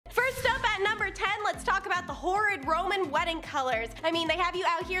about the horrid Roman wedding colors. I mean, they have you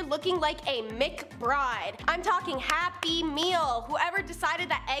out here looking like a McBride. I'm talking Happy Meal. Whoever decided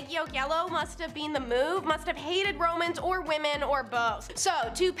that egg yolk yellow must have been the move must have hated Romans or women or both. So,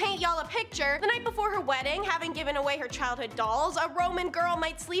 to paint y'all a picture, the night before her wedding, having given away her childhood dolls, a Roman girl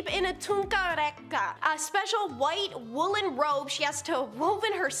might sleep in a tuncarecca, a special white woolen robe she has to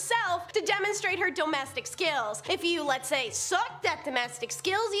woven herself to demonstrate her domestic skills. If you, let's say, sucked at domestic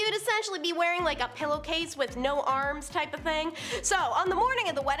skills, you'd essentially be wearing like a pillowcase with no arms type of thing. So, on the morning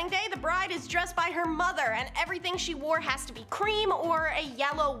of the wedding day, the bride is dressed by her mother, and everything she wore has to be cream or a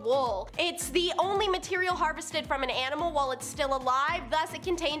yellow wool. It's the only material harvested from an animal while it's still alive, thus it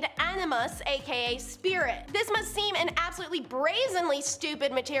contained animus, aka spirit. This must seem an absolutely brazenly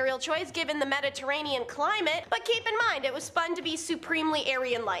stupid material choice given the Mediterranean climate, but keep in mind it was spun to be supremely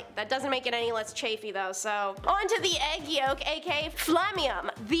Aryan-like. That doesn't make it any less chafy though, so. On to the egg yolk, aka flammium,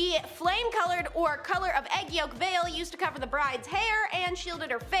 the flame-colored or color of egg yolk veil used to cover the bride's hair and shielded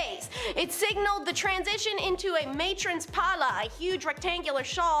her face. It signaled the transition into a matron's pala, a huge rectangular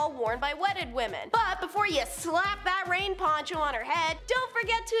shawl worn by wedded women. But before you slap that rain poncho on her head, don't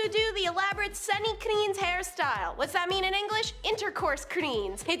forget to do the elaborate Sunny Creens hairstyle. What's that mean in English? Intercourse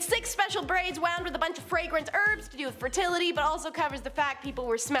creens. It's 6 special braids wound with a bunch of fragrant herbs to do with fertility, but also covers the fact people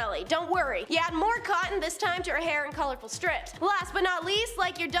were smelly. Don't worry, you add more cotton this time to her hair in colorful strips. Last but not least,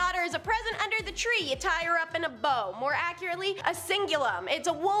 like your daughter is a present under the tree, you tie her up in a bow. More accurately, a cingulum. It's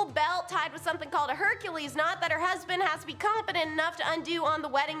a wool belt tied with something called a Hercules knot that her husband has to be competent enough to undo on the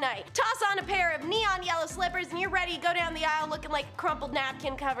wedding night. Toss on a pair of neon yellow slippers and you're ready to go down the aisle looking like a crumpled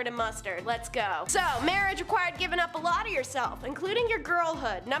napkin covered in mustard. Let's go. So, marriage required giving up a lot of yourself, including your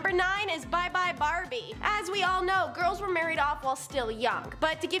girlhood. Number 9 is Bye Bye Barbie. As we all know, girls were married off while still young,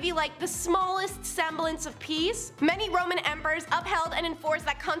 but to give you like the smallest semblance of peace, many Roman emperors upheld and enforced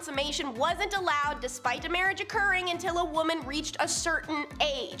that consummation wasn't allowed despite a marriage occurring until a woman reached a certain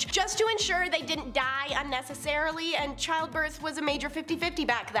age, just to ensure they didn't die unnecessarily, and childbirth was a major 50-50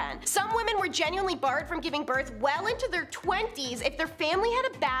 back then. Some women were genuinely barred from giving birth well into their 20s if their family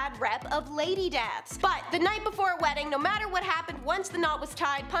had a bad rep of lady deaths. But the night before a wedding, no matter what happened once the knot was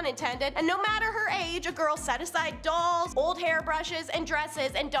tied, pun intended, and no matter her age, a girl set aside dolls, old hairbrushes, and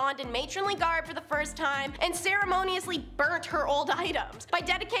dresses and donned in matronly garb for the first time and ceremoniously burnt her old items. By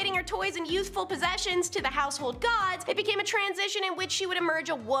dedicating her toys and youthful possessions to the household gods, it became a transition in which she would emerge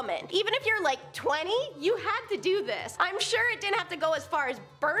a woman. Even if you're like 20, you had to do this. I'm sure it didn't have to go as far as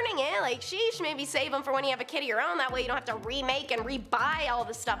burning it, like sheesh, maybe save them for when you have a kid of your own, that way you don't have to remake and rebuy all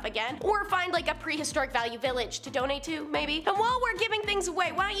the stuff again. Or find like a prehistoric value village to donate to, maybe. And while we're giving things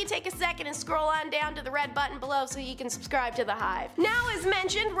away, why don't you take a second and scroll on down to the red button below so you can subscribe to the Hive. Now, as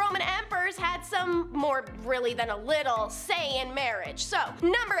mentioned, Roman emperors had some more really than a little say in marriage. So,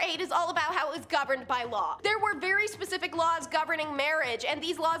 number 8 is all about how it was governed by law. There were very specific laws governing marriage, and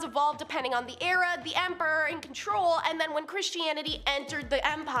these laws evolved depending on the era, the emperor in control, and then when Christianity entered the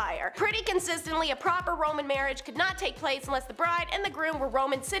empire. Pretty consistently, a proper Roman marriage could not take place unless the bride and the groom were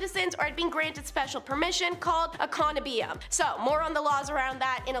Roman citizens or had been granted special permission called a connubium. So, more on the laws around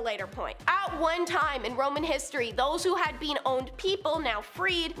that in a later point. At one time in Roman history, those who had been owned people, now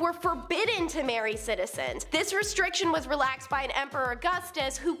freed, were forbidden to marry citizens. This restriction was relaxed by an Emperor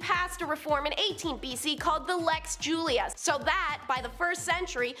Augustus who passed a reform in 18 BC called the Lex Julius, so that, by the 1st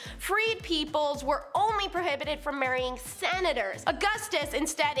century, freed peoples were only prohibited from marrying senators. Augustus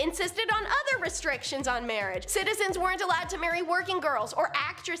instead insisted on other restrictions on marriage. Citizens weren't allowed to marry working girls or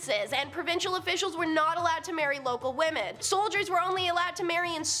actresses, and provincial officials were not allowed to marry local women. Soldiers were only allowed to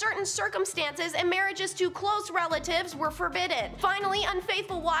marry in certain circumstances, and marriages to close relatives were forbidden. Finally,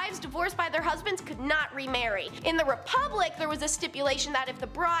 unfaithful wives divorced by their husbands could not remarry. In the Republic, there was a stipulation that if the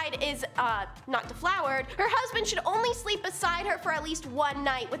bride is, not deflowered, her husband should only sleep beside her for at least one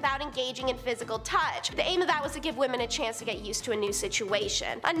night without engaging in physical touch. The aim of that was to give women a chance to get used to a new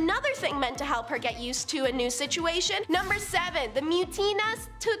situation. Another thing meant to help her get used to a new situation, number 7, the mutinus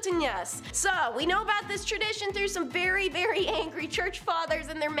tutinus. So, we know about this tradition through some very angry church fathers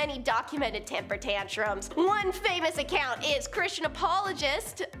and their many documented temper tantrums. One famous account is Christian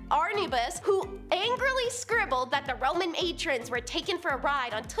apologist Arnibus, who angrily scribbled that the Roman matrons were taken for a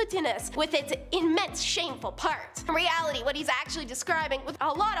ride on Tutinus with its immense shameful parts. In reality, what he's actually describing with a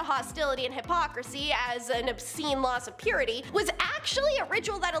lot of hostility and hypocrisy as an obscene loss of purity was actually a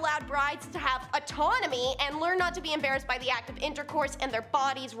ritual that allowed brides to have autonomy and learn not to be embarrassed by the act of intercourse and their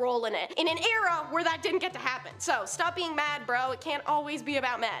bodies' role in it, in an era where that didn't get to happen. So stop being mad, bro, it can't always be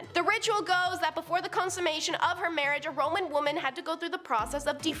about men. The ritual goes that before the consummation of her marriage, a Roman woman had to go through the process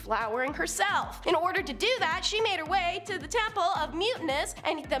of deflowering herself. In order to do that, she made her way to the temple of Mutinus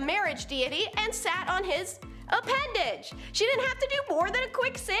and the marriage deity seat and sat on his appendage. She didn't have to do more than a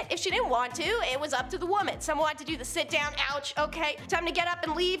quick sit if she didn't want to. It was up to the woman. Some wanted to do the sit down, ouch, okay, time to get up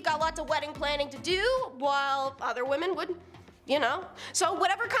and leave, got lots of wedding planning to do, while other women would, you know. So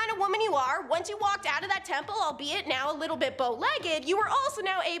whatever kind of woman you are, once you walked out of that temple, albeit now a little bit bow-legged, you were also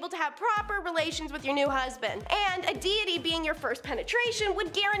now able to have proper relations with your new husband. And a deity being your first penetration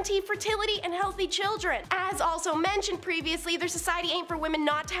would guarantee fertility and healthy children. As also mentioned previously, their society aimed for women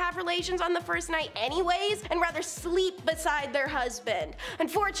not to have relations on the first night anyways, and rather sleep beside their husband.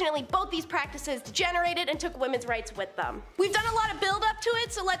 Unfortunately, both these practices degenerated and took women's rights with them. We've done a lot of build up to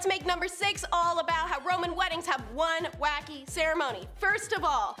it, so let's make number 6 all about how Roman weddings have one wacky ceremony. First of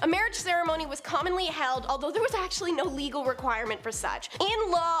all, a marriage ceremony was commonly held, although there was actually no legal requirement for such.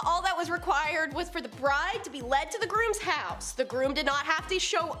 In law, all that was required was for the bride to be led to the groom's house. The groom did not have to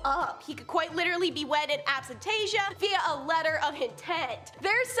show up. He could quite literally be wedded absentia via a letter of intent.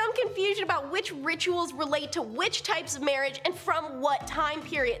 There's some confusion about which rituals relate to which types of marriage and from what time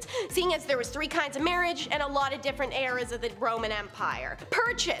periods, seeing as there was 3 kinds of marriage and a lot of different eras of the Roman Empire.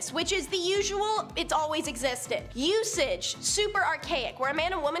 Purchase, which is the usual, it's always existed. Usage, super archaic, where a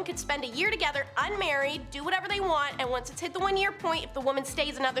man and woman could spend a year together unmarried, do whatever they want, and once it's hit the 1-year point, if the woman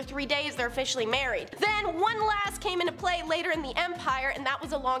stays another 3 days, they're officially married. Then one last came into play later in the empire, and that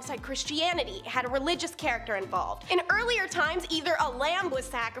was alongside Christianity. It had a religious character involved. In earlier times, either a lamb was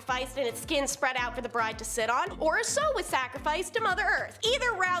sacrificed and its skin spread out for the bride to sit on, or a soul was sacrificed to Mother Earth.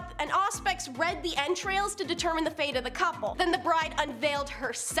 Either route, an auspex read the entrails to determine the fate of the couple. Then the bride unveiled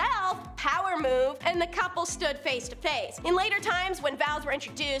herself, power move, and the couple stood face to face. In later times, when vows were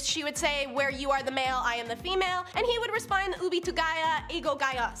introduced, she would say, "Where you are the male, I am the female," and he would respond, "Ubi tu Gaia, ego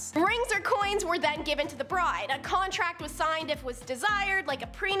Gaius." Rings or coins were then given to the bride. A contract was signed if was desired, like a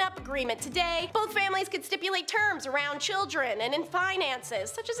prenup agreement today. Both families could stipulate terms around children and in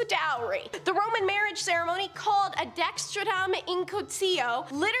finances, such as a dowry. The Roman marriage ceremony, called a dextratum incutio,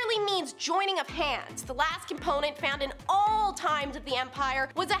 literally means joining of hands. The last component found in all times of the empire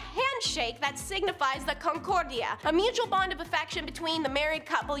was a handshake that signifies the concordia, a mutual bond of affection between the married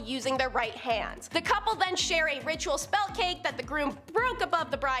couple using their right hands. The couple then share a ritual spelt cake that the groom broke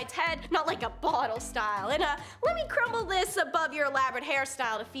above the bride's head, not like a bottle style, in a "let me crumble this above your elaborate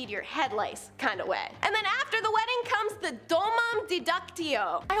hairstyle to feed your head lice" kind of way. And then after the wedding comes the domum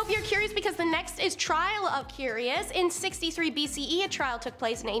deductio. I hope you're curious because the next is Trial of Curious. In 63 BCE, a trial took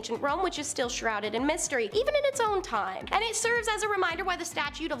place in ancient Rome, which is still shrouded in mystery, even in its own time. And it serves as a reminder why the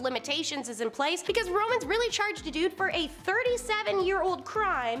statute of limitations is in place, because Romans really charged a dude for a 37-year-old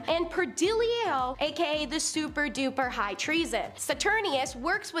crime and perdilio, aka the super duper high treason. Saturnius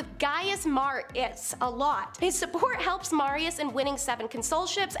works with Gaius Marius a lot. His support helps Marius in winning 7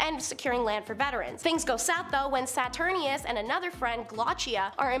 consulships and securing land for veterans. Things go south though when Saturnius and another friend,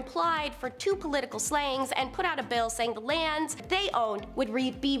 Glaucia, are implied for 2 political slayings and put out a bill saying the lands they owned would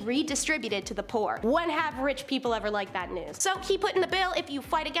be redistributed to the poor. One half rich people ever like that news. So he put in the bill, if you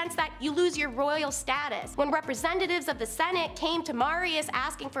fight against that, you lose your royal status. When representatives of the Senate came to Marius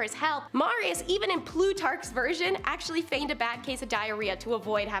asking for his help, Marius, even in Plutarch's version, actually feigned a bad case of diarrhea to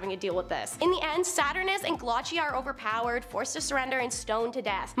avoid having to deal with this. In the end, Saturnus and Glaucia are overpowered, forced to surrender, and stoned to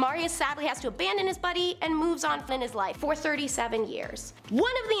death. Marius sadly has to abandon his buddy and moves on in his life for 37 years.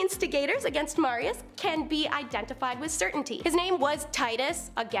 One of the instigators against Marius can be identified with certainty. His name was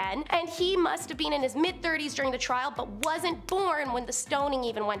Titus, again, and he must have been in his mid-30s during the trial but wasn't born when the stoning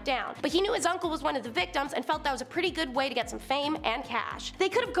even went down. But he knew his uncle was one of the victims and felt that was a pretty good way to get some fame and cash. They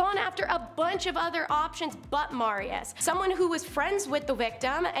could have gone after a bunch of other options but Marius, someone who was friends with the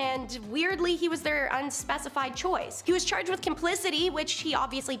victim, and weirdly he was their unspecified choice. He was charged with complicity, which he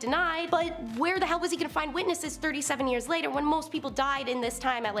obviously denied, but where the hell was he gonna find witnesses 37 years later when most people died in this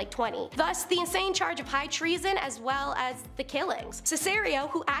time at like 20? Thus, the insane charge of high treason as well as the killings. Cesario,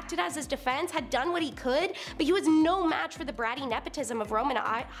 who acted as his defense, had done what he could, but he was no match for the bratty nepotism of Roman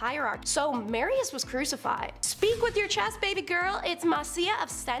hierarchy, so Marius was crucified. Speak with your chest, baby girl, it's Marcia of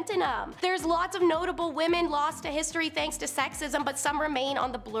Sentinum. There's lots of notable women lost to history thanks to sexism, but some remain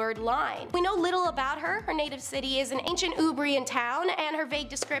on the blurred line. We know little about her. Her native city is an ancient Umbrian town, and her vague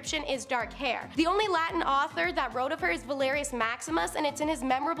description is dark hair. The only Latin author that wrote of her is Valerius Maximus, and it's in his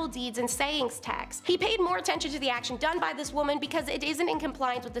Memorable Deeds and Sayings text. He paid more attention to the action done by this woman because it isn't in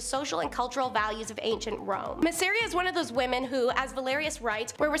compliance with the social and cultural values of ancient Rome. Masseria is one of those women who, as Valerius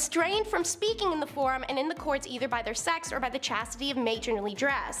writes, were restrained from speaking in the forum and in the courts either by by their sex or by the chastity of matronly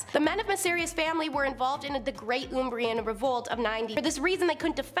dress. The men of Maseria's family were involved in the Great Umbrian Revolt of 90. For this reason, they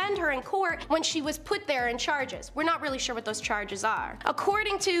couldn't defend her in court when she was put there in charges. We're not really sure what those charges are.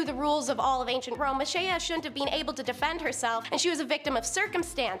 According to the rules of all of ancient Rome, Masseria shouldn't have been able to defend herself, and she was a victim of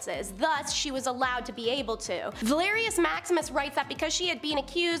circumstances, thus she was allowed to be able to. Valerius Maximus writes that because she had been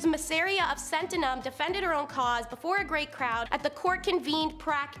accused, Masseria of Sentinum defended her own cause before a great crowd at the court-convened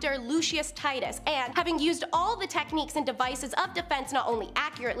Praetor Lucius Titus, and having used all the techniques and devices of defense not only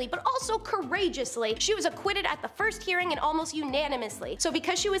accurately but also courageously, she was acquitted at the first hearing and almost unanimously. So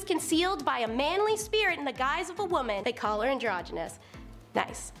because she was concealed by a manly spirit in the guise of a woman, they call her androgynous.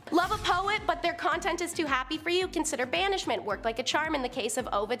 Nice. Love a poet, but their content is too happy for you? Consider banishment. Worked like a charm in the case of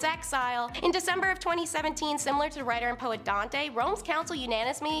Ovid's exile. In December of 2017, similar to the writer and poet Dante, Rome's council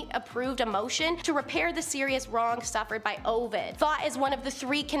unanimously approved a motion to repair the serious wrong suffered by Ovid, thought as one of the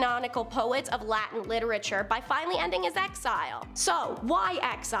 3 canonical poets of Latin literature, by finally ending his exile. So, why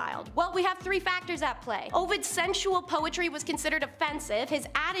exiled? Well, we have 3 factors at play. Ovid's sensual poetry was considered offensive, his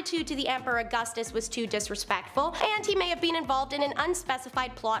attitude to the Emperor Augustus was too disrespectful, and he may have been involved in an unspecified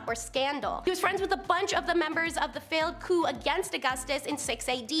plot or scandal. He was friends with a bunch of the members of the failed coup against Augustus in 6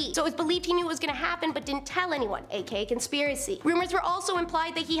 AD, so it was believed he knew what was going to happen but didn't tell anyone, aka conspiracy. Rumors were also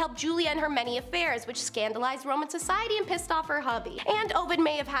implied that he helped Julia in her many affairs, which scandalized Roman society and pissed off her hubby. And Ovid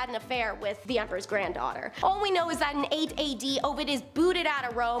may have had an affair with the emperor's granddaughter. All we know is that in 8 AD, Ovid is booted out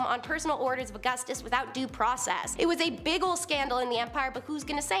of Rome on personal orders of Augustus without due process. It was a big ol' scandal in the empire, but who's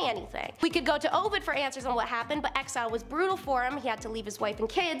gonna say anything? We could go to Ovid for answers on what happened, but exile was brutal for him. He had to leave his wife and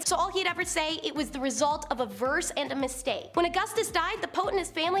kids, so all he'd ever say, it was the result of a verse and a mistake. When Augustus died, the poet and his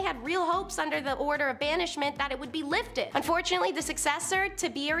family had real hopes under the order of banishment that it would be lifted. Unfortunately, the successor,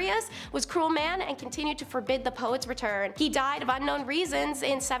 Tiberius, was a cruel man and continued to forbid the poet's return. He died of unknown reasons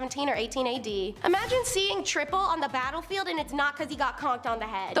in 17 or 18 AD. Imagine seeing Triple on the battlefield and it's not because he got conked on the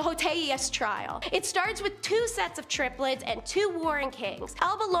head. The Hotaeus trial. It starts with 2 sets of triplets and 2 warring kings.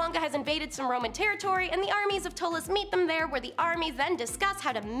 Alba Longa has invaded some Roman territory, and the armies of Tullus meet them there, where the armies then discuss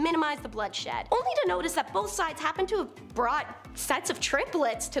how to minimize the bloodshed. Only to notice that both sides happen to have brought sets of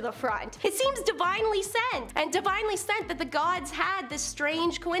triplets to the front. It seems divinely sent, and divinely sent that the gods had this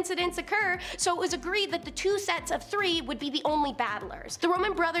strange coincidence occur, so it was agreed that the 2 sets of 3 would be the only battlers. The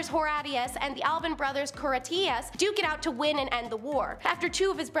Roman brothers Horatius and the Alban brothers Coratius duke it out to win and end the war. After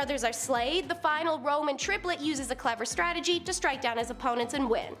 2 of his brothers are slayed, the final Roman triplet uses a clever strategy to strike down his opponents and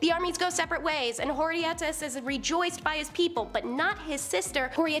win. The armies go separate ways, and Horatius is rejoiced by his people, but not his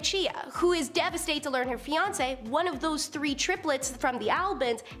sister Horatiia, who is devastated to learn her fiance, one of those 3 triplets from the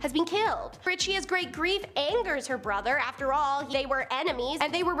Albans, has been killed. Horatia's great grief angers her brother. After all, they were enemies,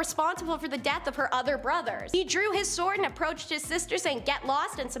 and they were responsible for the death of her other brothers. He drew his sword and approached his sister saying, "Get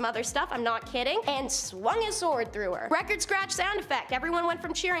lost," and some other stuff, I'm not kidding, and swung his sword through her. Record scratch sound effect. Everyone went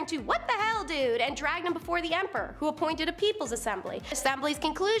from cheering to, "What the hell, dude?" and dragged him before the emperor, who appointed a people's assembly. The assembly's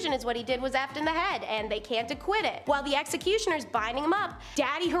conclusion is what he did was effed in the head, and they can't acquit it. While the executioner's binding him up,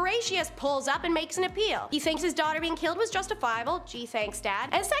 Daddy Horatius pulls up and makes an appeal. He thinks his daughter being killed was justifiable. Gee, thanks, Dad.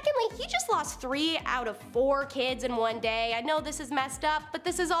 And secondly, he just lost 3 out of 4 kids in one day. I know this is messed up, but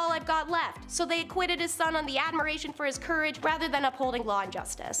this is all I've got left. So they acquitted his son on the admiration for his courage rather than upholding law and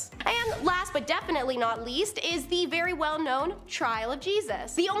justice. And last but definitely not least is the very well-known trial of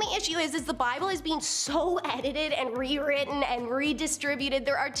Jesus. The only issue is the Bible is being so edited and rewritten and redistributed.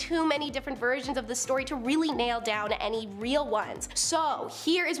 There are too many different versions of the story to really nail down any real ones. So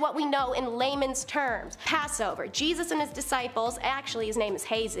here is what we know in layman's terms. Passover. Jesus and his disciples, actually his name is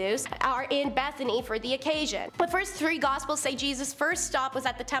Jesus, are in Bethany for the occasion. The first 3 gospels say Jesus' first stop was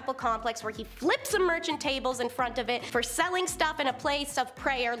at the temple complex, where he flips some merchant tables in front of it for selling stuff in a place of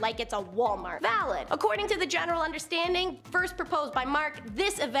prayer like it's a Walmart. Valid. According to the general understanding first proposed by Mark,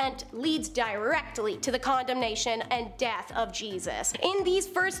 this event leads directly to the condemnation and death of Jesus. In these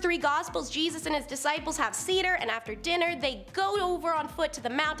first 3 gospels, Jesus and his disciples have Seder, and after dinner they go over on foot to the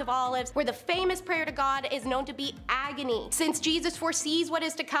Mount of Olives, where the famous prayer to God is known to be agony, since Jesus foresees what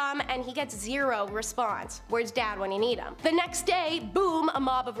is to come and he gets 0 response. Where's Dad when you need him? The next day, boom, a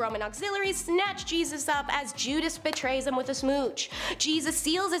mob of Roman auxiliaries snatch Jesus up as Judas betrays him with a smooch. Jesus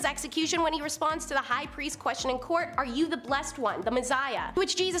seals his execution when he responds to the high priest question in court, "Are you the blessed one, the Messiah?" To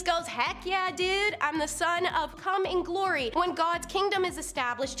which Jesus goes, "Heck yeah, dude, I'm the son of come in glory when God's kingdom is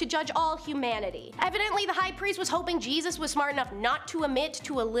established to judge all humanity." Evidently, the high priest was hoping Jesus was smart enough not to admit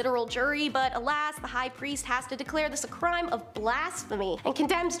to a literal jury, but alas, the high priest has to declare this a crime of blasphemy. blasphemy and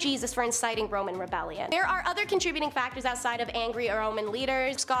condemns Jesus for inciting Roman rebellion. There are other contributing factors outside of angry Roman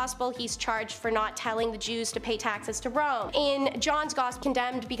leaders. Gospel, he's charged for not telling the Jews to pay taxes to Rome. In John's Gospel,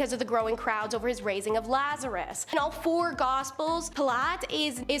 condemned because of the growing crowds over his raising of Lazarus. In all four Gospels, Pilate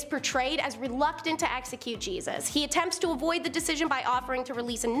is portrayed as reluctant to execute Jesus. He attempts to avoid the decision by offering to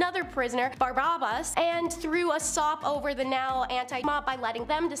release another prisoner, Barabbas, and threw a sop over the now anti-mob by letting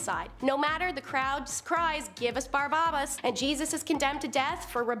them decide. No matter, the crowd cries, "Give us Barabbas," and Jesus is condemned to death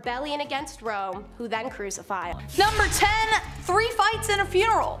for rebellion against Rome, who then crucify him. Number 10. 3 fights and a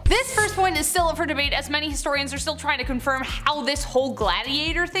funeral. This first point is still up for debate, as many historians are still trying to confirm how this whole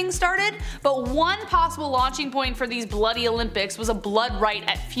gladiator thing started, but one possible launching point for these bloody Olympics was a blood rite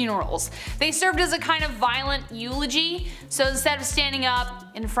at funerals. They served as a kind of violent eulogy, so instead of standing up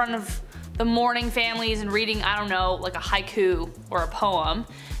in front of the mourning families and reading, I don't know, like a haiku or a poem,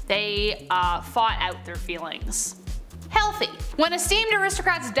 they fought out their feelings. Healthy. When esteemed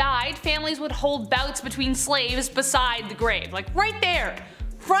aristocrats died, families would hold bouts between slaves beside the grave, like right there.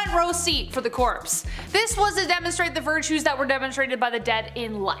 Front row seat for the corpse. This was to demonstrate the virtues that were demonstrated by the dead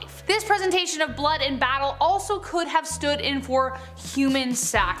in life. This presentation of blood in battle also could have stood in for human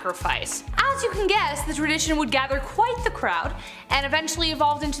sacrifice. As you can guess, the tradition would gather quite the crowd, and eventually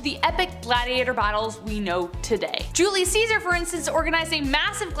evolved into the epic gladiator battles we know today. Julius Caesar, for instance, organized a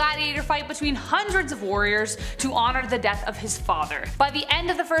massive gladiator fight between hundreds of warriors to honor the death of his father. By the end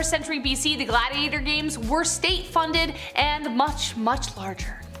of the 1st century BC, the gladiator games were state-funded and much, much larger.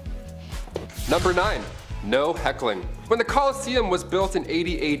 Number 9. No heckling. When the Colosseum was built in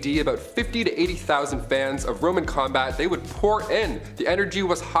 80 AD, about 50 to 80,000 fans of Roman combat, they would pour in. The energy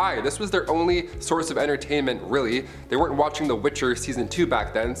was high. This was their only source of entertainment, really. They weren't watching The Witcher Season 2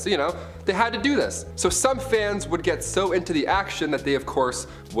 back then, so you know, they had to do this. So some fans would get so into the action that they of course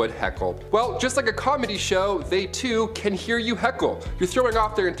would heckle. Well, just like a comedy show, they too can hear you heckle. You're throwing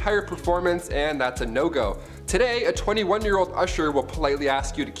off their entire performance, and that's a no-go. Today, a 21-year-old usher will politely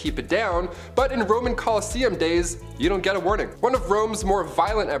ask you to keep it down, but in Roman Colosseum days, you don't get a warning. One of Rome's more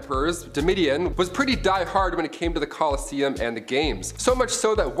violent emperors, Domitian, was pretty die-hard when it came to the Colosseum and the games. So much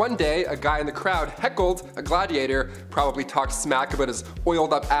so that one day, a guy in the crowd heckled a gladiator, probably talked smack about his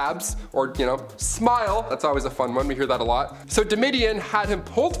oiled up abs, or you know, smile. That's always a fun one, we hear that a lot. So Domitian had him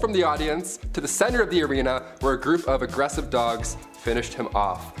pulled from the audience to the center of the arena, where a group of aggressive dogs finished him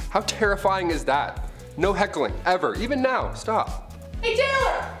off. How terrifying is that? No heckling, ever, even now, stop. Hey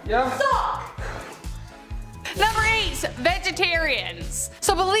Taylor! Yeah? Stop! Number 8. Vegetarians.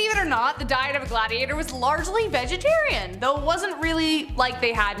 So believe it or not, the diet of a gladiator was largely vegetarian, though it wasn't really like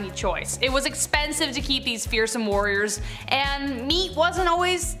they had any choice. It was expensive to keep these fearsome warriors, and meat wasn't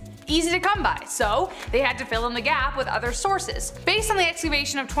always easy to come by, so they had to fill in the gap with other sources. Based on the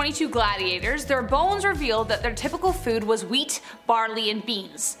excavation of 22 gladiators, their bones revealed that their typical food was wheat, barley, and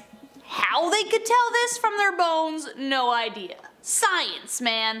beans. How they could tell this from their bones, no idea. Science,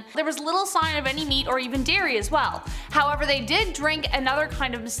 man. There was little sign of any meat or even dairy as well. However, they did drink another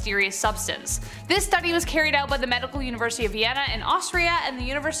kind of mysterious substance. This study was carried out by the Medical University of Vienna in Austria and the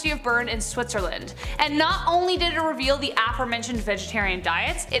University of Bern in Switzerland. And not only did it reveal the aforementioned vegetarian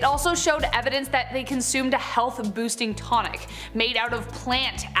diets, it also showed evidence that they consumed a health-boosting tonic made out of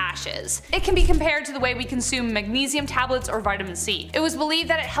plant ashes. It can be compared to the way we consume magnesium tablets or vitamin C. It was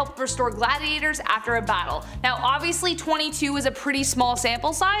believed that it helped restore gladiators after a battle. Now obviously 22 is a pretty small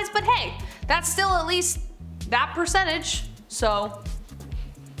sample size, but hey, that's still at least that percentage, so.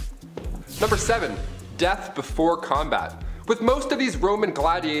 Number 7. Death before combat. With most of these Roman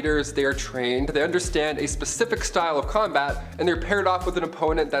gladiators, they are trained, they understand a specific style of combat, and they're paired off with an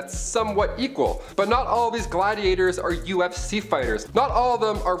opponent that's somewhat equal. But not all of these gladiators are UFC fighters. Not all of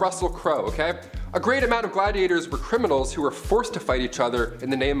them are Russell Crowe, okay? A great amount of gladiators were criminals who were forced to fight each other in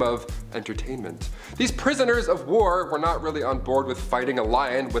the name of entertainment. These prisoners of war were not really on board with fighting a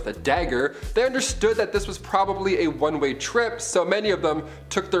lion with a dagger. They understood that this was probably a one-way trip, so many of them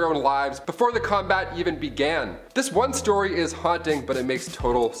took their own lives before the combat even began. This one story is haunting, but it makes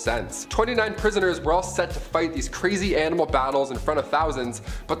total sense. 29 prisoners were all set to fight these crazy animal battles in front of thousands,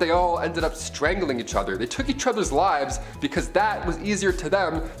 but they all ended up strangling each other. They took each other's lives because that was easier to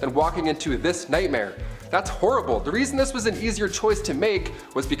them than walking into this nightmare. That's horrible. The reason this was an easier choice to make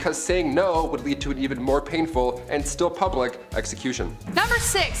was because saying no would lead to an even more painful and still public execution. Number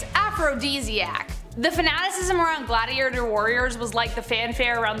 6. Aphrodisiac. The fanaticism around gladiator warriors was like the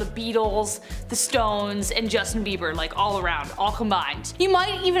fanfare around the Beatles, the Stones, and Justin Bieber, like all around, all combined. You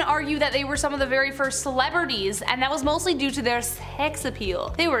might even argue that they were some of the very first celebrities, and that was mostly due to their sex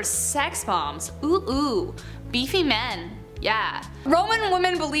appeal. They were sex bombs. Ooh, beefy men. Yeah. Roman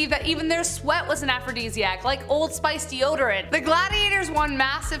women believed that even their sweat was an aphrodisiac, like Old Spice deodorant. The gladiators won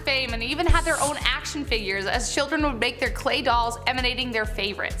massive fame and even had their own action figures, as children would make their clay dolls emanating their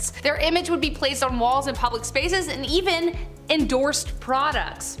favorites. Their image would be placed on walls in public spaces and even endorsed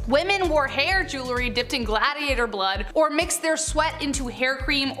products. Women wore hair jewelry dipped in gladiator blood or mixed their sweat into hair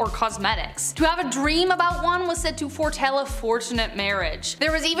cream or cosmetics. To have a dream about one was said to foretell a fortunate marriage.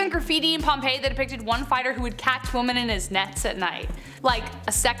 There was even graffiti in Pompeii that depicted one fighter who would catch women in his nets at night, like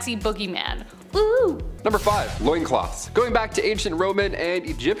a sexy boogeyman. Ooh. Number 5, loincloths. Going back to ancient Roman and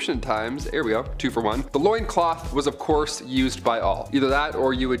Egyptian times, there we go, 2 for 1. The loincloth was of course used by all. Either that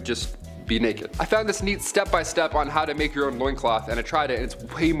or you would just be naked. I found this neat step-by-step on how to make your own loincloth, and I tried it, and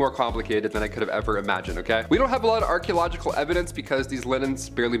it's way more complicated than I could have ever imagined, okay? We don't have a lot of archaeological evidence because these linens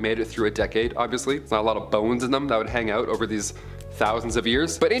barely made it through a decade, obviously. There's not a lot of bones in them that would hang out over these thousands of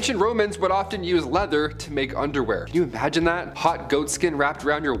years. But ancient Romans would often use leather to make underwear. Can you imagine that? Hot goat skin wrapped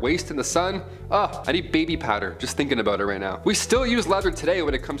around your waist in the sun? Oh, I need baby powder just thinking about it right now. We still use leather today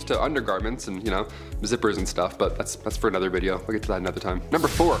when it comes to undergarments and, you know, zippers and stuff, but that's for another video. We'll get to that another time. Number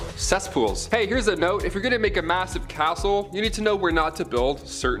 4, cesspools. Hey, here's a note. If you're gonna make a massive castle, you need to know where not to build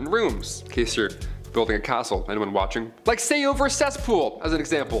certain rooms, in case you're building a castle. Anyone watching? Like say over a cesspool, as an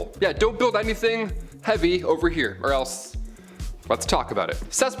example. Yeah, don't build anything heavy over here, or else let's talk about it.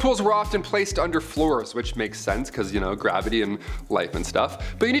 Cesspools were often placed under floors, which makes sense because, you know, gravity and life and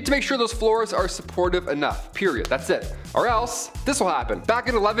stuff. But you need to make sure those floors are supportive enough, period. That's it. Or else, this will happen. Back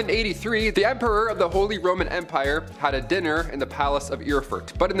in 1183, the emperor of the Holy Roman Empire had a dinner in the palace of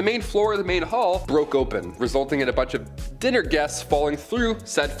Erfurt. But in the main floor of the main hall broke open, resulting in a bunch of dinner guests falling through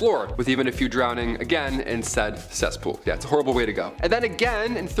said floor, with even a few drowning again in said cesspool. Yeah, it's a horrible way to go. And then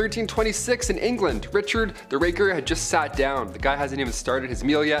again in 1326 in England, Richard the Raker had just sat down. The guy hasn't even started his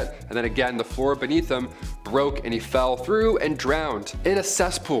meal yet, and then again the floor beneath him broke and he fell through and drowned in a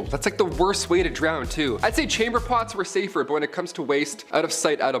cesspool. That's like the worst way to drown too. I'd say chamber pots were safer, but when it comes to waste, out of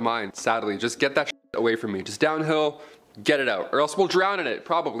sight, out of mind. Sadly, just get that away from me. Just downhill, get it out, or else we'll drown in it,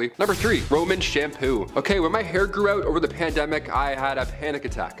 probably. Number 3, Roman shampoo. Okay, when my hair grew out over the pandemic, I had a panic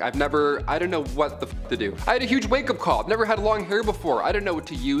attack. I don't know what the f to do. I had a huge wake-up call. I've never had long hair before. I didn't know what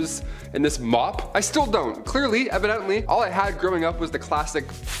to use in this mop. I still don't. Clearly, evidently, all I had growing up was the classic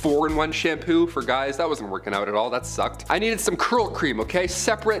 4-in-1 shampoo for guys. That wasn't working out at all. That sucked. I needed some curl cream, okay?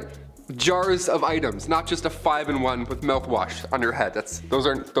 Separate jars of items, not just a 5-in-1 with mouthwash on your head. Those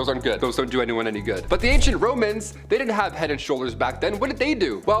aren't good. Those don't do anyone any good. But the ancient Romans, they didn't have Head and Shoulders back then. What did they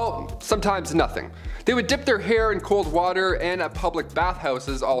do? Well, sometimes nothing. They would dip their hair in cold water, and at public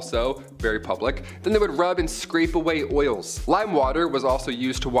bathhouses also, very public, then they would rub and scrape away oils. Lime water was also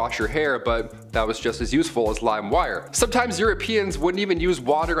used to wash your hair, but that was just as useful as lime wire. Sometimes Europeans wouldn't even use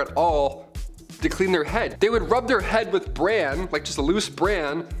water at all to clean their head. They would rub their head with bran, like just a loose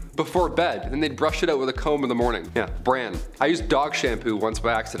bran, before bed, and then they'd brush it out with a comb in the morning. Yeah, bran. I used dog shampoo once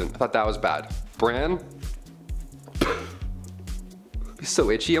by accident. I thought that was bad. Bran? Be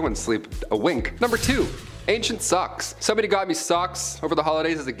so itchy, I wouldn't sleep a wink. Number 2, ancient socks. Somebody got me socks over the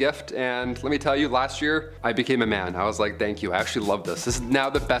holidays as a gift, and let me tell you, last year, I became a man. I was like, thank you, I actually love this. This is now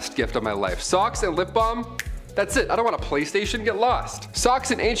the best gift of my life. Socks and lip balm, that's it. I don't want a PlayStation, get lost.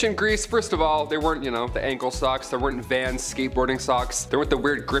 Socks in ancient Greece, first of all, they weren't, you know, the ankle socks. There weren't Vans skateboarding socks. There weren't the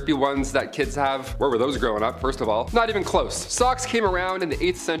weird grippy ones that kids have. Where were those growing up, first of all? Not even close. Socks came around in the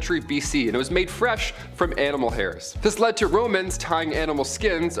 8th century BC, and it was made fresh from animal hairs. This led to Romans tying animal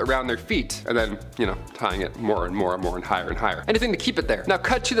skins around their feet, and then, you know, tying it more and more and more and higher. Anything to keep it there. Now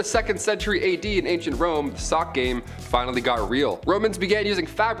cut to the 2nd century AD in ancient Rome, the sock game finally got real. Romans began using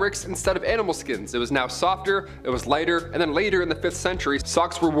fabrics instead of animal skins. It was now softer, it was lighter, and then later in the 5th century,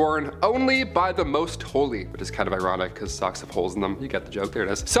 socks were worn only by the most holy, which is kind of ironic because socks have holes in them. You get the joke, there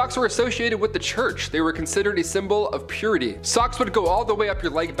it is. Socks were associated with the church. They were considered a symbol of purity. Socks would go all the way up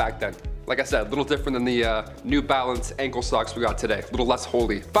your leg back then. Like I said, a little different than the New Balance ankle socks we got today. A little less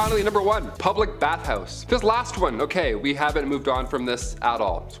holy. Finally, number 1, public bathhouse. This last one, okay, we haven't moved on from this at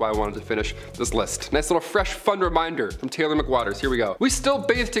all. That's why I wanted to finish this list. Nice little fresh, fun reminder from Taylor McWaters. Here we go. We still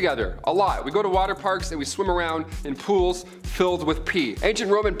bathe together, a lot. We go to water parks and we swim around in pools filled with pee. Ancient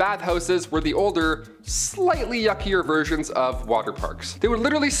Roman bathhouses were the older, slightly yuckier versions of water parks. They would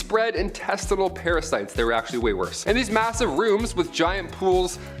literally spread intestinal parasites. They were actually way worse. In these massive rooms with giant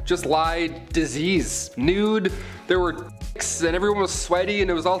pools just lie disease. Nude, there were and everyone was sweaty and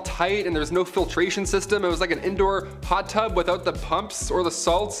it was all tight and there was no filtration system. It was like an indoor hot tub without the pumps or the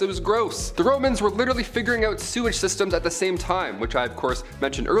salts. It was gross. The Romans were literally figuring out sewage systems at the same time, which I of course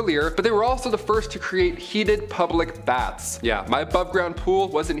mentioned earlier, but they were also the first to create heated public baths. Yeah, my above ground pool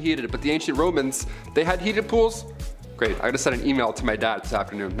wasn't heated, but the ancient Romans, they had heated pools. Great, I gotta send an email to my dad this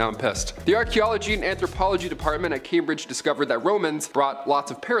afternoon, now I'm pissed. The Archaeology and Anthropology department at Cambridge discovered that Romans brought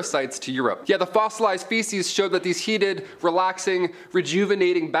lots of parasites to Europe. Yeah, the fossilized feces showed that these heated, relaxing,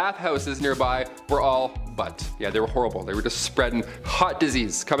 rejuvenating bathhouses nearby were all butt. Yeah, they were horrible. They were just spreading hot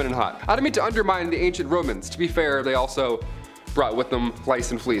disease, coming in hot. I don't mean to undermine the ancient Romans. To be fair, they also brought with them lice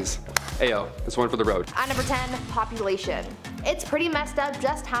and fleas. Ayo, this one for the road. At number 10, population. It's pretty messed up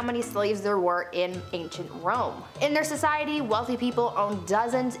just how many slaves there were in ancient Rome. In their society, wealthy people owned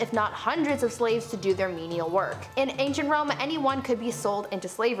dozens, if not hundreds of slaves to do their menial work. In ancient Rome, anyone could be sold into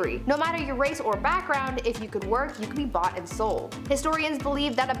slavery. No matter your race or background, if you could work, you could be bought and sold. Historians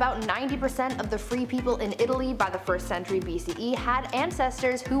believe that about 90% of the free people in Italy by the 1st century BCE had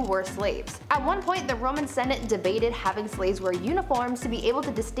ancestors who were slaves. At one point, the Roman Senate debated having slaves wear uniforms to be able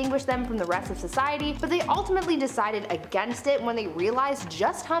to distinguish them from the rest of society, but they ultimately decided against it when they realized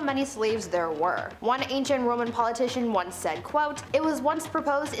just how many slaves there were. One ancient Roman politician once said, quote, "It was once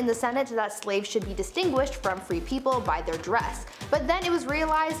proposed in the Senate that slaves should be distinguished from free people by their dress, but then it was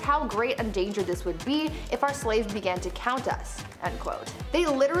realized how great a danger this would be if our slaves began to count us." End quote. They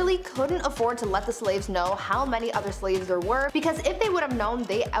literally couldn't afford to let the slaves know how many other slaves there were, because if they would have known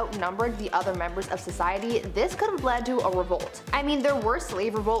they outnumbered the other members of society, this could have led to a revolt. I mean, there were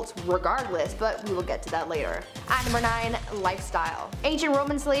slave revolts regardless, but we will get to that later. At number 9, lifestyle. Ancient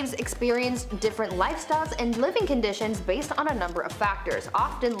Roman slaves experienced different lifestyles and living conditions based on a number of factors,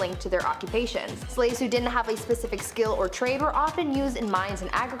 often linked to their occupations. Slaves who didn't have a specific skill or trade were often used in mines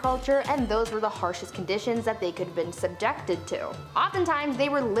and agriculture, and those were the harshest conditions that they could have been subjected to. Oftentimes, they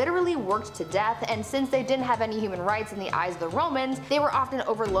were literally worked to death, and since they didn't have any human rights in the eyes of the Romans, they were often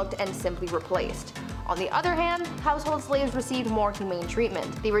overlooked and simply replaced. On the other hand, household slaves received more humane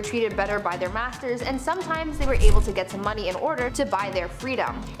treatment. They were treated better by their masters, and sometimes they were able to get some money in order to buy their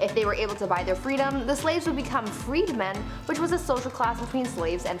freedom. If they were able to buy their freedom, the slaves would become freedmen, which was a social class between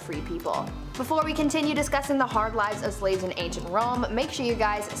slaves and free people. Before we continue discussing the hard lives of slaves in ancient Rome, make sure you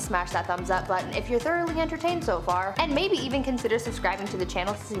guys smash that thumbs up button if you're thoroughly entertained so far, and maybe even consider subscribing to the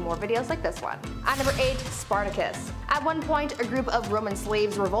channel to see more videos like this one. At number 8, Spartacus. At one point, a group of Roman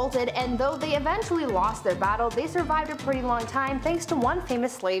slaves revolted, and though they eventually lost their battle, they survived a pretty long time thanks to one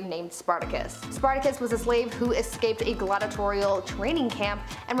famous slave named Spartacus. Spartacus was a slave who escaped a gladiatorial training camp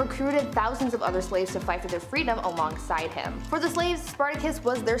and recruited thousands of other slaves to fight for their freedom alongside him. For the slaves, Spartacus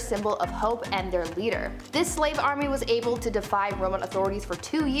was their symbol of hope and their leader. This slave army was able to defy Roman authorities for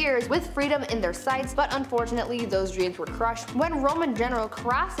 2 years with freedom in their sights, but unfortunately those dreams were crushed when Roman general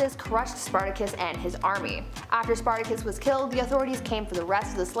Crassus crushed Spartacus and his army. After Spartacus was killed, the authorities came for the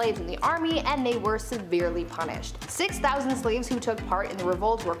rest of the slaves in the army, and they were severely punished. 6,000 slaves who took part in the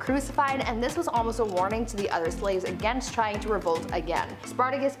revolt were crucified, and this was almost a warning to the other slaves against trying to revolt again.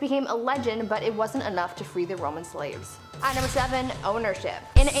 Spartacus became a legend, but it wasn't enough to free the Roman slaves. At number 7, ownership.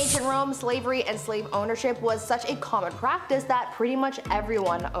 In ancient Rome, slavery and slave ownership was such a common practice that pretty much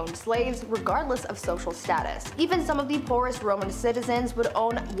everyone owned slaves, regardless of social status. Even some of the poorest Roman citizens would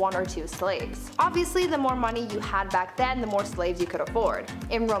own 1 or 2 slaves. Obviously, the more money you had back then, the more slaves you could afford.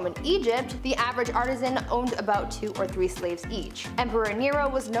 In Roman Egypt, the average artisan owned about 2 or 3 slaves each. Emperor Nero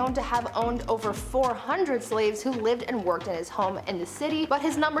was known to have owned over 400 slaves who lived and worked in his home in the city, but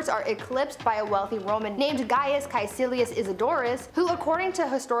his numbers are eclipsed by a wealthy Roman named Gaius Caecilius Isidorus, who according to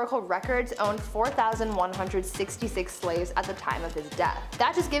historical records owned 4,166 slaves at the time of his death.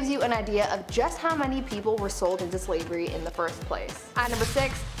 That just gives you an idea of just how many people were sold into slavery in the first place. At number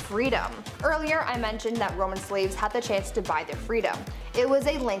 6, freedom. Earlier I mentioned that Roman slaves had the chance to buy their freedom. It was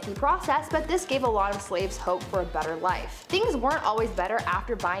a lengthy process, but this gave a lot of slaves hope for a better life. Things weren't always better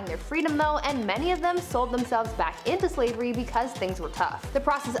after buying their freedom though, and many of them sold themselves back into slavery because things were tough. The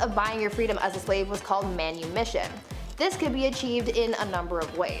process of buying your freedom as a slave was called manumission. This could be achieved in a number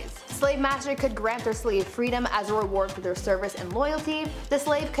of ways. Slave master could grant their slave freedom as a reward for their service and loyalty. The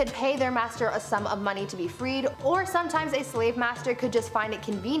slave could pay their master a sum of money to be freed, or sometimes a slave master could just find it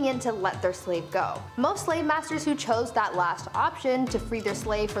convenient to let their slave go. Most slave masters who chose that last option to free their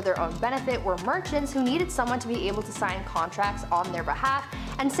slave for their own benefit were merchants who needed someone to be able to sign contracts on their behalf,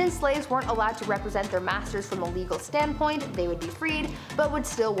 and since slaves weren't allowed to represent their masters from a legal standpoint, they would be freed, but would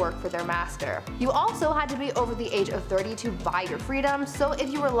still work for their master. You also had to be over the age of 30 to buy your freedom, so if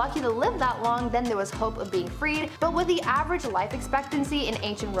you were lucky to live that long, then there was hope of being freed, but with the average life expectancy in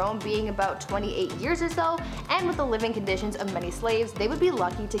ancient Rome being about 28 years or so, and with the living conditions of many slaves, they would be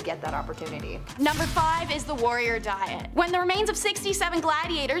lucky to get that opportunity. Number 5 is the warrior diet. When the remains of 67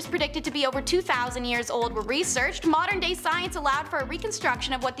 gladiators predicted to be over 2,000 years old were researched, modern day science allowed for a reconstruction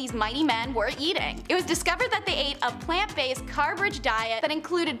fraction of what these mighty men were eating. It was discovered that they ate a plant-based, carb-rich diet that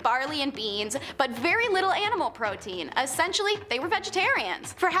included barley and beans, but very little animal protein. Essentially, they were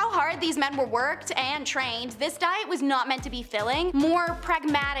vegetarians. For how hard these men were worked and trained, this diet was not meant to be filling. More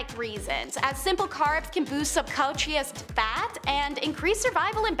pragmatic reasons, as simple carbs can boost subcutaneous fat and increase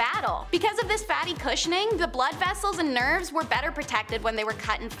survival in battle. Because of this fatty cushioning, the blood vessels and nerves were better protected when they were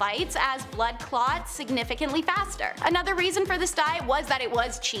cut in fights, as blood clots significantly faster. Another reason for this diet was that it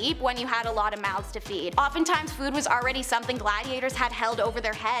was cheap when you had a lot of mouths to feed. Oftentimes food was already something gladiators had held over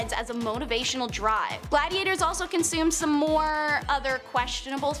their heads as a motivational drive. Gladiators also consumed some more other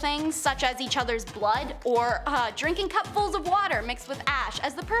questionable things, such as each other's blood or drinking cupfuls of water mixed with ash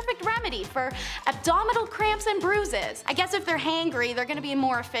as the perfect remedy for abdominal cramps and bruises. I guess if they're hangry, they're gonna be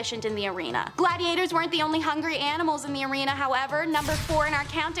more efficient in the arena. Gladiators weren't the only hungry animals in the arena, however. Number 4 in our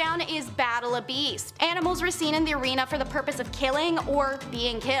countdown is Battle of Beasts. Animals were seen in the arena for the purpose of killing or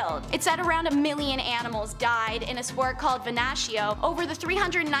being killed. It's said around 1 million animals died in a sport called venatio over the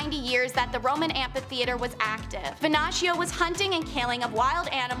 390 years that the Roman amphitheater was active. Venatio was hunting and killing of wild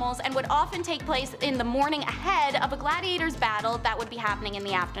animals and would often take place in the morning ahead of a gladiator's battle that would be happening in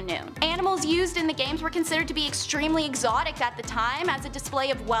the afternoon. Animals used in the games were considered to be extremely exotic at the time as a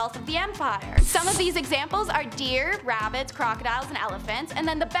display of wealth of the empire. Some of these examples are deer, rabbits, crocodiles, and elephants, and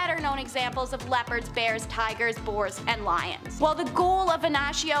then the better known examples of leopards, bears, tigers, boars, and lions. While the goal of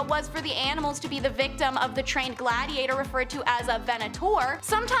venatio was for the animals to be the victim of the trained gladiator referred to as a venator,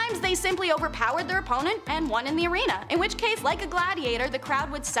 sometimes they simply overpowered their opponent and won in the arena, in which case, like a gladiator, the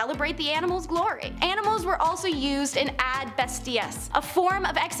crowd would celebrate the animal's glory. Animals were also used in ad bestias, a form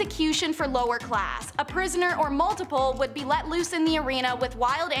of execution for lower class. A prisoner or multiple would be let loose in the arena with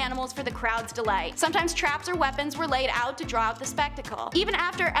wild animals for the crowd's delight. Sometimes traps or weapons were laid out to draw out the spectacle. Even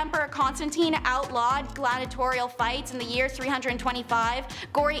after Emperor Constantine outlawed gladiatorial fights in the year 325,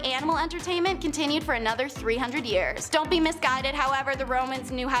 gory animal entertainment continued for another 300 years. Don't be misguided, however, the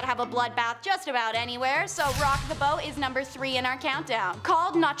Romans knew how to have a bloodbath just about anywhere, so Rock the Boat is number 3 in our countdown.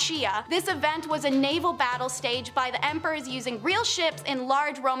 Called Nautria, this event was a naval battle staged by the emperors using real ships in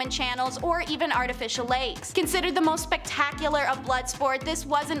large Roman channels or even artificial lakes. Considered the most spectacular of blood sport, this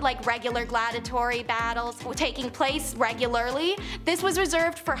wasn't like regular gladiatory battles taking place regularly. This was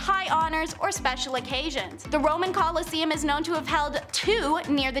reserved for high honors or special occasions. The Roman Colosseum is known to have held 2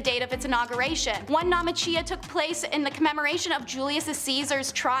 near the date of its inauguration. One Naumachia took place in the commemoration of Julius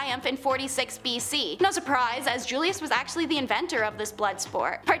Caesar's triumph in 46 BC. No surprise, as Julius was actually the inventor of this blood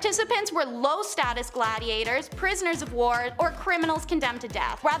sport. Participants were low-status gladiators, prisoners of war, or criminals condemned to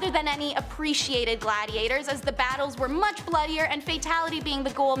death, rather than any appreciated gladiators, as the battles were much bloodier and fatality being the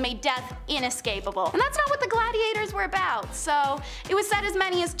goal made death inescapable. And that's not what the gladiators were about, so it was said as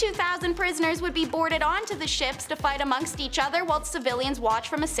many as 2,000 prisoners would be boarded onto the ships to fight amongst each other while civilians watched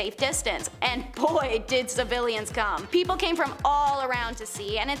from a safe distance. And boy, did civilians come. People came from all around to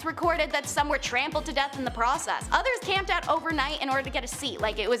see, and it's recorded that some were trampled to death in the process. Others camped out overnight in order to get a seat,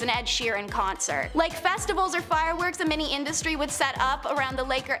 like it was an Ed Sheeran concert. Like festivals or fireworks, a mini industry would set up around the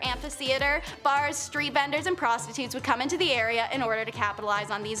Laker Amphitheater. Bars, street vendors, and prostitutes would come into the area in order to capitalize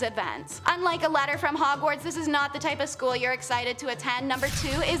on these events. Unlike a letter from Hogwarts, this is not the type of school you're excited to attend. Number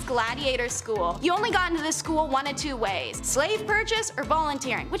 2 is Gladiator School. You only got into this school one of 2 ways: slave purchase or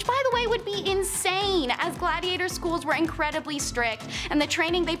volunteering, which by the way would be insane, as gladiator schools were incredibly strict and the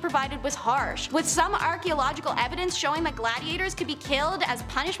training they provided was harsh, with some archaeological evidence showing that gladiators could be killed as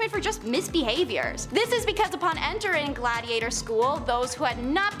punishment for just misbehaviors. This is because upon entering gladiator school, those who had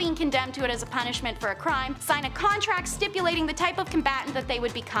not been condemned to it as a punishment for a crime sign a contract stipulating the type of combatant that they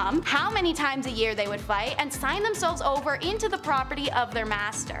would become, how many times a year they would fight, and sign themselves over into the property of their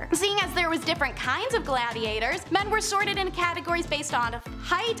master. Seeing as there was different kinds of gladiators, men were sorted into categories based on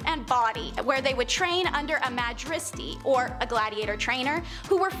height and body, where they would train under a magistri, or a gladiator trainer,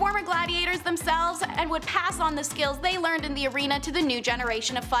 who were former gladiators themselves and would pass on the skills they learned in the arena to the new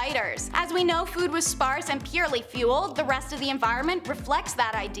generation of fighters. As we know, food was sparse and purely fueled. The rest of the environment reflects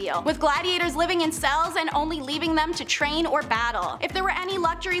that ideal, with gladiators living in cells and only leaving them to train or battle. If there were any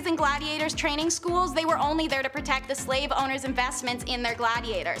luxuries in gladiators training schools, they were only there to protect the slave owners' investments in their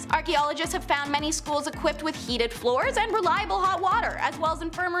gladiators. Archaeologists have found many schools equipped with heated floors and reliable hot water, as well as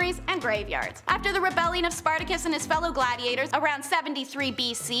infirmaries and graveyards. After the rebellion of Spartacus and his fellow gladiators around 73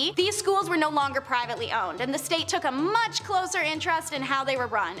 BC, these schools were no longer privately owned, and the state took a much closer interest in how they were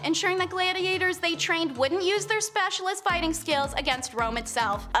run, ensuring that gladiators they trained wouldn't use their specialist fighting skills against Rome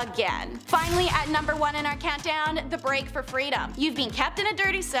itself again. Finally, at number 1 in our countdown, the break for freedom. You've been kept in a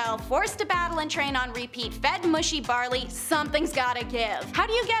dirty cell, forced to battle and train on repeat, fed mushy barley, something's gotta give. How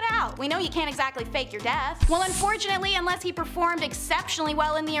do you get out? We know you can't exactly fake your death. Well, unfortunately, unless he performed performed exceptionally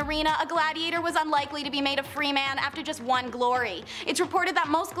well in the arena, a gladiator was unlikely to be made a free man after just one glory. It's reported that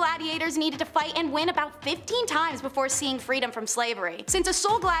most gladiators needed to fight and win about 15 times before seeing freedom from slavery. Since a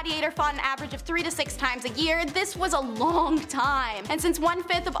sole gladiator fought an average of 3 to 6 times a year, this was a long time. And since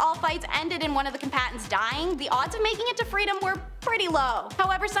 1/5 of all fights ended in one of the combatants dying, the odds of making it to freedom were pretty low.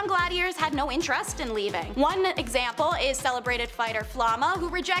 However, some gladiators had no interest in leaving. One example is celebrated fighter Flama, who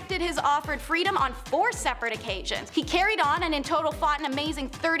rejected his offered freedom on 4 separate occasions. He carried on and in total fought an amazing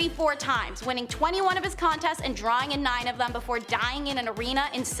 34 times, winning 21 of his contests and drawing in 9 of them before dying in an arena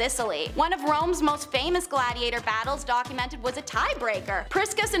in Sicily. One of Rome's most famous gladiator battles documented was a tiebreaker.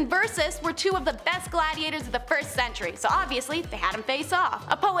 Priscus and Versus were 2 of the best gladiators of the 1st century, so obviously they had them face off.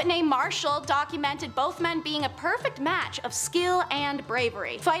 A poet named Martial documented both men being a perfect match of skill and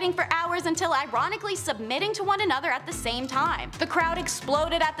bravery, fighting for hours until ironically submitting to one another at the same time. The crowd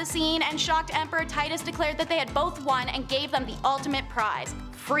exploded at the scene, and shocked Emperor Titus declared that they had both won and gave them the ultimate prize: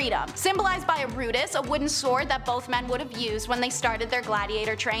 freedom, symbolized by a rudis, a wooden sword that both men would have used when they started their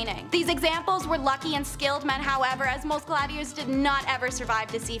gladiator training. These examples were lucky and skilled men, however, as most gladiators did not ever survive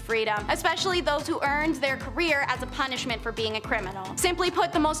to see freedom, especially those who earned their career as a punishment for being a criminal. Simply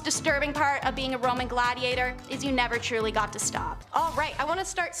put, the most disturbing part of being a Roman gladiator is you never truly got to stop. Alright, I want to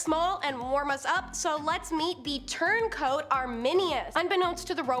start small and warm us up, so let's meet the turncoat Arminius. Unbeknownst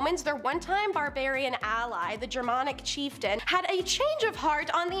to the Romans, their one-time barbarian ally, the Germanic chieftain, had a change of heart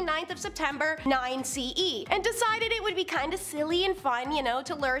on the 9th of September 9 CE and decided it would be kinda silly and fun, you know,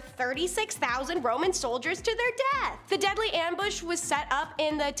 to lure 36,000 Roman soldiers to their death. The deadly ambush was set up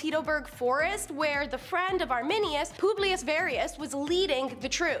in the Teutoburg forest, where the friend of Arminius, Publius Varius, was leading the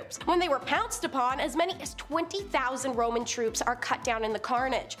troops. When they were pounced upon, as many as 20,000 Roman troops are cut down in the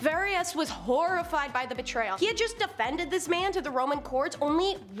carnage. Varius was horrified by the betrayal. He had just defended this man to the Roman courts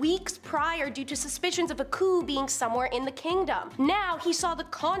only weeks prior due to suspicions of a coup being somewhere in the kingdom. Now he saw the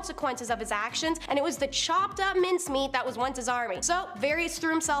consequences of his actions, and it was the chopped up mincemeat that was once his army. So Varius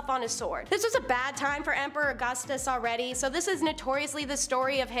threw himself on his sword. This was a bad time for Emperor Augustus already, so this is notoriously the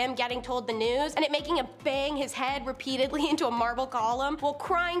story of him getting told the news and it making him bang his head repeatedly into a marble column while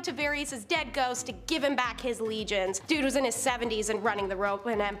crying to Varius' dead ghost to give him back his legions. Dude was in his 70s and running the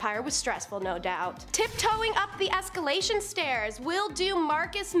Roman Empire was stressful, no doubt. Tiptoeing up the escalation stairs, we'll do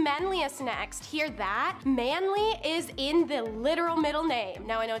Marcus Manlius next. Hear that? Manly is in the literal middle name.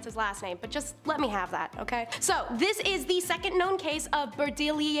 Now I know it's his last name, but just let me have that, okay? So this is the second known case of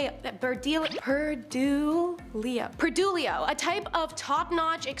Perdulio, a type of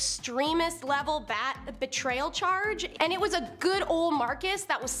top-notch extremist level betrayal charge, and it was a good old Marcus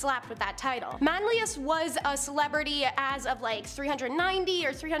that was slapped with that title. Manlius was a celebrity as of like 390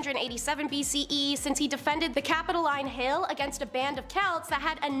 or 387 BCE, since he defended the Capitoline Hill against a band of Celts that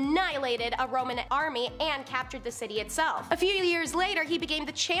had annihilated a Roman army and captured the city itself. A few years later, he became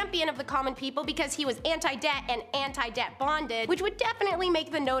the champion of the common people because he was anti-debt and anti-debt bonded, which would definitely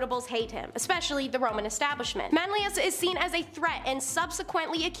make the notables hate him, especially the Roman establishment. Manlius is seen as a threat and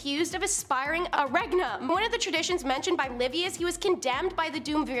subsequently accused of aspiring a regnum. One of the traditions mentioned by Livius, he was condemned by the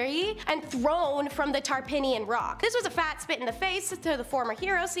Duumviri and thrown from the Tarpinian Rock. This was a fat spit in the face to the former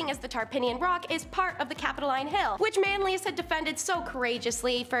hero, seeing as the Tarpinian Rock is part of the Capitoline Hill, which Manlius had defended so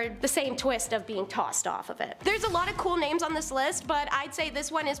courageously for the same twist of being tossed off of it. There's a lot of cool names on this list, but I'd say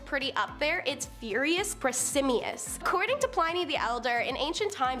this one is pretty up there. It's Furius Proximius. According to Pliny the Elder, in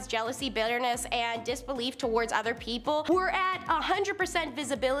ancient times, jealousy, bitterness, and disbelief towards other people were at 100%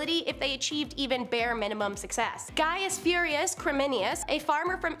 visibility if they achieved even bare minimum success. Gaius Furius Creminius, a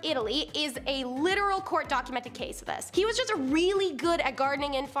farmer from Italy, is a literal court documented case of this. He was just really good at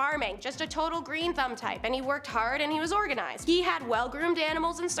gardening and farming, just a total green thumb type, and he worked hard and he was organized. He had well-groomed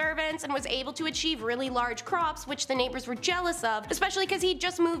animals and servants and was able to achieve really large crops, which the neighbors were jealous of, especially because he'd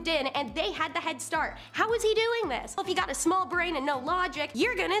just moved in and they had the head start. How was he doing this? Well, if you got a small brain and no logic,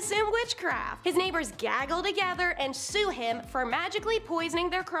 you're gonna assume witchcraft. His neighbors gaggle together and sue him for magically poisoning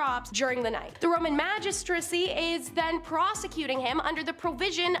their crops during the night. The Roman magistracy is then prosecuting him under the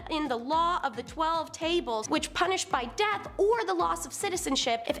provision in the law of the 12 tables, which punished by death or the loss of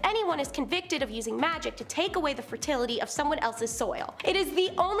citizenship if anyone is convicted of using magic to take away the fertility of someone else's soil. It is the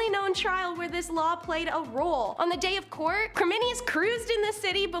only known trial where this law played a role. On the day of court, Creminius cruised in the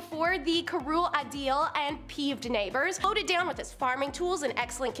city before the Curule Adil and peeved neighbors, loaded down with his farming tools in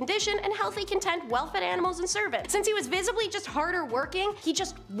excellent condition and healthy, content, well-fed animals and servants. Since he was visibly just harder working, he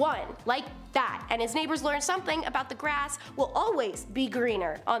just won. Like That, and his neighbors learn something about the grass will always be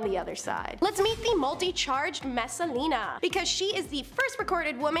greener on the other side. Let's meet the multi-charged Messalina, because she is the first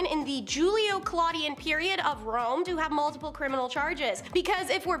recorded woman in the Julio-Claudian period of Rome to have multiple criminal charges. Because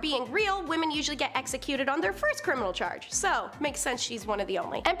if we're being real, women usually get executed on their first criminal charge, so makes sense she's one of the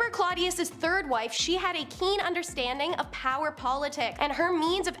only. Emperor Claudius's third wife, she had a keen understanding of power politics, and her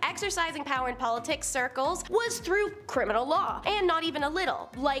means of exercising power in politics circles was through criminal law, and not even a little.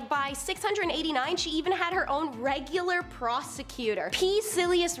 Like by 689, she even had her own regular prosecutor, P.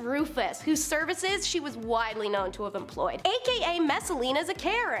 Silius Rufus, whose services she was widely known to have employed, aka Messalina's a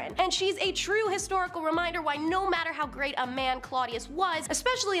Karen, and she's a true historical reminder why no matter how great a man Claudius was,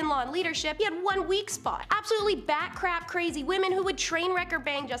 especially in law and leadership, he had one weak spot. Absolutely bat-crap crazy women who would train wreck or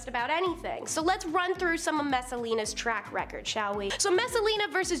bang just about anything. So let's run through some of Messalina's track record, shall we? So Messalina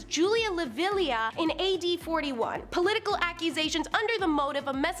versus Julia Livilia in AD 41. Political accusations under the motive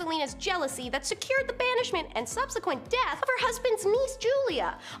of Messalina's jealousy that secured the banishment and subsequent death of her husband's niece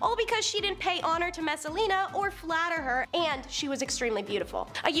Julia, all because she didn't pay honor to Messalina or flatter her, and she was extremely beautiful.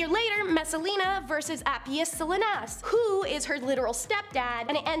 A year later, Messalina versus Appius Silenus, who is her literal stepdad,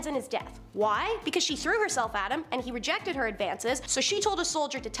 and it ends in his death. Why? Because she threw herself at him and he rejected her advances, so she told a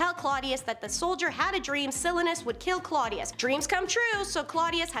soldier to tell Claudius that the soldier had a dream Silenus would kill Claudius. Dreams come true, so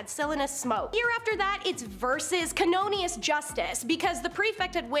Claudius had Silenus smoked. Year after that, it's versus Canonius Justus, because the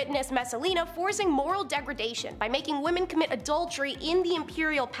prefect had witnessed Messalina forcing moral degradation by making women commit adultery in the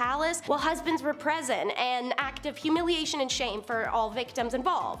imperial palace while husbands were present, an act of humiliation and shame for all victims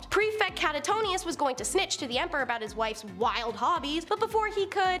involved. Prefect Catitonius was going to snitch to the emperor about his wife's wild hobbies, but before he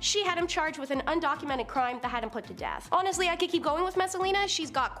could, she had him charged with an undocumented crime that had him put to death. Honestly, I could keep going with Messalina. She's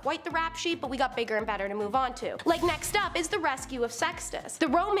got quite the rap sheet, but we got bigger and better to move on to. Like next up is the rescue of Sextus. The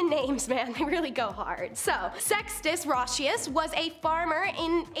Roman names, man, they really go hard. So, Sextus Roscius was a farmer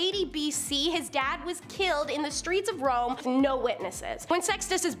in 80 BC. His dad was killed in the streets of Rome with no witnesses. When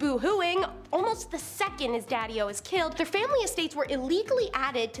Sextus is boo-hooing, almost the second his daddy-o is killed, their family estates were illegally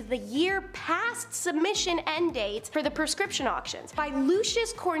added to the year past submission end dates for the prescription auctions by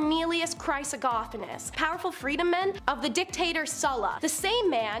Lucius Cornelius Chrysogophilus, powerful freedman of the dictator Sulla, the same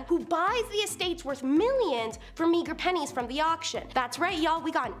man who buys the estates worth millions for meager pennies from the auction. That's right, y'all,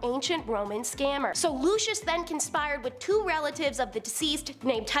 we got an ancient Roman scammer. So Lucius then conspired with two relatives of the deceased,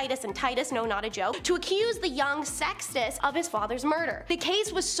 named Titus and Titus, no, not a joke, to accuse the young Sextus of his father's murder. The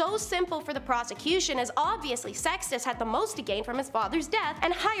case was so simple for the prosecution, as obviously Sextus had the most to gain from his father's death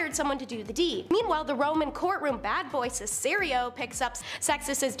and hired someone to do the deed. Meanwhile, the Roman courtroom bad boy Cicerio picks up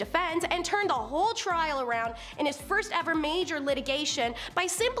Sextus's defense and turned the whole trial around in his first ever major litigation by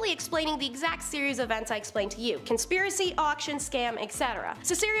simply explaining the exact series of events I explained to you: conspiracy, auction, scam, etc.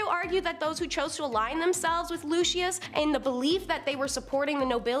 Cicerio argued that those who chose to align themselves with Lucius in the belief that they were supporting the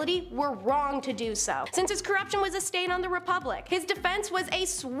nobility were wrong to do so, since his corruption was a stain on the Republic. His defense was a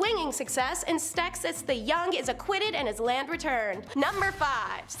swinging success, and Sextus the Young is acquitted and his land returned. Number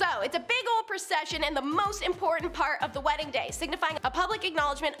 5. So, it's a big old procession and the most important part of the wedding day, signifying a public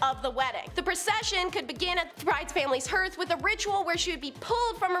acknowledgement of the wedding. The procession could begin at the bride's family's hearth with a ritual where she would be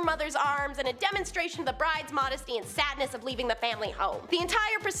pulled from her mother's arms and a demonstration of the bride's modesty and sadness of leaving the family home. The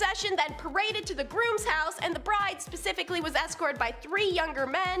entire procession then paraded to the groom's house, and the bride specifically was escorted by 3 younger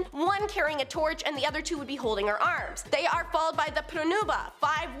men, one carrying a torch and the other 2 would be holding her arms. They are followed by the pronuba,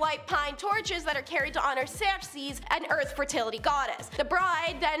 5 white pine torches that are carried to honor Cerces, an earth fertility goddess. The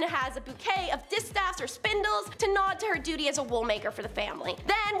bride then has a bouquet of distaffs or spindles to nod to her duty as a wool maker for the family.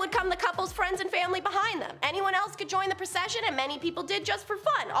 Then would come the couple's friends and family behind them. Anyone else could join the procession, and many people did just for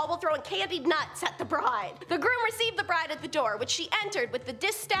fun, all while throwing candied nuts at the bride. The groom received the bride at the door, which she entered with the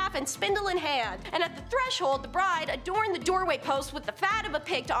distaff and spindle in hand, and at the threshold the bride adorned the doorway post with the fat of a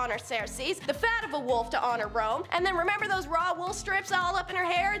pig to honor Cerces, the fat of a wolf to honor Rome, and then remember those raw wool strips all up in her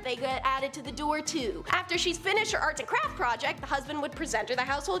hair? They get added to the door too. After she's finished her arts and craft project, the husband would present her the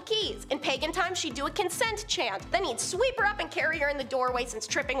household keys. In pagan times, she'd do a consent chant, then he'd sweep her up and carry her in the doorway since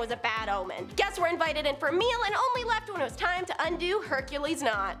tripping was a bad omen. Guests were invited in for a meal and only left when it was time to undo Hercules'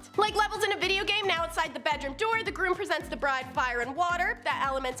 knot. Like levels in a video game, now outside the bedroom door, the groom presents the bride fire and water, the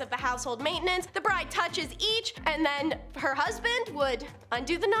elements of the household maintenance. The bride touches each, and then her husband would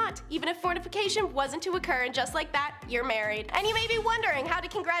undo the knot, even if fortification wasn't to occur, and just like that, you're married. And you may be wondering how to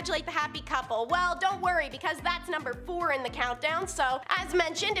congratulate the happy couple. Well, don't worry, because that's number 4 in the countdown. So, as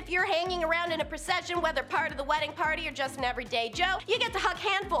mentioned, if you're hanging around in a procession, whether part of the wedding party or just an everyday Joe, you get to hug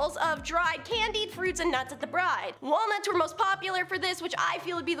handfuls of dried candied fruits and nuts at the bride. Walnuts were most popular for this, which I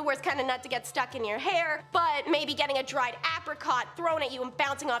feel would be the worst kind of nut to get stuck in your hair, but maybe getting a dried apricot thrown at you and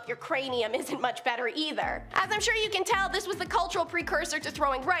bouncing off your cranium isn't much better either. As I'm sure you can tell, this was the cultural precursor to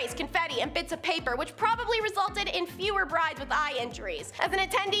throwing rice, confetti, and bits of paper, which probably resulted in fewer brides with eye injuries. As an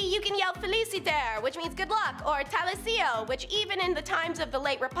attendee, you can yell Feliciter, which means good luck, or Talisio, which even in the times of the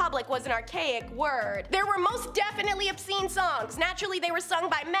late Republic was an archaic word. There were most definitely obscene songs. Naturally, they were sung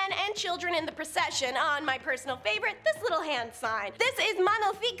by men and children in the procession on my personal favorite, this little hand sign. This is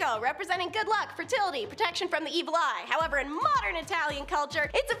Malefico, representing good luck, fertility, protection from the evil eye. However, in modern Italian culture,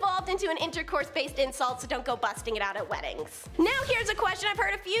 it's evolved into an intercourse-based insult, so don't go busting it out at weddings. Now here's a question I've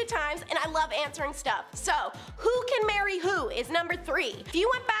heard a few times, and I love answering stuff. So, who can marry who is number 3. If you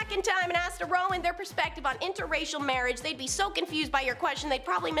went back in time and asked a Roman their perspective on interracial marriage, they'd be so confused by your question they'd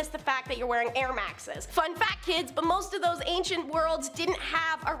probably miss the fact that you're wearing Air Maxes. Fun fact, kids, but most of those ancient worlds didn't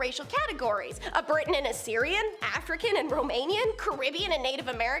have our racial categories. A Briton and Assyrian, African and Romanian, Caribbean and Native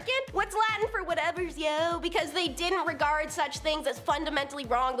American? What's Latin for whatever's, yo? Because they didn't regard such things as fundamentally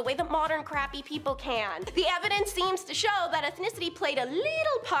wrong the way that modern crappy people can. The evidence seems to show that ethnicity played a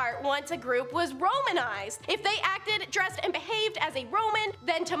little part once a group was Romanized. If they acted, dressed, and behaved as a Roman,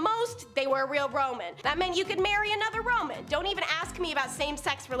 then to most, they were a real Roman. That meant you could marry another Roman. Don't even ask me about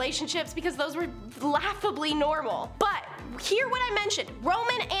same-sex relationships because those were laughably normal. But hear what I mentioned,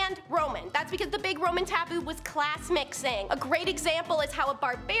 Roman and Roman. That's because the big Roman taboo was class mixing. A great example is how a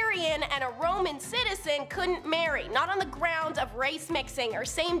barbarian and a Roman citizen couldn't marry, not on the grounds of race mixing or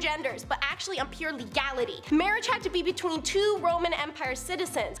same genders, but actually on pure legality. Marriage had to be between 2 Roman Empire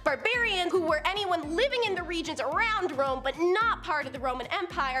citizens. Barbarians, who were anyone living in the regions around Rome but not part of the Roman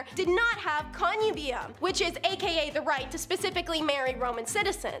Empire, did not have connubium, which is aka the right to specifically marry Roman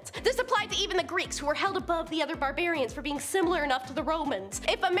citizens. This applied to even the Greeks, who were held above the other barbarians for being similar enough to the Romans.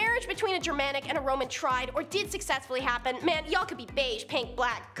 If a marriage between a Germanic and a Roman tried or did successfully happen, man, y'all could be beige, pink,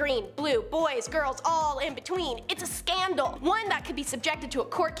 black, green, blue, boys, girls, all in between. It's a scandal. One that could be subjected to a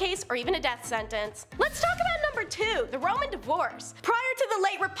court case or even a death sentence. Let's talk about number 2, the Roman divorce. Prior to the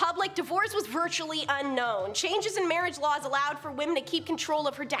late Republic, divorce was virtually unknown. Changes in marriage laws allowed for women to keep control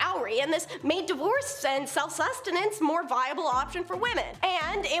of her dowry, and this made divorce and self-sustenance more viable option for women.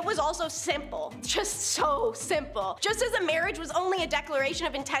 And it was also simple. Just so simple. Just as a marriage was only a declaration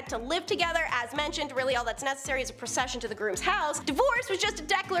of intent to live together, as mentioned, really all that's necessary is a procession to the groom's house, divorce was just a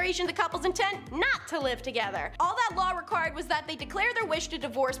declaration of the couple's intent not to live together. All that law required was that they declare their wish to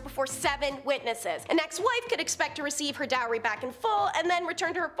divorce before 7 witnesses. An ex-wife could expect to receive her dowry back in full and then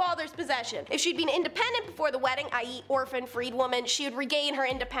return to her father's possession. If she'd been independent before the wedding, i.e. orphan, freedwoman, she would regain her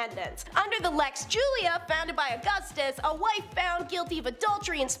independence. Under the Lex Julia, founded by Augustus, a wife found guilty of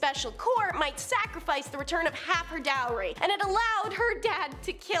adultery in special court might sacrifice the return of half her dowry, and it allowed her dad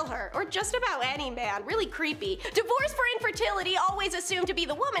to kill her, or just about any man. Really creepy. Divorce for infertility, always assumed to be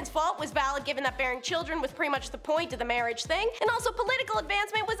the woman's fault, was valid given that bearing children was pretty much the point of the marriage thing, and also political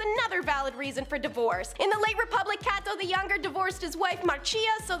advancement was another valid reason for divorce. In the late Republic, Cato the Younger divorced his wife Marcia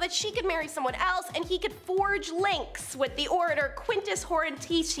so that she could marry someone else and he could forge links with the orator Quintus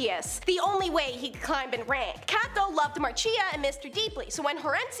Hortensius, the only way he could climb in rank. Cato loved Marcia and missed her deeply, so when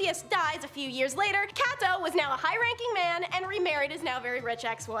Hortensius dies a few years later, Cato was now a high-ranking man and remarried his now very rich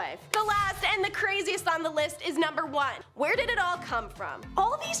ex-wife. The last and the craziest on the list is number 1. Where did it all come from?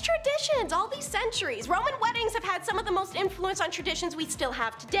 All these traditions, all these centuries. Roman weddings have had some of the most influence on traditions we still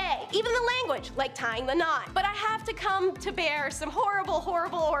have today. Even the language, like tying the knot. But I have to come to bear some horrible,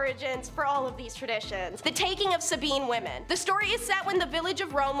 horrible origins for all of these traditions. The taking of Sabine women. The story is set when the village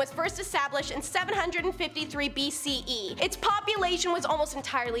of Rome was first established in 753 BCE. Its population was almost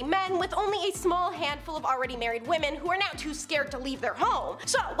entirely men, with only a small handful of already married women who are now too scared to leave their home.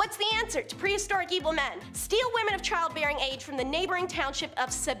 So, what's the answer to prehistoric evil men? Steal women of childbearing age from the neighboring township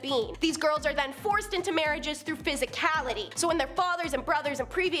of Sabine. These girls are then forced into marriages through physicality. So when their fathers and brothers and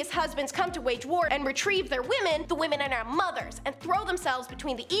previous husbands come to wage war and retrieve their women, the women are now mothers and throw themselves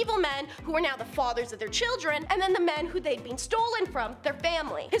between the evil men, who are now the fathers of their children, and then the men who they'd been stolen from, their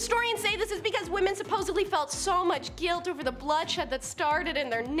family. Historians say this is because women supposedly felt so much guilt over the bloodshed that started in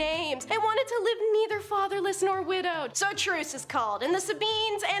their names and wanted to live neither fatherless nor widowed. So a truce is called, and the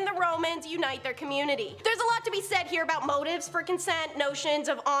Sabines and the Romans unite their community. There's a lot to be said here about motives for consent, notions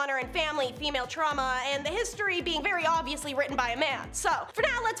of honor and family, female trauma, and the history being very obviously written by a man. So, for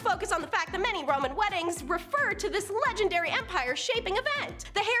now, let's focus on the fact that many Roman weddings refer to this legendary empire-shaping event.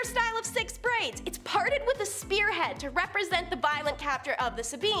 The hairstyle of 6 braids, it's parted with a spearhead to represent the violent capture of the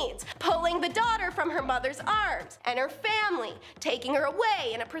Sabines, pulling the daughter from her mother's arms, and her family, taking her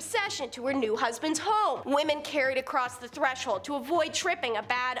away in a procession to her new husband's home. Women carried across the threshold to avoid tripping, a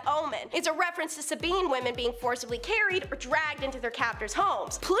bad omen. It's a reference to Sabine women being forcibly carried or dragged into their captors'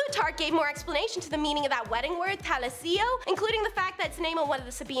 homes. Plutarch gave more explanation to the meaning of that wedding word, thalissio, including the fact that it's the name of one of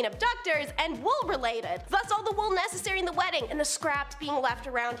the Sabine abductors and wool related. Thus all the wool necessary in the wedding and the scraps being left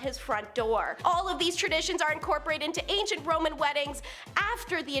around his front door. All of these traditions are incorporated into ancient Roman weddings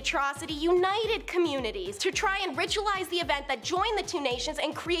after the atrocity united communities to try and ritualize the event that joined the two nations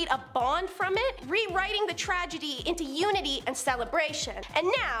and create a bond from it, rewriting the tragedy into unity and celebration. And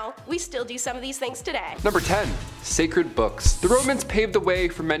now, we still do some of these things today. Number 10. Sacred books. The Romans paved the way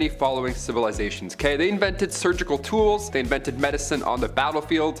for many following civilizations, okay? They invented surgical tools, they invented medicine on the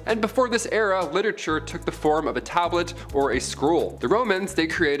battlefield, and before this era, literature took the form of a tablet or a scroll. The Romans, they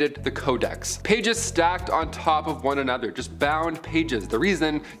created the codex. Pages stacked on top of one another, just bound pages. The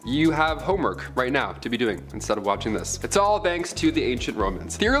reason you have homework right now to be doing instead of watching this. It's all thanks to the ancient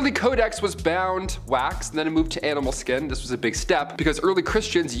Romans. The early codex was bound wax, and then it moved to animal skin. This was a big step because early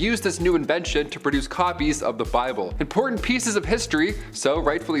Christians used this new invention to produce copies of the Bible. Important pieces of history, so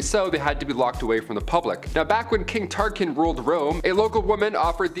rightfully so, they had to be locked away from the public. Now back when King Tarquin ruled Rome, a local woman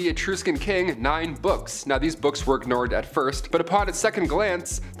offered the Etruscan king 9 books. Now these books were ignored at first, but upon its second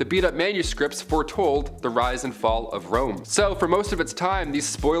glance, the beat up manuscripts foretold the rise and fall of Rome. So for most of its time, these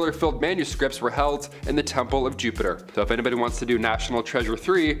spoiler-filled manuscripts were held in the Temple of Jupiter. So if anybody wants to do National Treasure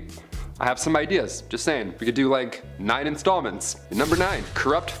 3, I have some ideas, just saying. We could do like 9 installments. And number 9,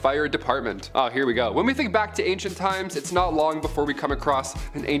 corrupt fire department. Oh, here we go. When we think back to ancient times, it's not long before we come across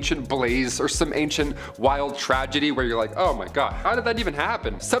an ancient blaze or some ancient wild tragedy where you're like, oh my god, how did that even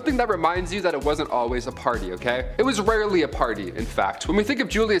happen? Something that reminds you that it wasn't always a party, okay? It was rarely a party, in fact. When we think of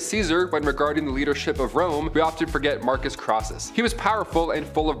Julius Caesar when regarding the leadership of Rome, we often forget Marcus Crassus. He was powerful and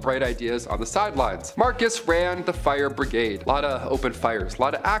full of bright ideas on the sidelines. Marcus ran the fire brigade. A lot of open fires, a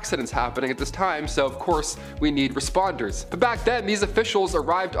lot of accidents happening at this time, so of course we need responders. But back then, these officials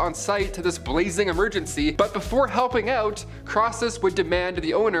arrived on site to this blazing emergency, but before helping out, Crassus would demand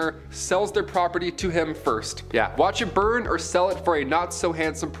the owner sells their property to him first. Yeah, watch it burn or sell it for a not so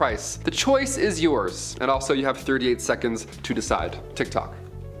handsome price. The choice is yours. And also you have 38 seconds to decide. TikTok.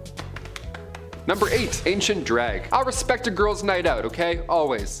 Number 8, ancient drag. I'll respect a girl's night out, okay?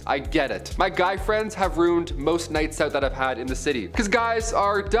 Always. I get it. My guy friends have ruined most nights out that I've had in the city, because guys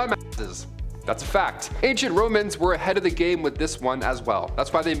are dumbasses. That's a fact. Ancient Romans were ahead of the game with this one as well.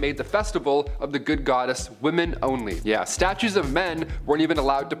 That's why they made the festival of the good goddess women only. Yeah, statues of men weren't even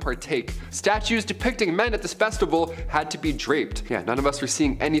allowed to partake. Statues depicting men at this festival had to be draped. Yeah, none of us were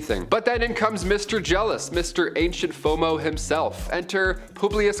seeing anything. But then in comes Mr. Jealous, Mr. Ancient FOMO himself. Enter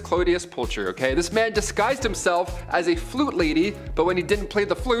Publius Clodius Pulcher, okay? This man disguised himself as a flute lady, but when he didn't play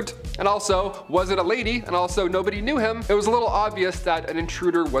the flute, and also wasn't a lady, and also nobody knew him, it was a little obvious that an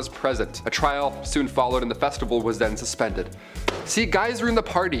intruder was present. A trial soon followed and the festival was then suspended. See, guys ruin the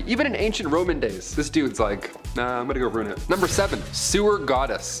party, even in ancient Roman days. This dude's like, nah, I'm gonna go ruin it. Number 7, sewer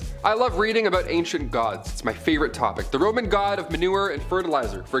goddess. I love reading about ancient gods. It's my favorite topic. The Roman god of manure and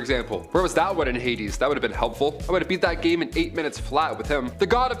fertilizer, for example. Where was that one in Hades? That would have been helpful. I would have beat that game in 8 minutes flat with him. The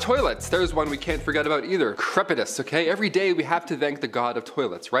god of toilets. There's one we can't forget about either. Crepitus, okay? Every day we have to thank the god of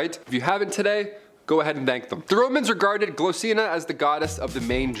toilets, right? If you haven't today, go ahead and thank them. The Romans regarded Glossina as the goddess of the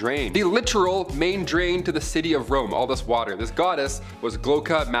main drain. The literal main drain to the city of Rome, all this water. This goddess was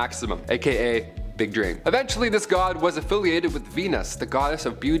Glauca Maximum, aka Big Drain. Eventually this god was affiliated with Venus, the goddess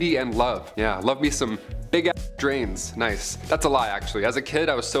of beauty and love. Yeah, love me some big ass drains. Nice. That's a lie actually. As a kid,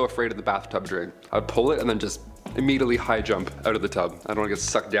 I was so afraid of the bathtub drain. I would pull it and then just immediately high jump out of the tub. I don't want to get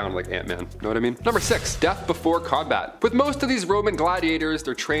sucked down like Ant-Man. Know what I mean? Number 6, death before combat. With most of these Roman gladiators,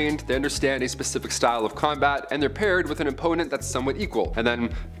 they're trained, they understand a specific style of combat, and they're paired with an opponent that's somewhat equal. And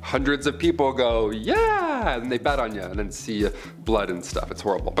then hundreds of people go, yeah, and they bet on you and then see blood and stuff. It's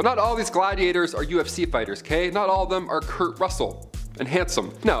horrible. But not all these gladiators are UFC fighters, okay? Not all of them are Kurt Russell and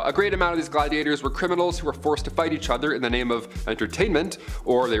handsome. No, a great amount of these gladiators were criminals who were forced to fight each other in the name of entertainment,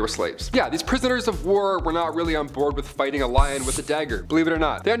 or they were slaves. Yeah, these prisoners of war were not really on board with fighting a lion with a dagger, believe it or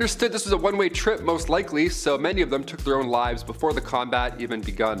not. They understood this was a one-way trip most likely, so many of them took their own lives before the combat even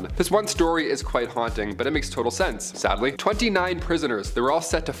begun. This one story is quite haunting, but it makes total sense, sadly. 29 prisoners, they were all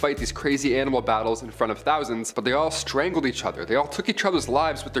set to fight these crazy animal battles in front of thousands, but they all strangled each other. They all took each other's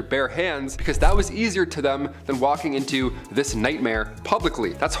lives with their bare hands because that was easier to them than walking into this nightmare there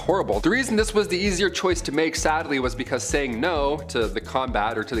publicly. That's horrible. The reason this was the easier choice to make, sadly, was because saying no to the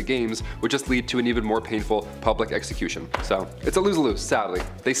combat or to the games would just lead to an even more painful public execution. So it's a lose-lose, sadly.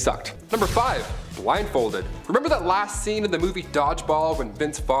 They sucked. Number 5, blindfolded. Remember that last scene in the movie Dodgeball when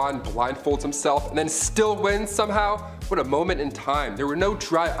Vince Vaughn blindfolds himself and then still wins somehow? What a moment in time. There were no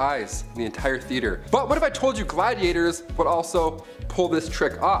dry eyes in the entire theater. But what if I told you gladiators would also pull this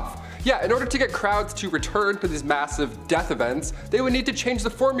trick off? Yeah, in order to get crowds to return to these massive death events, they would need to change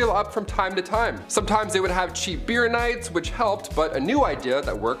the formula up from time to time. Sometimes they would have cheap beer nights, which helped, but a new idea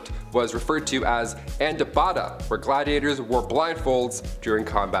that worked was referred to as andabata, where gladiators wore blindfolds during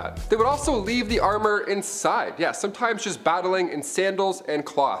combat. They would also leave the armor inside. Yeah, sometimes just battling in sandals and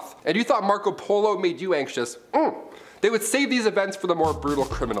cloth. And you thought Marco Polo made you anxious. They would save these events for the more brutal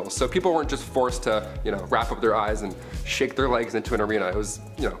criminals, so people weren't just forced to, wrap up their eyes and shake their legs into an arena. It was,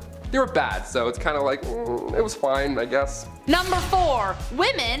 they were bad, so it's kind of like, it was fine, I guess. Number 4,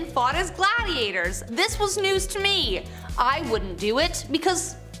 women fought as gladiators. This was news to me. I wouldn't do it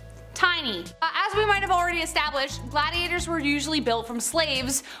because tiny. As we might have already established, gladiators were usually built from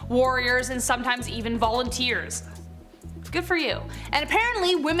slaves, warriors, and sometimes even volunteers. Good for you. And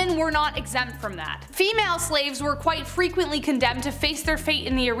apparently women were not exempt from that. Female slaves were quite frequently condemned to face their fate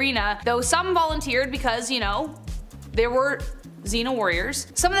in the arena, though some volunteered because, there were Xena warriors.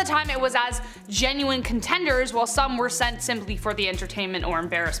 Some of the time it was as genuine contenders, while some were sent simply for the entertainment or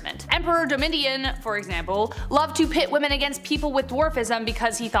embarrassment. Emperor Domitian, for example, loved to pit women against people with dwarfism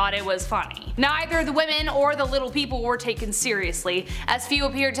because he thought it was funny. Neither the women or the little people were taken seriously, as few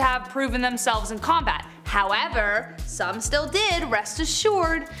appeared to have proven themselves in combat. However, some still did, rest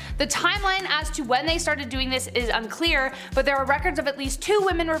assured. The timeline as to when they started doing this is unclear, but there are records of at least 2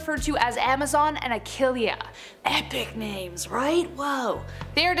 women referred to as Amazon and Achillea. Epic names, right? Whoa.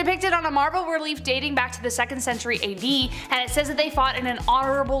 They are depicted on a marble relief dating back to the 2nd century AD, and it says that they fought in an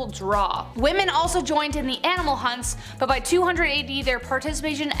honorable draw. Women also joined in the animal hunts, but by 200 AD their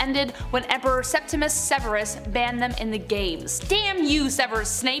participation ended when Emperor Septimus Severus banned them in the games. Damn you, Severus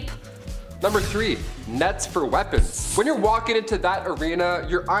Snape! Number 3, nets for weapons. When you're walking into that arena,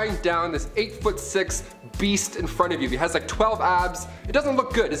 you're eyeing down this 8'6" beast in front of you. He has like 12 abs. It doesn't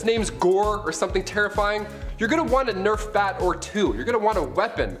look good. His name's Gore or something terrifying. You're gonna want a Nerf bat or 2. You're gonna want a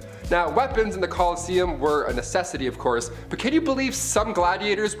weapon. Now, weapons in the Colosseum were a necessity, of course, but can you believe some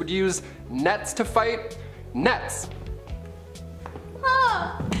gladiators would use nets to fight? Nets.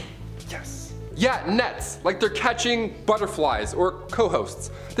 Yes. Yeah, nets, like they're catching butterflies or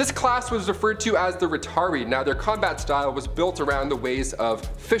co-hosts. This class was referred to as the Rhetari. Now their combat style was built around the ways of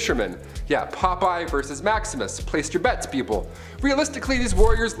fishermen. Yeah, Popeye versus Maximus. Place your bets, people. Realistically, these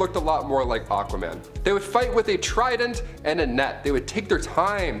warriors looked a lot more like Aquaman. They would fight with a trident and a net. They would take their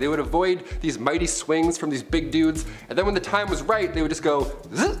time. They would avoid these mighty swings from these big dudes. And then when the time was right, they would just go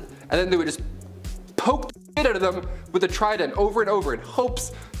zzz, and then they would just poke the shit out of them with a trident over and over in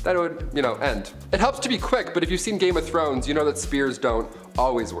hopes that it would, end. It helps to be quick, but if you've seen Game of Thrones, you know that spears don't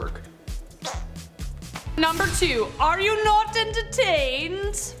always work. Number 2, are you not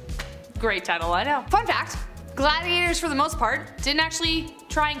entertained? Great title, I know. Fun fact, gladiators for the most part didn't actually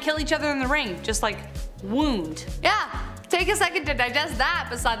try and kill each other in the ring, just like wound. Yeah. Take a second to digest that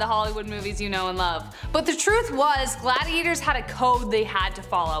beside the Hollywood movies you know and love. But the truth was, gladiators had a code they had to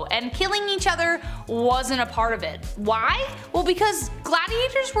follow, and killing each other wasn't a part of it. Why? Well, because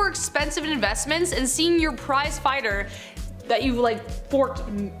gladiators were expensive investments, and seeing your prize fighter that you forked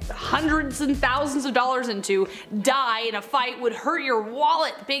hundreds and thousands of dollars into die in a fight would hurt your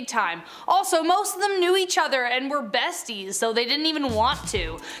wallet big time. Also, most of them knew each other and were besties, so they didn't even want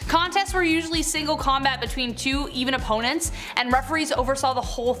to. Contests were usually single combat between 2 even opponents, and referees oversaw the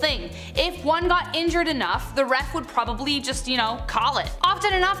whole thing. If one got injured enough, the ref would probably just, call it.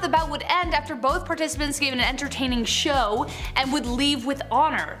 Often enough, the bout would end after both participants gave an entertaining show and would leave with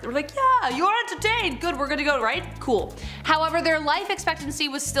honor. They were like, yeah, you're entertained, good, we're gonna go, right? Cool. However, their life expectancy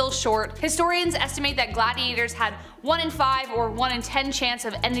was still short. Historians estimate that gladiators had 1 in 5 or 1 in 10 chance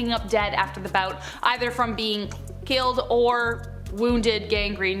of ending up dead after the bout, either from being killed or wounded,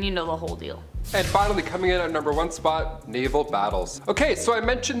 gangrene, the whole deal. And finally, coming in at number 1 spot, naval battles. Okay, so I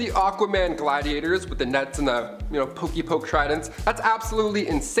mentioned the Aquaman gladiators with the nets and the, pokey poke tridents. That's absolutely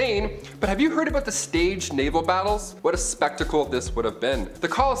insane, but have you heard about the staged naval battles? What a spectacle this would have been. The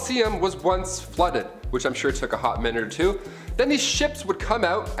Colosseum was once flooded, which I'm sure took a hot minute or 2. Then these ships would come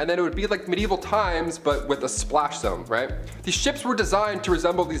out, and then it would be like medieval times, but with a splash zone, right? These ships were designed to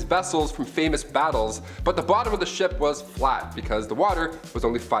resemble these vessels from famous battles, but the bottom of the ship was flat because the water was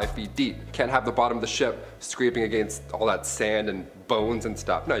only 5 feet deep. Can't have the bottom of the ship scraping against all that sand and bones and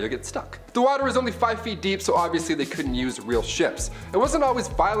stuff. No, you'll get stuck. The water was only 5 feet deep, so obviously they couldn't use real ships. It wasn't always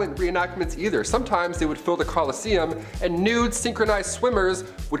violent reenactments either. Sometimes they would fill the Colosseum and nude synchronized swimmers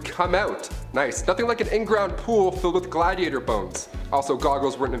would come out. Nice. Nothing like an in-ground pool filled with gladiator bones. Also,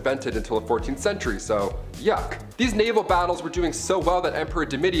 goggles weren't invented until the 14th century, so yuck. These naval battles were doing so well that Emperor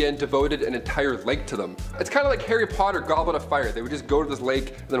Domitian devoted an entire lake to them. It's kind of like Harry Potter Goblet of Fire. They would just go to this lake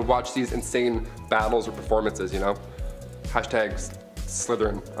and then watch these insane battles or performances, you know? Hashtags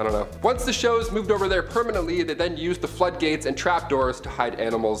Slytherin, I don't know. Once the shows moved over there permanently, they then used the floodgates and trapdoors to hide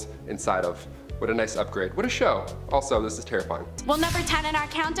animals inside of. What a nice upgrade. What a show. Also, this is terrifying. Well, number 10 in our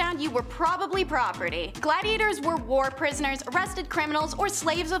countdown, you were probably property. Gladiators were war prisoners, arrested criminals, or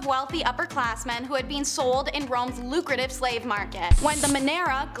slaves of wealthy upperclassmen who had been sold in Rome's lucrative slave market. When the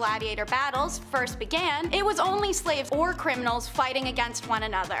Monera gladiator battles first began, it was only slaves or criminals fighting against one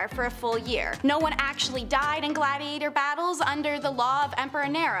another for a full year. No one actually died in gladiator battles under the law of Emperor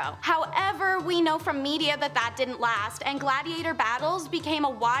Nero. However, we know from media that that didn't last, and gladiator battles became a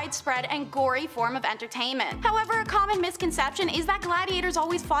widespread and gory form of entertainment. However, a common misconception is that gladiators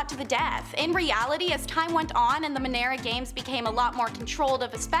always fought to the death. In reality, as time went on and the Monera games became a lot more controlled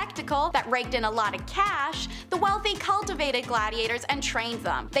of a spectacle that raked in a lot of cash, the wealthy cultivated gladiators and trained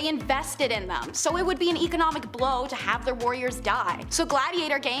them. They invested in them, so it would be an economic blow to have their warriors die. So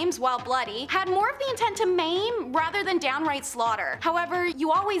gladiator games, while bloody, had more of the intent to maim rather than downright slaughter. However,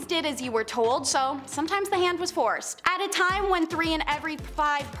 you always did as you were told, so sometimes the hand was forced. At a time when 3 in every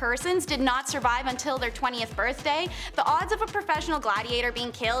 5 persons did not survive until their 20th birthday, the odds of a professional gladiator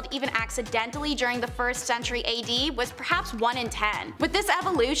being killed even accidentally during the 1st century AD was perhaps 1 in 10. With this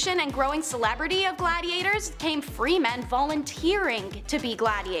evolution and growing celebrity of gladiators came free men volunteering to be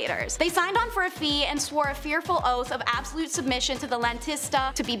gladiators. They signed on for a fee and swore a fearful oath of absolute submission to the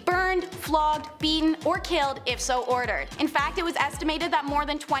lentista, to be burned, flogged, beaten, or killed if so ordered. In fact, it was estimated that more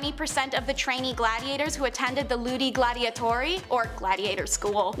than 20% of the trainee gladiators who attended the Ludi Gladiatori, or gladiator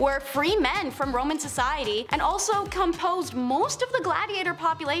school, were free men from Roman society, and also composed most of the gladiator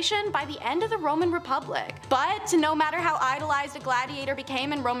population by the end of the Roman Republic. But no matter how idolized a gladiator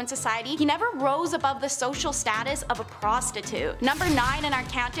became in Roman society, he never rose above the social status of a prostitute. Number 9 in our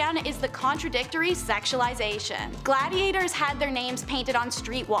countdown is the contradictory sexualization. Gladiators had their names painted on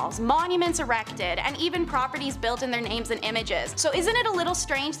street walls, monuments erected, and even properties built in their names and images. So isn't it a little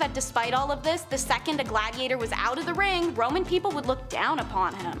strange that despite all of this, the second a gladiator was out of the ring, Roman people would look down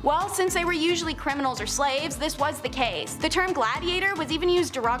upon him? Well, since they were usually criminals or slaves, this was the case. The term gladiator was even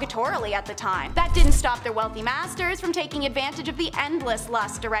used derogatorily at the time. That didn't stop their wealthy masters from taking advantage of the endless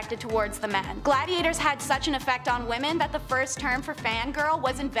lust directed towards the men. Gladiators had such an effect on women that the first term for fangirl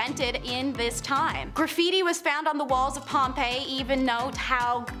was invented in this time. Graffiti was found on the walls of Pompeii even note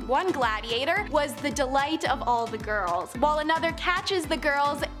how one gladiator was the delight of all the girls, while another catches the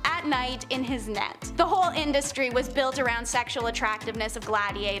girls at night in his net. The whole industry was built around sexual attractiveness of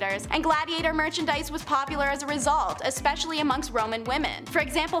gladiators, and gladiator merchandise was popular as a result, especially amongst Roman women. For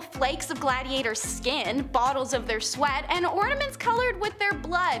example, flakes of gladiator skin, bottles of their sweat, and ornaments colored with their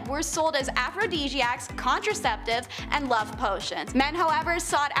blood were sold as aphrodisiacs, contraceptives, and love potions. Men, however,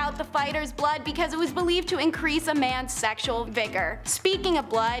 sought out the fighter's blood because it was believed to increase a man's sexual vigor. Speaking of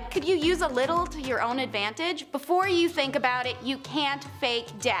blood, could you use a little to your own advantage? Before you think about it, you can't fake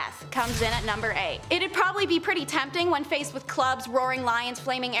death comes in at number 8. It'd probably be pretty tempting when faced with clubs, roaring lions,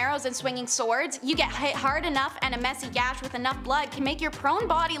 flaming arrows, and swinging swords. You get hit hard enough and a messy gash with enough blood can make your prone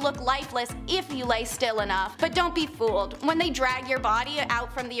body look lifeless if you lay still enough. But don't be fooled. When they drag your body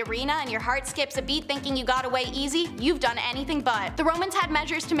out from the arena and your heart skips a beat thinking you got away easy, you've done anything but. The Romans had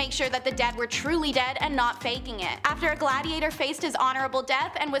measures to make sure that the dead were truly dead and not faking it. After a gladiator faced his honorable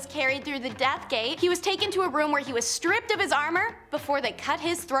death and was carried through the death gate, he was taken to a room where he was stripped of his armor before they cut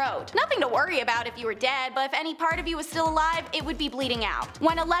his throat. Nothing to worry about if you were dead, but if any part of you was still alive, it would be bleeding out.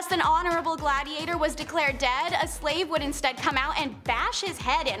 When a less than honorable gladiator was declared dead, a slave would instead come out and bash his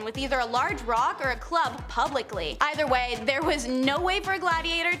head in with either a large rock or a club publicly. Either way, there was no way for a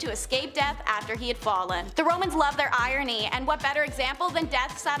gladiator to escape death after he had fallen. The Romans loved their irony, and what better example than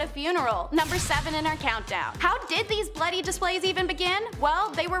deaths at a funeral? Number 7 in our countdown. How did these bloody displays even begin? Well,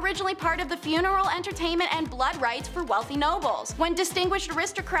 they were originally part of the funeral entertainment and blood rites for wealthy nobles. When distinguished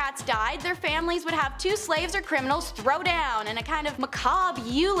aristocrats aristocrats died, their families would have 2 slaves or criminals throw down in a kind of macabre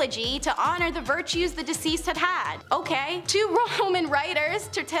eulogy to honor the virtues the deceased had had. Okay. 2 Roman writers,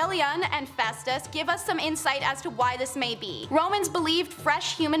 Tertullian and Festus, give us some insight as to why this may be. Romans believed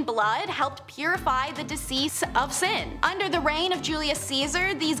fresh human blood helped purify the deceased of sin. Under the reign of Julius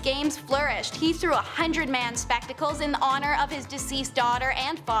Caesar, these games flourished. He threw 100-man spectacles in honor of his deceased daughter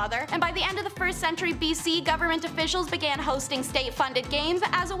and father, and by the end of the 1st century BC, government officials began hosting state-funded games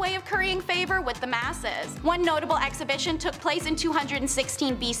as a way of currying favor with the masses. One notable exhibition took place in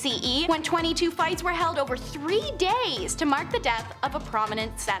 216 BCE, when 22 fights were held over 3 days to mark the death of a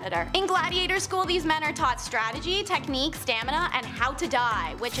prominent senator. In Gladiator school, these men are taught strategy, technique, stamina, and how to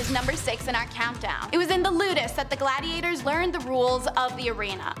die, which is number 6 in our countdown. It was in the Ludus that the gladiators learned the rules of the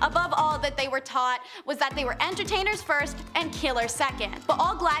arena. Above all that they were taught was that they were entertainers first and killers second. But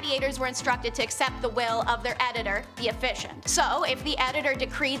all gladiators were instructed to accept the will of their editor, the efficient. So, if the editor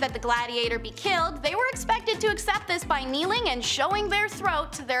decreed that the gladiator be killed, they were expected to accept this by kneeling and showing their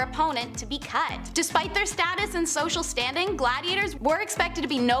throat to their opponent to be cut. Despite their status and social standing, gladiators were expected to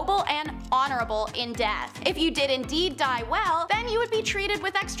be noble and honorable in death. If you did indeed die well, then you would be treated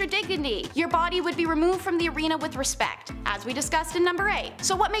with extra dignity. Your body would be removed from the arena with respect, as we discussed in number 8.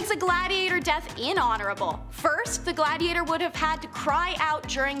 So what makes a gladiator death inhonorable? First, the gladiator would have had to cry out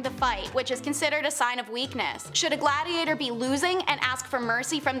during the fight, which is considered a sign of weakness. Should a gladiator be losing and ask for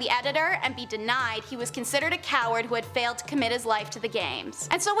mercy from the editor and be denied, he was considered a coward who had failed to commit his life to the games.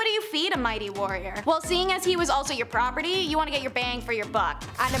 And so what do you feed a mighty warrior? Well, seeing as he was also your property, you want to get your bang for your buck.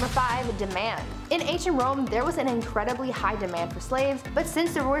 At number 5, demand. In ancient Rome, there was an incredibly high demand for slaves, but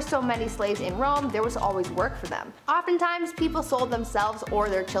since there were so many slaves in Rome, there was always work for them. Oftentimes, people sold themselves or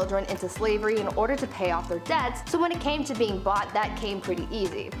their children into slavery in order to pay off their debts, so when it came to being bought, that came pretty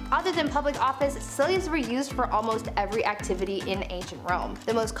easy. Other than public office, slaves were used for almost every activity in ancient Rome.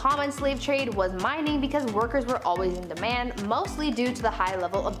 The most common slave trade was mining because workers were always in demand, mostly due to the high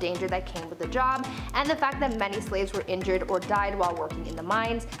level of danger that came with the job, and the fact that many slaves were injured or died while working in the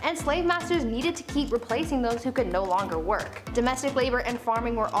mines, and slave masters needed to keep replacing those who could no longer work. Domestic labor and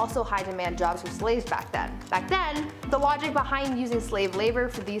farming were also high demand jobs for slaves back then. Back then, the logic behind using slave labor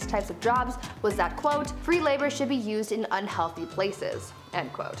for these types of jobs was that, quote, free labor should be used in unhealthy places,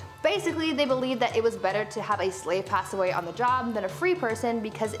 end quote. Basically, they believed that it was better to have a slave pass away on the job than a free person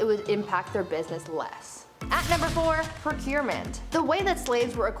because it would impact their business less. At number 4, procurement. The way that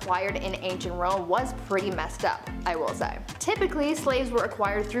slaves were acquired in ancient Rome was pretty messed up, I will say. Typically, slaves were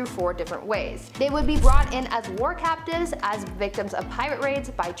acquired through 4 different ways. They would be brought in as war captives, as victims of pirate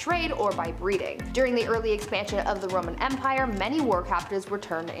raids, by trade, or by breeding. During the early expansion of the Roman Empire, many war captives were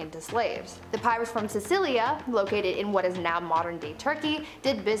turned into slaves. The pirates from Sicilia, located in what is now modern-day Turkey,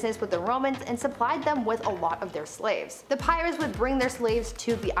 did business with the Romans and supplied them with a lot of their slaves. The pirates would bring their slaves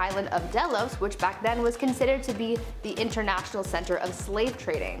to the island of Delos, which back then was considered to be the international center of slave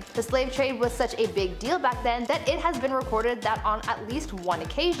trading. The slave trade was such a big deal back then that it has been recorded that on at least one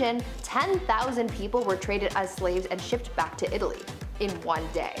occasion, 10,000 people were traded as slaves and shipped back to Italy in one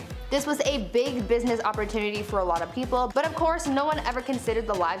day. This was a big business opportunity for a lot of people, but of course no one ever considered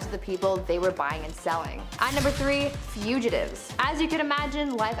the lives of the people they were buying and selling. At number 3, fugitives. As you can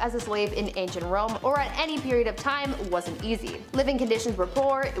imagine, life as a slave in ancient Rome, or at any period of time, wasn't easy. Living conditions were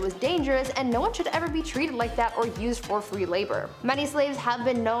poor, it was dangerous, and no one should ever be treated like that or used for free labor. Many slaves have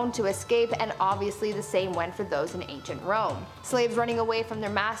been known to escape, and obviously the same went for those in ancient Rome. Slaves running away from their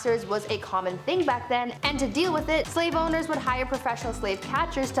masters was a common thing back then, and to deal with it, slave owners would hire professional slave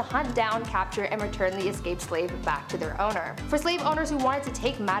catchers to hunt down, capture, and return the escaped slave back to their owner. For slave owners who wanted to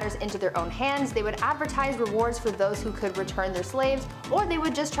take matters into their own hands, they would advertise rewards for those who could return their slaves, or they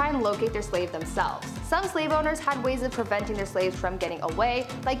would just try and locate their slave themselves. Some slave owners had ways of preventing their slaves from getting away,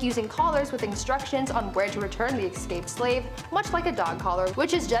 like using collars with instructions on where to return the escaped slave, much like a dog collar,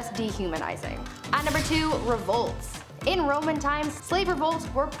 which is just dehumanizing. At number 2, revolts. In Roman times, slave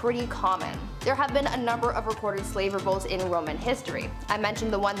revolts were pretty common. There have been a number of recorded slave revolts in Roman history. I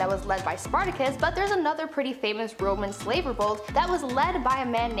mentioned the one that was led by Spartacus, but there's another pretty famous Roman slave revolt that was led by a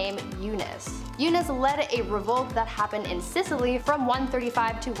man named Eunice. Eunice led a revolt that happened in Sicily from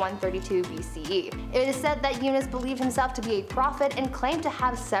 135 to 132 BCE. It is said that Eunice believed himself to be a prophet and claimed to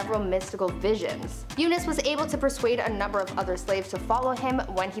have several mystical visions. Eunice was able to persuade a number of other slaves to follow him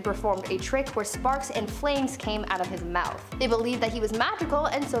when he performed a trick where sparks and flames came out of his mouth. They believed that he was magical,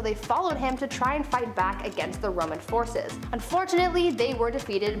 and so they followed him to try and fight back against the Roman forces. Unfortunately, they were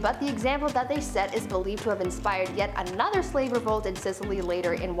defeated, but the example that they set is believed to have inspired yet another slave revolt in Sicily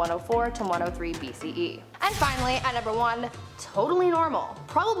later in 104 to 103 BCE. And finally, at number 1, totally normal.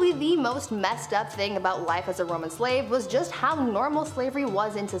 Probably the most messed up thing about life as a Roman slave was just how normal slavery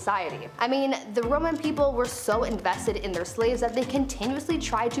was in society. I mean, the Roman people were so invested in their slaves that they continuously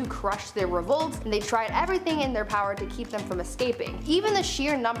tried to crush their revolts, and they tried everything in their power to keep them from escaping. Even the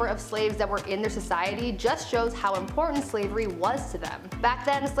sheer number of slaves that were in their society just shows how important slavery was to them. Back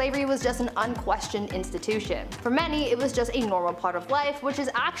then, slavery was just an unquestioned institution. For many, it was just a normal part of life, which is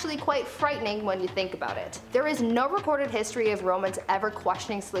actually quite frightening when you think about it. There is no recorded history of Romans ever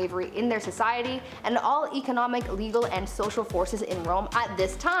questioning slavery in their society, and all economic, legal, and social forces in Rome at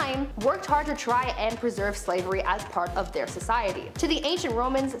this time worked hard to try and preserve slavery as part of their society. To the ancient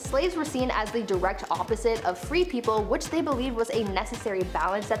Romans, slaves were seen as the direct opposite of free people, which they believed was a necessary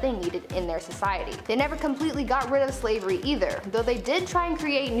balance that they needed in their society. They never completely got rid of slavery either. Though they did try and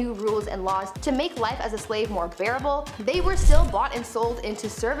create new rules and laws to make life as a slave more bearable, they were still bought and sold into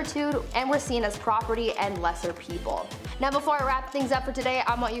servitude and were seen as property and lesser people. Now, before I wrap things up for today,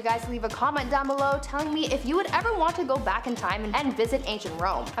 I want you guys to leave a comment down below telling me if you would ever want to go back in time and visit ancient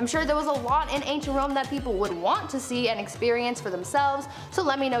Rome. I'm sure there was a lot in ancient Rome that people would want to see and experience for themselves, so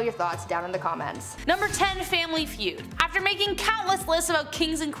let me know your thoughts down in the comments. Number 10, Family Feud. After making countless lists about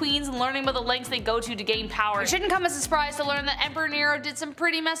kings and queens and learning about the lengths they go to gain power, it shouldn't come as a surprise to learn that Emperor Nero did some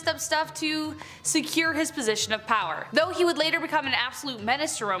pretty messed up stuff to secure his position of power. Though he would later become an absolute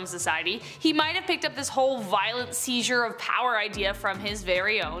menace to Roman society, he might have picked up this whole violent seizure of power idea from his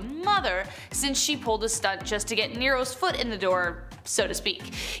very own mother, since she pulled a stunt just to get Nero's foot in the door, so to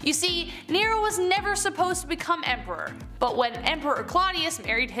speak. You see, Nero was never supposed to become emperor, but when Emperor Claudius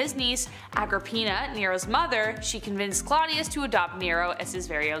married his niece Agrippina, Nero's mother, she convinced Claudius to adopt Nero as his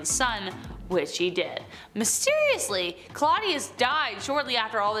very own son, which he did. Mysteriously, Claudius died shortly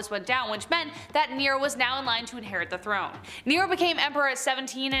after all this went down, which meant that Nero was now in line to inherit the throne. Nero became emperor at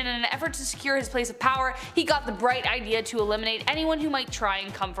 17, and in an effort to secure his place of power, he got the bright idea to eliminate anyone who might try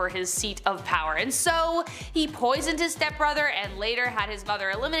and come for his seat of power. And so, he poisoned his stepbrother and later had his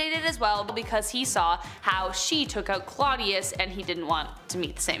mother eliminated as well because he saw how she took out Claudius and he didn't want to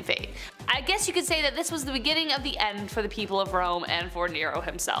meet the same fate. I guess you could say that this was the beginning of the end for the people of Rome and for Nero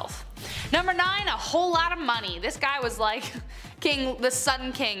himself. Number 9, a whole lot of money. This guy was like the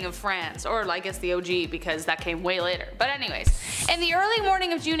Sun King of France, or I guess the OG because that came way later. But anyways, in the early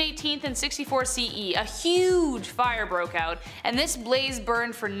morning of June 18th in 64 CE, a huge fire broke out, and this blaze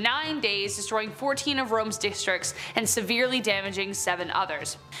burned for 9 days, destroying 14 of Rome's districts and severely damaging 7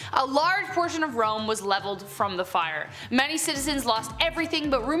 others. A large portion of Rome was leveled from the fire. Many citizens lost everything,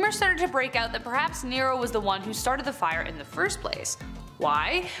 but rumors started to break out that perhaps Nero was the one who started the fire in the first place.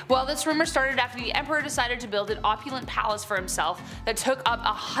 Why? Well, this rumor started after the emperor decided to build an opulent palace for himself that took up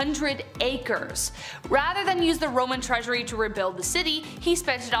 100 acres. Rather than use the Roman treasury to rebuild the city, he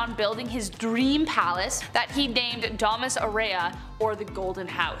spent it on building his dream palace that he named Domus Aurea, or the Golden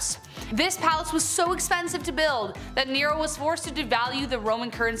House. This palace was so expensive to build that Nero was forced to devalue the Roman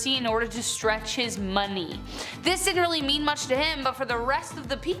currency in order to stretch his money. This didn't really mean much to him, but for the rest of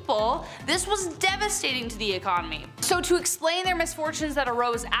the people, this was devastating to the economy. So to explain their misfortunes that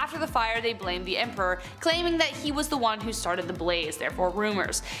arose after the fire, they blamed the emperor, claiming that he was the one who started the blaze, therefore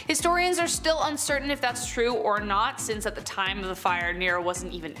rumors. Historians are still uncertain if that's true or not, since at the time of the fire Nero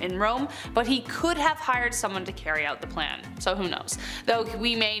wasn't even in Rome, but he could have hired someone to carry out the plan, so who knows. Though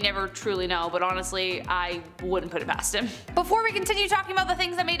we may never truly know, but honestly, I wouldn't put it past him. Before we continue talking about the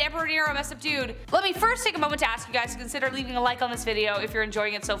things that made Emperor Nero a messed up dude, let me first take a moment to ask you guys to consider leaving a like on this video if you're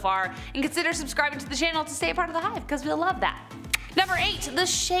enjoying it so far, and consider subscribing to the channel to stay a part of the hive, because we'll love that. Number 8, the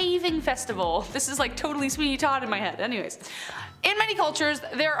Shaving Festival. This is like totally Sweeney Todd in my head. Anyways. In many cultures,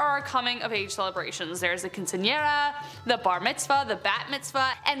 there are coming of age celebrations. There's the quinceañera, the bar mitzvah, the bat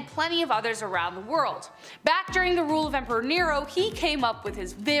mitzvah, and plenty of others around the world. Back during the rule of Emperor Nero, he came up with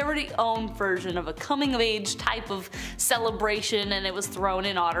his very own version of a coming of age type of celebration, and it was thrown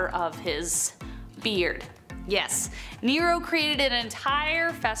in honor of his beard. Yes, Nero created an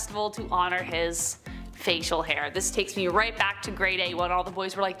entire festival to honor his facial hair. This takes me right back to grade 8 when all the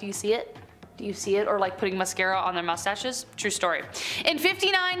boys were like, do you see it? Do you see it? Or like putting mascara on their mustaches? True story. In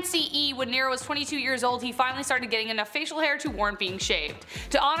 59 CE, when Nero was 22 years old, he finally started getting enough facial hair to warrant being shaved.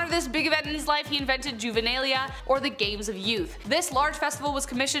 To honor this big event in his life, he invented Juvenalia, or the Games of Youth. This large festival was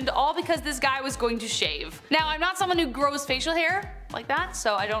commissioned all because this guy was going to shave. Now, I'm not someone who grows facial hair like that,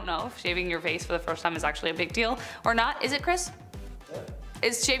 so I don't know if shaving your face for the first time is actually a big deal or not. Is it, Chris? Yeah.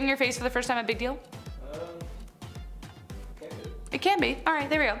 Is shaving your face for the first time a big deal? It can be. Alright,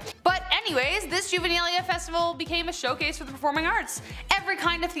 there we go. But anyways, this Juvenilia festival became a showcase for the performing arts. Every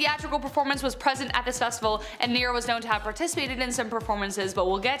kind of theatrical performance was present at this festival, and Nero was known to have participated in some performances, but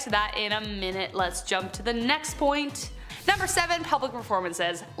we'll get to that in a minute. Let's jump to the next point. Number 7, public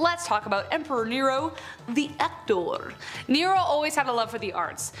performances. Let's talk about Emperor Nero, the actor. Nero always had a love for the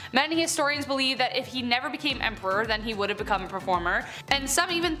arts. Many historians believe that if he never became emperor, then he would have become a performer, and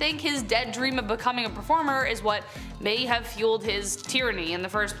some even think his dead dream of becoming a performer is what may have fueled his tyranny in the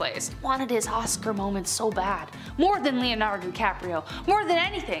first place. Wanted his Oscar moment so bad, more than Leonardo DiCaprio, more than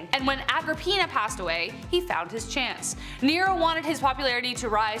anything. And when Agrippina passed away, he found his chance. Nero wanted his popularity to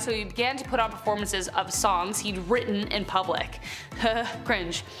rise, so he began to put on performances of songs he'd written in public.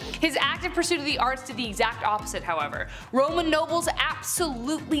 Cringe. His active pursuit of the arts did the exact opposite, however. Roman nobles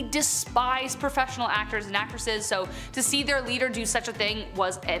absolutely despised professional actors and actresses, so to see their leader do such a thing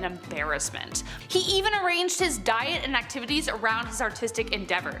was an embarrassment. He even arranged his diet and activities around his artistic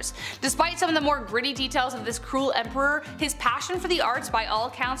endeavors. Despite some of the more gritty details of this cruel emperor, his passion for the arts by all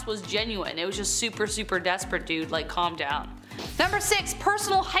accounts was genuine. It was just super desperate, dude, like calm down. Number 6,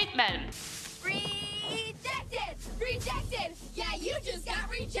 personal hype men. Rejected! Rejected! Yeah, you just got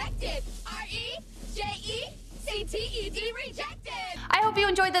rejected! R-E-J-E-C-T-E-D, rejected! I hope you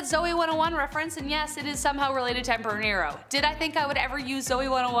enjoyed that Zoe 101 reference, and yes, it is somehow related to Emperor Nero. Did I think I would ever use Zoe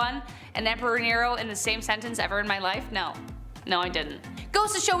 101 and Emperor Nero in the same sentence ever in my life? No. No, I didn't.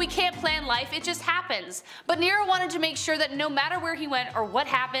 Goes to show we can't plan life, it just happens. But Nero wanted to make sure that no matter where he went or what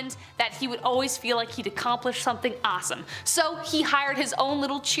happened, that he would always feel like he'd accomplished something awesome. So he hired his own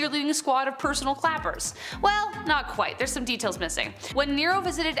little cheerleading squad of personal clappers. Well, not quite, there's some details missing. When Nero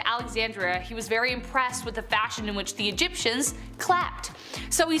visited Alexandria, he was very impressed with the fashion in which the Egyptians clapped.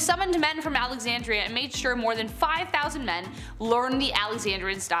 So he summoned men from Alexandria and made sure more than 5,000 men learned the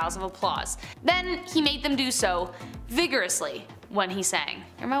Alexandrian styles of applause. Then he made them do so vigorously when he sang,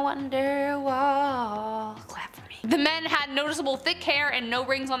 "You're my wonderwall, clap for me." The men had noticeable thick hair and no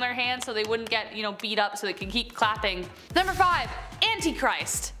rings on their hands so they wouldn't get, beat up, so they could keep clapping. Number 5,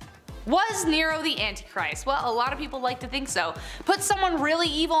 Antichrist. Was Nero the Antichrist? Well, a lot of people like to think so. Put someone really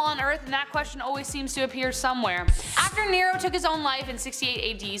evil on earth and that question always seems to appear somewhere. After Nero took his own life in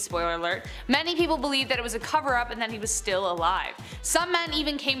 68 AD, spoiler alert, many people believed that it was a cover-up and that he was still alive. Some men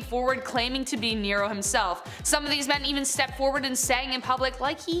even came forward claiming to be Nero himself. Some of these men even stepped forward and sang in public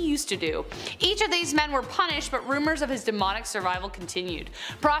like he used to do. Each of these men were punished, but rumors of his demonic survival continued.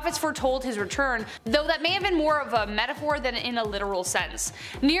 Prophets foretold his return, though that may have been more of a metaphor than in a literal sense.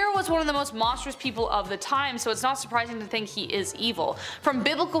 Nero was one of the most monstrous people of the time, so it's not surprising to think he is evil. From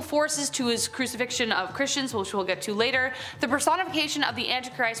biblical forces to his crucifixion of Christians, which we'll get to later, the personification of the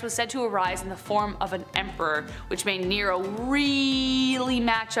Antichrist was said to arise in the form of an emperor, which made Nero really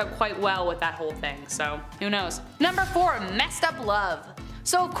match up quite well with that whole thing, so who knows. Number 4, messed up love.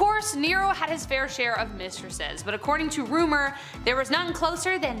 So of course, Nero had his fair share of mistresses, but according to rumor, there was none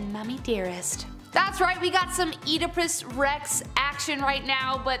closer than Mummy Dearest. That's right, we got some Oedipus Rex action right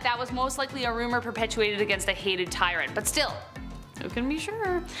now, but that was most likely a rumor perpetuated against a hated tyrant, but still, who can be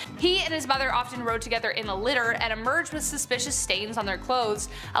sure? He and his mother often rode together in a litter and emerged with suspicious stains on their clothes,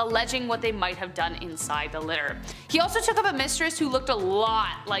 alleging what they might have done inside the litter. He also took up a mistress who looked a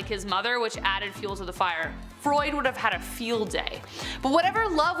lot like his mother, which added fuel to the fire. Freud would have had a field day. But whatever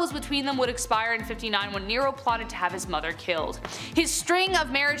love was between them would expire in 59 when Nero plotted to have his mother killed. His string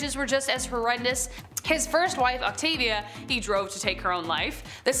of marriages were just as horrendous. His first wife, Octavia, he drove to take her own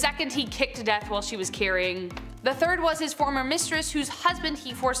life. The second he kicked to death while she was carrying. The third was his former mistress, whose husband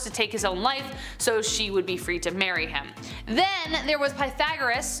he forced to take his own life so she would be free to marry him. Then there was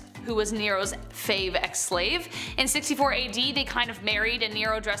Pythagoras, who was Nero's fave ex-slave. In 64 AD they kind of married and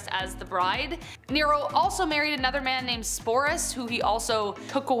Nero dressed as the bride. Nero also married another man named Sporus, who he also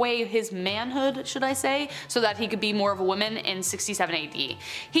took away his manhood, should I say, so that he could be more of a woman in 67 AD.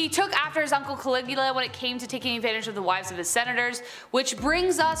 He took after his uncle Caligula when it came to taking advantage of the wives of his senators, which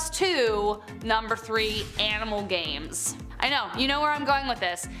brings us to number 3, animal games. I know, you know where I'm going with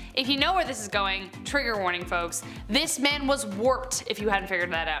this. If you know where this is going, trigger warning folks, this man was warped if you hadn't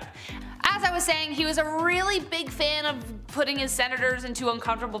figured that out. As I was saying, he was a really big fan of putting his senators into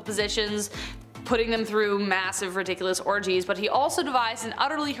uncomfortable positions, putting them through massive ridiculous orgies, but he also devised an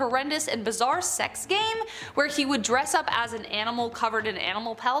utterly horrendous and bizarre sex game where he would dress up as an animal covered in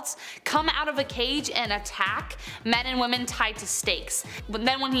animal pelts, come out of a cage and attack men and women tied to stakes. But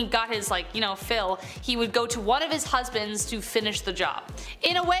then when he got his fill, he would go to one of his husbands to finish the job.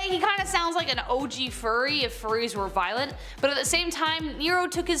 In a way, he kinda sounds like an OG furry if furries were violent, but at the same time, Nero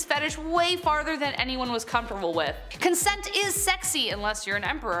took his fetish way farther than anyone was comfortable with. Consent is sexy unless you're an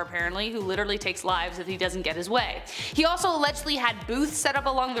emperor apparently, who literally takes takes lives if he doesn't get his way. He also allegedly had booths set up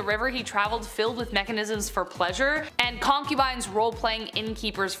along the river he traveled filled with mechanisms for pleasure, and concubines role-playing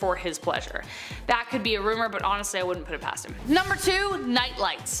innkeepers for his pleasure. That could be a rumor, but honestly I wouldn't put it past him. Number 2, night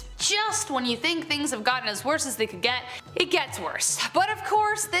lights. Just when you think things have gotten as worse as they could get, it gets worse. But of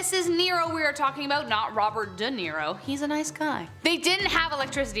course, this is Nero we are talking about, not Robert De Niro. He's a nice guy. They didn't have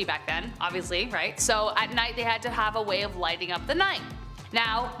electricity back then, obviously, right? So at night they had to have a way of lighting up the night.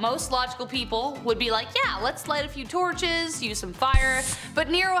 Now, most logical people would be like, yeah, let's light a few torches, use some fire, but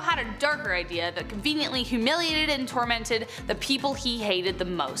Nero had a darker idea that conveniently humiliated and tormented the people he hated the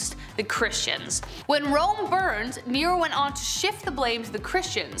most, the Christians. When Rome burned, Nero went on to shift the blame to the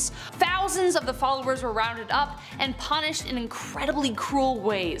Christians. Thousands of the followers were rounded up and punished in incredibly cruel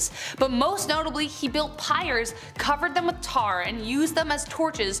ways, but most notably he built pyres, covered them with tar, and used them as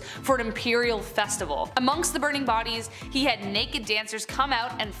torches for an imperial festival. Amongst the burning bodies, he had naked dancers come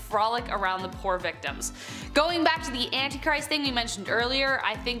out and frolic around the poor victims. Going back to the Antichrist thing we mentioned earlier,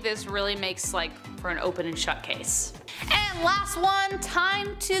 I think this really makes for an open and shut case. And last one,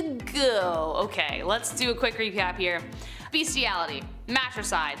 time to go. Okay, let's do a quick recap here. Bestiality,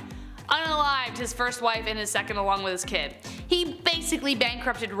 matricide, unalived his first wife and his second along with his kid. He basically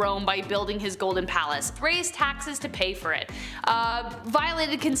bankrupted Rome by building his golden palace, raised taxes to pay for it,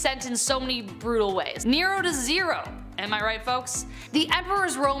 violated consent in so many brutal ways. Nero to zero. Am I right, folks? The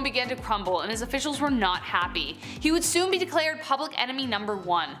emperor's Rome began to crumble and his officials were not happy. He would soon be declared public enemy number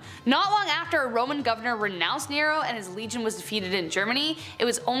 1. Not long after a Roman governor renounced Nero and his legion was defeated in Germany, it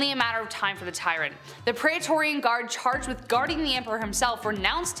was only a matter of time for the tyrant. The Praetorian Guard charged with guarding the emperor himself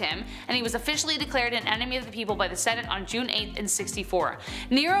renounced him, and he was officially declared an enemy of the people by the Senate on June 8th in 64.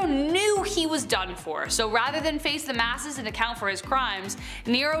 Nero knew he was done for, so rather than face the masses and account for his crimes,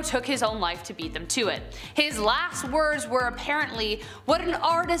 Nero took his own life to beat them to it. His last words were apparently, "What an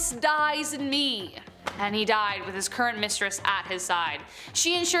artist dies in me." And he died with his current mistress at his side.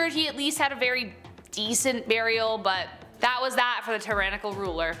 She ensured he at least had a very decent burial, but that was that for the tyrannical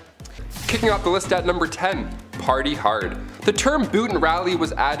ruler. Kicking off the list at number 10, party hard. The term boot and rally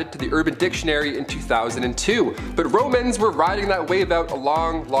was added to the Urban Dictionary in 2002, but Romans were riding that wave out a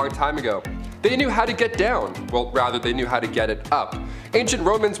long time ago. They knew how to get down. Well, rather, they knew how to get it up. Ancient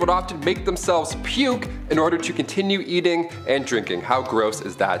Romans would often make themselves puke in order to continue eating and drinking. How gross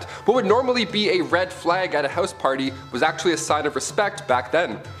is that? What would normally be a red flag at a house party was actually a sign of respect back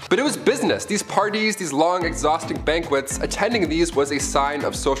then. But it was business. These parties, these long, exhausting banquets, attending these was a sign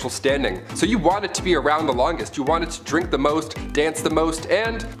of social standing. So you wanted to be around the longest. You wanted to drink the most, dance the most,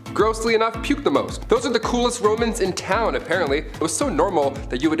 and, grossly enough, puke the most. Those are the coolest Romans in town, apparently. It was so normal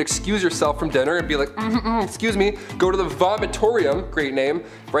that you would excuse yourself from dinner and be like, excuse me, go to the vomitorium, great name,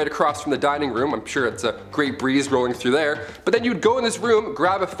 right across from the dining room. I'm sure it's a great breeze rolling through there. But then you'd go in this room,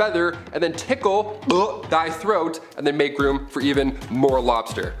 grab a feather, and then tickle thy throat, and then make room for even more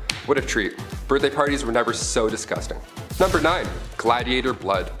lobster. What a treat. Birthday parties were never so disgusting. Number 9, gladiator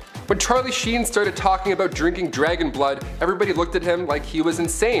blood. When Charlie Sheen started talking about drinking dragon blood, everybody looked at him like he was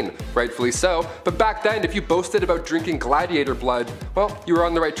insane, rightfully so, but back then if you boasted about drinking gladiator blood, well, you were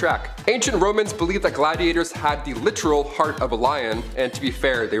on the right track. Ancient Romans believed that gladiators had the literal heart of a lion, and to be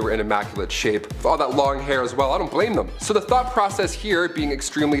fair, they were in immaculate shape. With all that long hair as well, I don't blame them. So the thought process here, being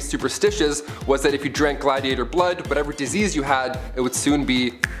extremely superstitious, was that if you drank gladiator blood, whatever disease you had, it would soon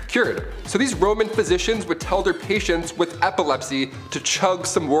be cured. So these Roman physicians would tell their patients with epilepsy to chug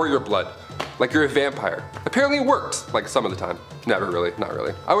some warrior blood, like you're a vampire. Apparently it worked, like some of the time. Never really, not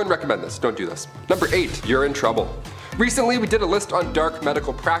really. I wouldn't recommend this, don't do this. Number 8, you're in trouble. Recently we did a list on dark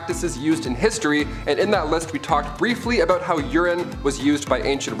medical practices used in history, and in that list we talked briefly about how urine was used by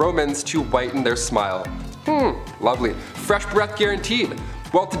ancient Romans to whiten their smile. Lovely. Fresh breath guaranteed.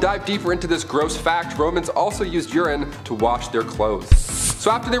 Well, to dive deeper into this gross fact, Romans also used urine to wash their clothes. So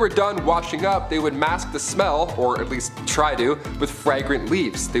after they were done washing up, they would mask the smell, or at least try to, with fragrant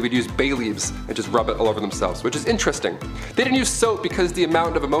leaves. They would use bay leaves and just rub it all over themselves, which is interesting. They didn't use soap because the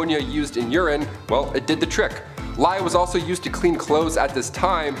amount of ammonia used in urine, well, it did the trick. Lye was also used to clean clothes at this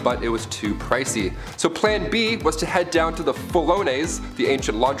time, but it was too pricey. So plan B was to head down to the Folones, the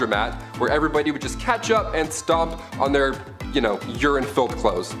ancient laundromat, where everybody would just catch up and stomp on their, urine-filled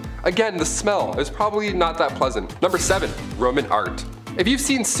clothes. Again, the smell is probably not that pleasant. Number 7, Roman art. If you've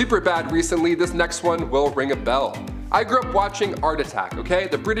seen Superbad recently, this next one will ring a bell. I grew up watching Art Attack, okay?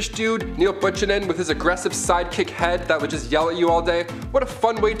 The British dude, Neil Buchanan, with his aggressive sidekick head that would just yell at you all day. What a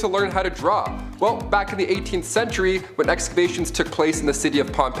fun way to learn how to draw. Well, back in the 18th century, when excavations took place in the city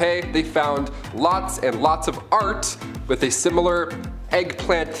of Pompeii, they found lots and lots of art with a similar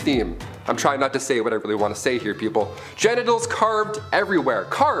eggplant theme. I'm trying not to say what I really want to say here, people. Genitals carved everywhere.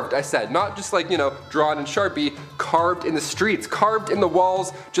 Carved, I said, not just like, you know, drawn in Sharpie. Carved in the streets, carved in the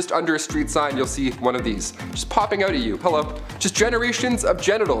walls. Just under a street sign, you'll see one of these. Just popping out at you. Hello. Just generations of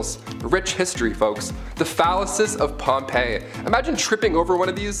genitals. Rich history, folks. The phalluses of Pompeii. Imagine tripping over one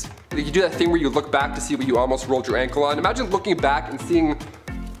of these. You do that thing where you look back to see what you almost rolled your ankle on. Imagine looking back and seeing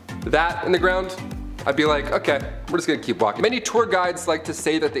that in the ground. I'd be like, okay, we're just gonna keep walking. Many tour guides like to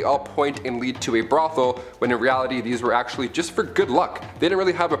say that they all point and lead to a brothel, when in reality these were actually just for good luck. They didn't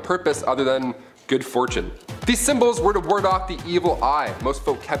really have a purpose other than good fortune. These symbols were to ward off the evil eye. Most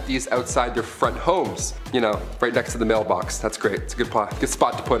folk kept these outside their front homes. You know, right next to the mailbox. That's great, it's a good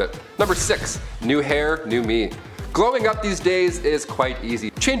spot to put it. Number 6, new hair, new me. Glowing up these days is quite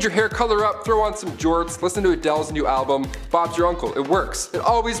easy. Change your hair color up, throw on some jorts, listen to Adele's new album, Bob's Your Uncle. It works. It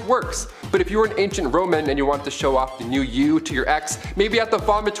always works. But if you were an ancient Roman and you want to show off the new you to your ex, maybe at the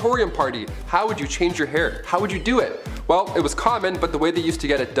vomitorium party, how would you change your hair? How would you do it? Well, it was common, but the way they used to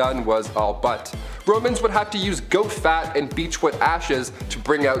get it done was all but. Romans would have to use goat fat and beechwood ashes to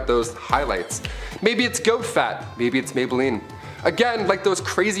bring out those highlights. Maybe it's goat fat, maybe it's Maybelline. Again, like those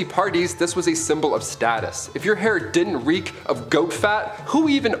crazy parties, this was a symbol of status. If your hair didn't reek of goat fat, who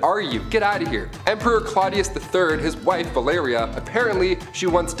even are you? Get out of here. Emperor Claudius III, his wife Valeria, apparently she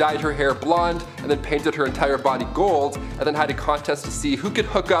once dyed her hair blonde and then painted her entire body gold and then had a contest to see who could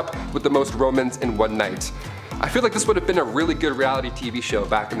hook up with the most Romans in one night. I feel like this would have been a really good reality TV show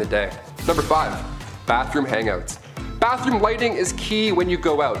back in the day. Number 5, bathroom hangouts. Bathroom lighting is key when you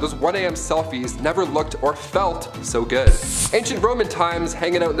go out. Those 1 AM selfies never looked or felt so good. Ancient Roman times,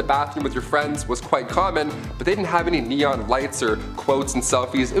 hanging out in the bathroom with your friends was quite common, but they didn't have any neon lights or quotes and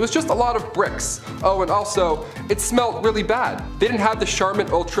selfies. It was just a lot of bricks. Oh, and also, it smelled really bad. They didn't have the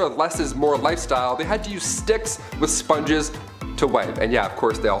Charmin Ultra less is more lifestyle. They had to use sticks with sponges to wipe. And yeah, of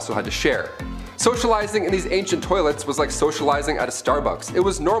course, they also had to share. Socializing in these ancient toilets was like socializing at a Starbucks. It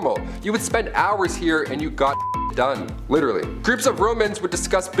was normal. You would spend hours here and you got done, literally. Groups of Romans would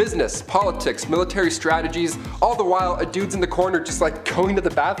discuss business, politics, military strategies, all the while a dude's in the corner just like going to the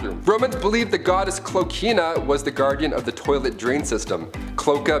bathroom. Romans believed the goddess Cloacina was the guardian of the toilet drain system.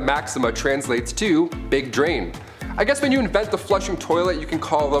 Cloaca Maxima translates to big drain. I guess when you invent the flushing toilet, you can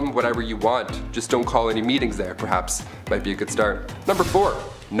call them whatever you want. Just don't call any meetings there, perhaps. Might be a good start. Number 4,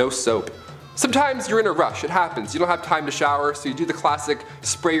 no soap. Sometimes you're in a rush, it happens. You don't have time to shower, so you do the classic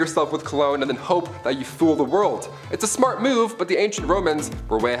spray yourself with cologne and then hope that you fool the world. It's a smart move, but the ancient Romans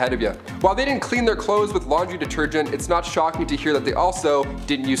were way ahead of you. While they didn't clean their clothes with laundry detergent, it's not shocking to hear that they also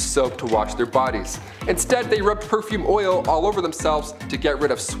didn't use soap to wash their bodies. Instead, they rubbed perfume oil all over themselves to get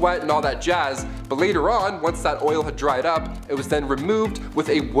rid of sweat and all that jazz, but later on, once that oil had dried up, it was then removed with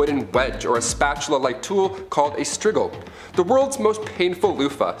a wooden wedge or a spatula-like tool called a strigil. The world's most painful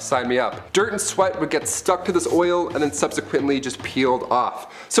loofah, sign me up. Dirt and sweat would get stuck to this oil and then subsequently just peeled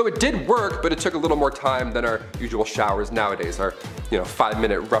off. So it did work, but it took a little more time than our usual showers nowadays, our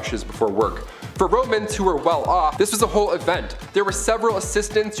 5-minute rushes before work. For Romans who were well off, this was a whole event. There were several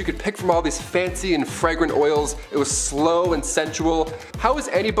assistants you could pick from all these fancy and fragrant oils. It was slow and sensual. How was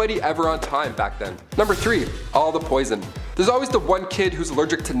anybody ever on time back then? Number 3, all the poison. There's always the one kid who's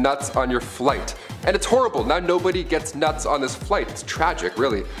allergic to nuts on your flight. And it's horrible, now nobody gets nuts on this flight. It's tragic,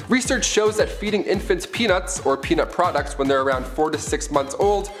 really. Research shows that feeding infants peanuts or peanut products when they're around 4 to 6 months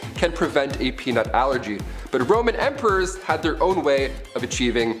old can prevent a peanut allergy. But Roman emperors had their own way of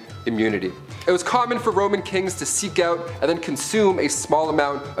achieving immunity. It was common for Roman kings to seek out and then consume a small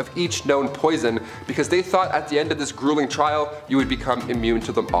amount of each known poison because they thought at the end of this grueling trial you would become immune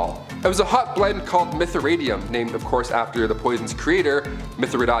to them all. It was a hot blend called Mithridatum, named of course after the poison's creator,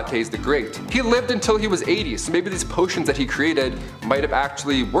 Mithridates the Great. He lived until he was 80, so maybe these potions that he created might have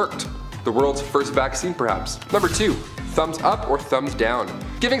actually worked. The world's first vaccine perhaps. Number 2, thumbs up or thumbs down.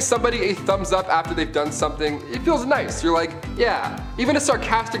 Giving somebody a thumbs up after they've done something, it feels nice. You're like, yeah. Even a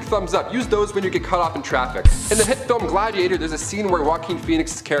sarcastic thumbs up, use those when you get cut off in traffic. In the hit film Gladiator, there's a scene where Joaquin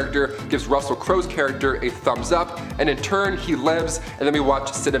Phoenix's character gives Russell Crowe's character a thumbs up, and in turn he lives, and then we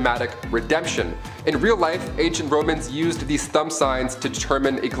watch cinematic redemption. In real life, ancient Romans used these thumb signs to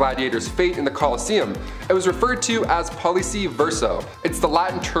determine a gladiator's fate in the Colosseum. It was referred to as pollice verso. It's the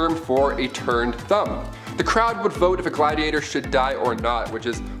Latin term for a turned thumb. The crowd would vote if a gladiator should die or not, which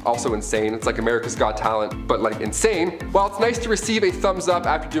is also insane. It's like America's Got Talent, but like insane. While it's nice to receive a thumbs up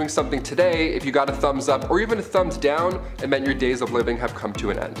after doing something today, if you got a thumbs up or even a thumbs down, it meant your days of living have come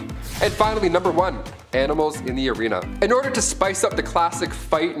to an end. And finally, number 1, animals in the arena. In order to spice up the classic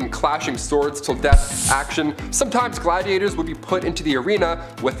fight and clashing swords till death action, sometimes gladiators would be put into the arena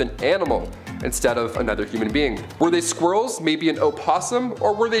with an animal. instead of another human being. Were they squirrels, maybe an opossum,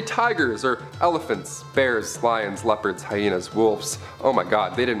 or were they tigers or elephants, bears, lions, leopards, hyenas, wolves? Oh my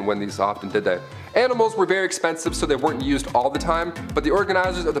god, they didn't win these often, did they? Animals were very expensive, so they weren't used all the time, but the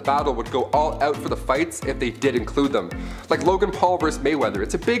organizers of the battle would go all out for the fights if they did include them. Like Logan Paul vs. Mayweather,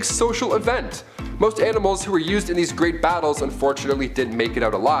 it's a big social event. Most animals who were used in these great battles unfortunately didn't make it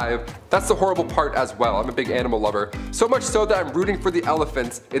out alive. That's the horrible part as well. I'm a big animal lover, so much so that I'm rooting for the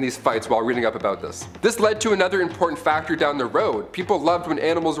elephants in these fights while reading up about this. This led to another important factor down the road. People loved when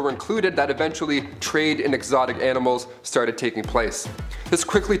animals were included, that eventually trade in exotic animals started taking place. This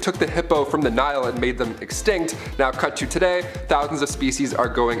quickly took the hippo from the Nile and made them extinct. Now cut to today, thousands of species are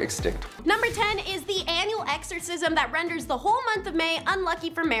going extinct. Number 10 is the annual exorcism that renders the whole month of May unlucky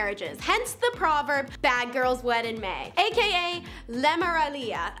for marriages, hence the proverb, bad girls wed in May, aka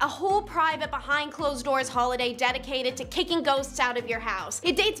Lemuralia, a whole private behind closed doors holiday dedicated to kicking ghosts out of your house.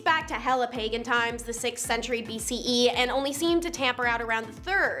 It dates back to hella pagan times, the 6th century BCE, and only seemed to tamper out around the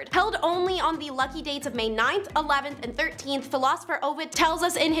 3rd. Held only on the lucky dates of May 9th, 11th, and 13th, philosopher Ovid tells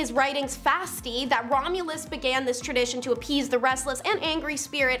us in his writings Fasti that Romulus began this tradition to appease the restless and angry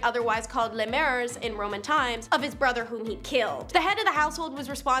spirit, otherwise called lemures in Roman times, of his brother whom he killed. The head of the household was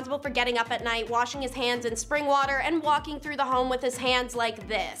responsible for getting up at night, washing his hands in spring water, and walking through the home with his hands like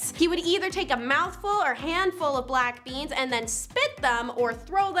this. He would either take a mouthful or handful of black beans and then spit them or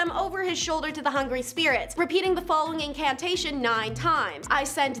throw them over his shoulder to the hungry spirits, repeating the following incantation 9 times. I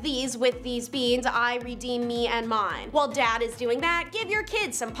send these with these beans, I redeem me and mine. While dad is doing that, give your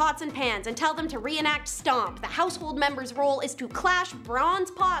kids some pots and pans and tell them to reenact Stomp. The household member's role is to clash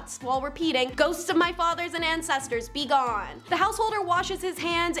bronze pots while repeating, ghosts of my fathers and ancestors, be gone. The householder washes his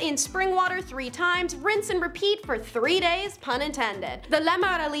hands in spring water 3 times, rinse and repeat for 3 days, pun intended. The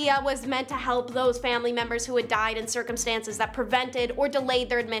Lemuralia was meant to help those family members who had died in circumstances that prevented or delayed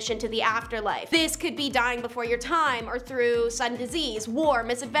their admission to the afterlife. This could be dying before your time, or through sudden disease, war,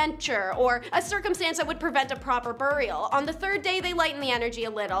 misadventure, or a circumstance that would prevent a proper burial. On the 3rd day, they lighten the energy a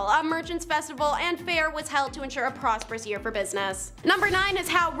little. A merchant's festival and fair was held to ensure a prosperous year for business. Number 9 is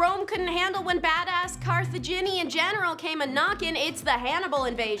how Rome couldn't handle when badass Carthaginian general came a-knockin'. It's the Hannibal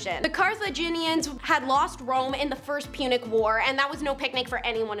invasion. The Carthaginians had lost Rome in the First Punic War, and that was no picnic for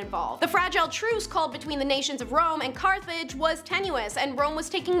anyone involved. The fragile truce called between the nations of Rome and Carthage was tenuous, and Rome was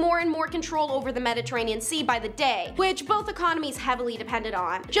taking more and more control over the Mediterranean Sea by the day, which both economies heavily depended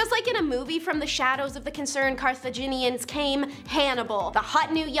on. Just like in a movie, from the shadows of the concerned Carthaginians came Hannibal, the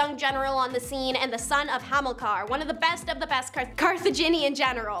hot new young general on the scene and the son of Hamilcar, one of the best Carthaginian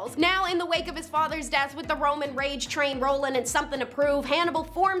generals. Now, in the wake of his father's death, with the Roman rage train rolling and something to prove, Hannibal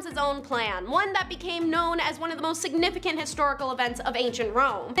forms his own plan, one that became known as one of the most significant historical events of ancient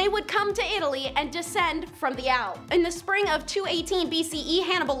Rome. They would come to Italy and descend from the Alps. In the spring of 218 BCE,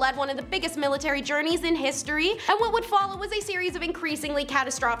 Hannibal led one of the biggest military journeys in history, and what would follow was a series of increasingly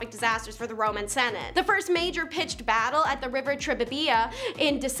catastrophic disasters for the Roman Senate. The first major pitched battle at the river Trebia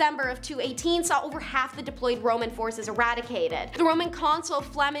in December of 218 saw over half the deployed Roman forces eradicated. The Roman consul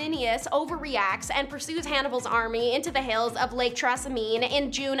Flaminius overreacts and pursues Hannibal's army into the hills of Lake Trasimene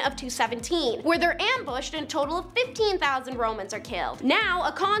in June of 217, where they're ambushed and a total of 15,000 Romans are killed. Now,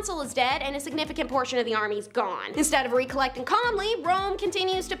 a consul is dead and a significant portion of the army's gone. Instead of recollecting calmly, Rome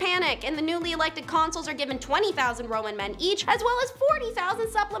continues to panic, and the newly elected consuls are given 20,000 Roman men each, as well as 40,000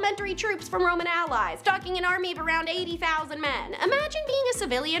 supplementary troops from Roman allies, stocking an army of around 80,000 men. Imagine being a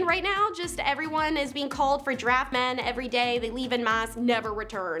civilian right now, just everyone is being called for draft men every day, they leave en masse, never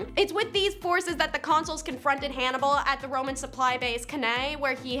return. It's with these forces that the consuls confronted Hannibal at the Roman supply base Cannae,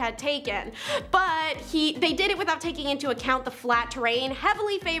 where he had taken. But they did it without taking into account the flat terrain,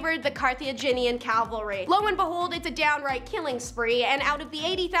 heavily favored the Carthaginian cavalry. Lo and behold, it's a downright killing spree, and out of the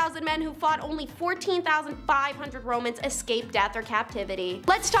 80,000 men who fought, only 14,500 Romans escaped death or captivity.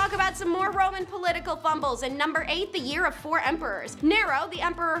 Let's talk about some more Roman political fumbles. In number 8, the year of 4 emperors. Nero, the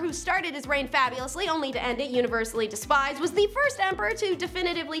emperor who started his reign fabulously only to end it universally despised, was the first emperor to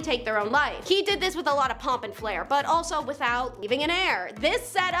definitively take their own life. He did this with a lot of pomp and flair, but also without leaving an heir. This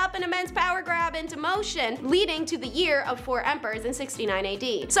set up an immense power grab into motion, leading to the year of 4 emperors in 69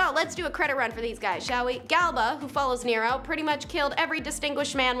 AD. So let's do a credit run for these guys, shall we? Galba, who follows Nero, pretty much killed every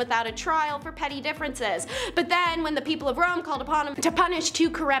distinguished man without a trial for petty differences. But then, when the people of Rome called upon him to punish 2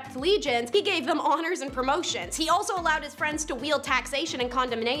 corrupt legions, he gave them honors and promotions. He also allowed his friends to wield taxation and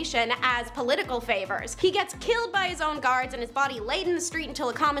condemnation as political favors. He gets killed by his own guards and his body laid in the street until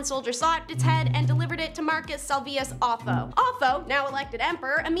a common soldier sought its head and delivered it to Marcus Salvius Otho. Otho, now elected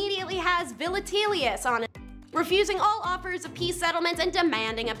emperor, immediately has Vitellius on refusing all offers of peace settlements and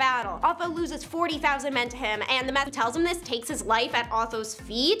demanding a battle. Otho loses 40,000 men to him, and the man who tells him this takes his life at Otho's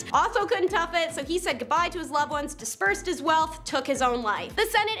feet. Otho couldn't tough it, so he said goodbye to his loved ones, dispersed his wealth, took his own life. The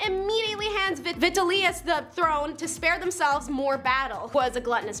Senate immediately hands Vitellius the throne to spare themselves more battle. Was a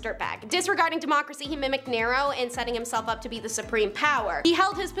gluttonous dirtbag. Disregarding democracy, he mimicked Nero in setting himself up to be the supreme power. He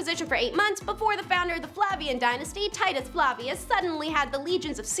held his position for 8 months before the founder of the Flavian dynasty, Titus Flavius, suddenly had the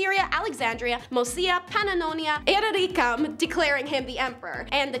legions of Syria, Alexandria, Moesia, Pannonia, Illyricum declaring him the emperor.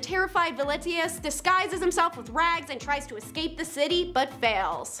 And the terrified Vitellius disguises himself with rags and tries to escape the city, but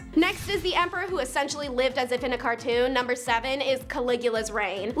fails. Next is the emperor who essentially lived as if in a cartoon. Number 7 is Caligula's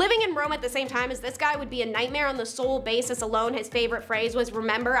reign. Living in Rome at the same time as this guy would be a nightmare on the sole basis alone. His favorite phrase was,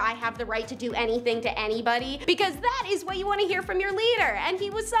 "Remember, I have the right to do anything to anybody," because that is what you want to hear from your leader, and he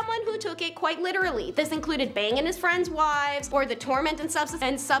was someone who took it quite literally. This included banging his friends' wives, or the torment and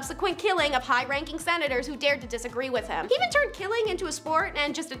subsequent killing of high-ranking senators who dared to disagree with him. He even turned killing into a sport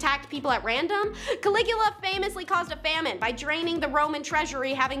and just attacked people at random. Caligula famously caused a famine by draining the Roman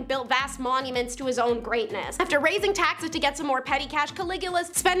treasury, having built vast monuments to his own greatness. After raising taxes to get some more petty cash,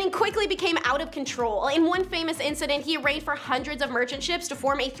 Caligula's spending quickly became out of control. In one famous incident, he arranged for hundreds of merchant ships to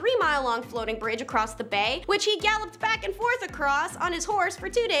form a 3-mile-long floating bridge across the bay, which he galloped back and forth across on his horse for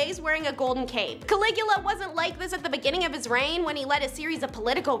 2 days wearing a golden cape. Caligula wasn't like this at the beginning of his reign, when he led a series of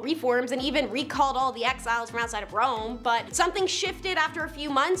political reforms and even recalled all the exiles from outside of Rome, but something shifted after a few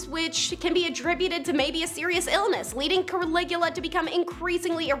months, which can be attributed to maybe a serious illness, leading Caligula to become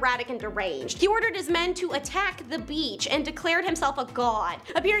increasingly erratic and deranged. He ordered his men to attack the beach and declared himself a god,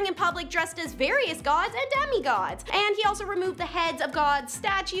 appearing in public dressed as various gods and demigods, and he also removed the heads of gods'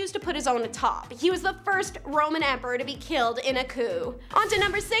 statues to put his own atop. He was the first Roman emperor to be killed in a coup. On to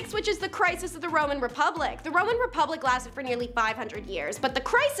number 6, which is the crisis of the Roman Republic. The Roman Republic lasted for nearly 500 years, but the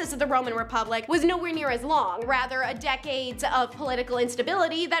crisis of the Roman Republic was nowhere near as long, rather a decades of political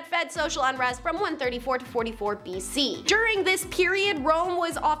instability that fed social unrest from 134 to 44 BC. During this period, Rome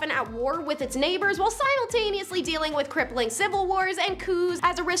was often at war with its neighbors while simultaneously dealing with crippling civil wars and coups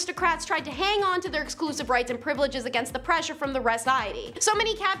as aristocrats tried to hang on to their exclusive rights and privileges against the pressure from the rest of society. So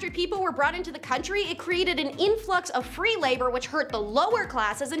many captured people were brought into the country, it created an influx of free labor which hurt the lower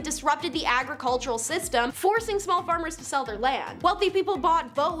classes and disrupted the agricultural system, forcing small farmers to sell their land. Wealthy people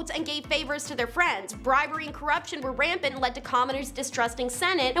bought votes and gave favors to their friends. Bribery and corruption were rampant and led to commoners distrusting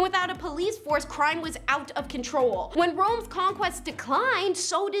Senate, and without a police force, crime was out of control. When Rome's conquests declined,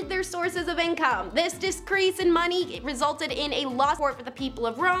 so did their sources of income. This decrease in money resulted in a loss for the people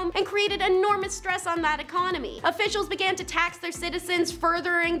of Rome and created enormous stress on that economy. Officials began to tax their citizens,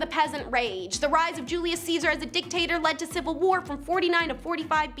 furthering the peasant rage. The rise of Julius Caesar as a dictator led to civil war from 49 to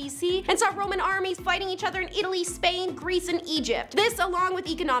 45 BC and saw Roman armies fighting each other in Italy, Spain, Greece, and Egypt. This, along with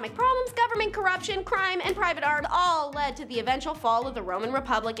economic problems, government corruption, crime, and private arms, all led to the eventual fall of the Roman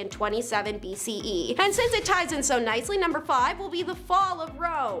Republic in 27 BCE. And since it ties in so nicely, number 5 will be the fall of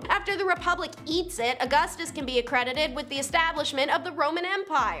Rome. After the Republic eats it, Augustus can be accredited with the establishment of the Roman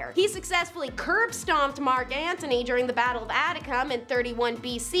Empire. He successfully curb-stomped Mark Antony during the Battle of Atticum in 31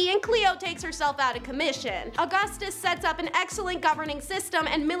 BC, and Cleo takes herself out of commission. Augustus sets up an excellent governing system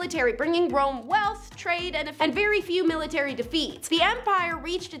and military, bringing Rome wealth, trade, and very few military defeats. The empire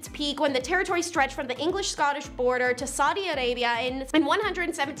reached its peak when the territory stretched from the English-Scottish border to Saudi Arabia in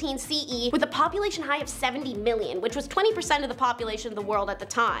 117 CE, with a population high of 70 million, which was 20% of the population of the world at the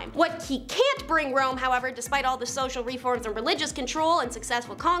time. What he can't bring Rome, however, despite all the social reforms and religious control and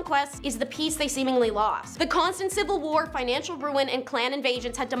successful conquests, is the peace they seemingly lost. The constant civil war, financial ruin, and clan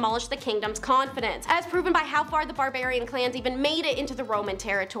invasions had demolished the kingdom's confidence, as proven by how far the barbarian clans even made it into the Roman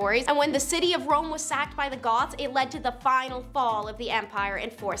territories, and when the city of Rome was sacked by the Goths, it led to the final fall of the empire in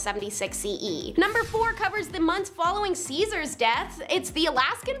 476 CE. Number 4 covers the months following Caesar's death. It's the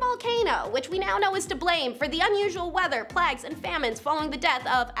Alaskan volcano, which we now know is to blame for the unusual weather, plagues, and famines following the death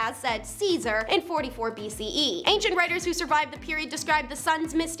of, as said, Caesar in 44 BCE. Ancient writers who survived the period described the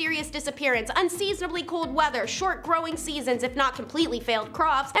sun's mysterious disappearance, unseasonably cold weather, short growing seasons if not completely failed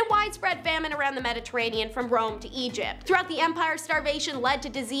crops, and widespread famine around the Mediterranean from Rome to Egypt. Throughout the empire, starvation led to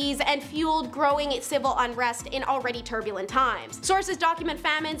disease and fueled growing civil unrest in already turbulent times. Sources document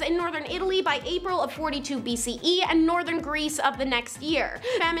famines in northern Italy by April of 42 BCE and northern Greece of the next year.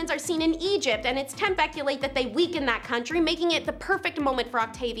 Famines are seen in Egypt, and it's speculate that they weakened that country, making it the perfect moment for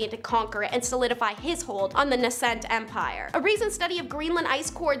Octavian to conquer it and solidify his hold on the nascent empire. A recent study of Greenland ice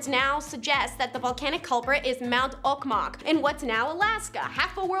cores now suggests that the volcanic culprit is Mount Okmok in what's now Alaska,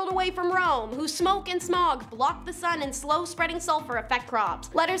 half a world away from Rome, whose smoke and smog block the sun and slow spreading sulfur affect crops.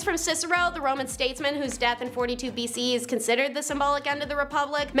 Letters from Cicero, the Roman statesman whose death in 42 BC is considered the symbolic end of the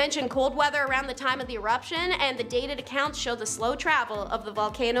Republic, mention cold weather around the time of the eruption, and the dated accounts show the slow travel of the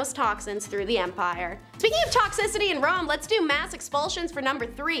volcano's toxins through the empire. Speaking of toxicity in Rome, let's do mass expulsions for number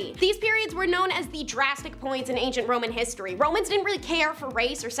 3. These periods were known as the drastic points in ancient Roman history. Romans didn't really care for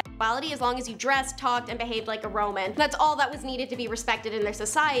race or sexuality as long as you dressed, talked, and behaved like a Roman. That's all that was needed to be respected in their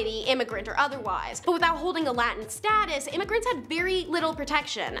society, immigrant or otherwise. But without holding a Latin status, immigrants had very little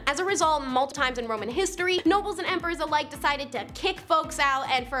protection. As a result, multiple times in Roman history, nobles and emperors alike decided to kick folks out,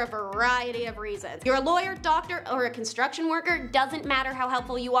 and for a variety of reasons. You're a lawyer, doctor, or a construction worker, doesn't matter how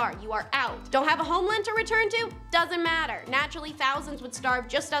helpful you are out. Don't have a homeland to return to? Doesn't matter. Naturally, thousands would starve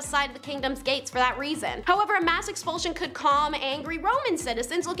just outside of the kingdom's gates for that reason. However, a mass expulsion could calm angry Roman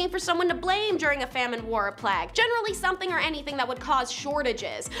citizens looking for someone to blame during a famine, war, or plague. Generally something or anything that would cause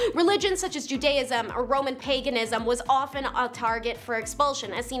shortages. Religions such as Judaism or Roman paganism was often a target for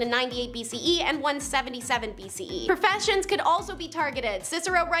expulsion, as seen in 98 BCE and 177 BCE. Professions could also be targeted.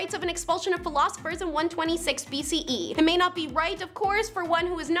 Cicero writes of an expulsion of philosophers in 126 BCE. It may not be right, of course, for one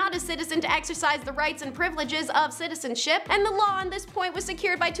who is not a citizen to exercise the rights and privileges of citizenship, and the law on this point was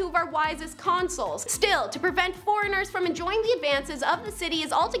secured by 2 of our wisest consuls. Still, to prevent foreigners from enjoying the advances of the city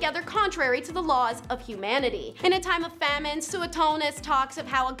is altogether contrary to the laws of humanity. In a time of famine, Suetonius talks of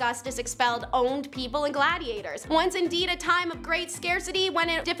how Augustus expelled owned people and gladiators. Once indeed a time of great scarcity, when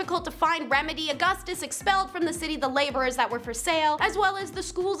it was difficult to find remedy, Augustus expelled from the city the laborers that were for sale, as well as the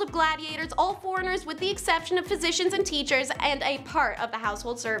schools of gladiators, all foreigners with the exception of physicians and teachers and a part of the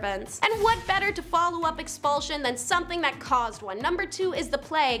household servants. And what better to follow up expulsion than something that caused one? Number 2 is the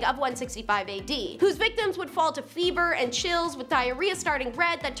plague of 165 AD, whose victims would fall to fever and chills with diarrhea starting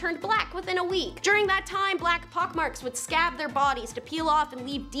red that turned black within a week. During that time, black pockmarks would scab their bodies to peel off and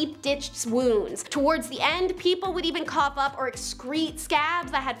leave deep-ditched wounds. Towards the end, people would even cough up or excrete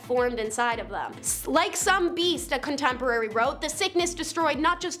scabs that had formed inside of them. Like some beast, a contemporary wrote, the sickness destroyed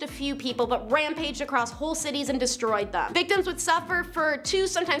not just a few people, but rampaged across whole cities and destroyed them. Victims would suffer for 2,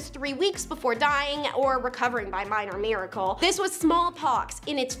 sometimes 3 weeks before dying or recovering by minor miracle. This was smallpox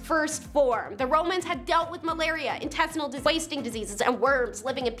in its first form. The Romans had dealt with malaria, intestinal wasting diseases, and worms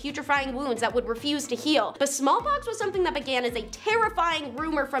living in putrefying wounds that would refuse to heal. But smallpox was something that began as a terrifying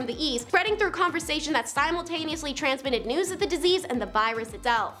rumor from the east, spreading through conversation that simultaneously transmitted news of the disease and the virus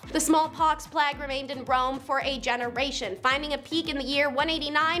itself. The smallpox plague remained in Rome for a generation, finding a peak in the year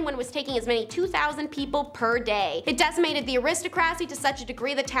 189 when it was taking as many 2,000 people per day. It decimated the aristocracy to such a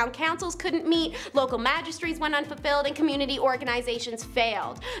degree that town councils couldn't meet, local magistrates went unfulfilled, and community organizations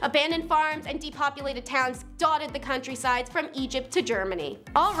failed. Abandoned farms and depopulated towns dotted the countrysides from Egypt to Germany.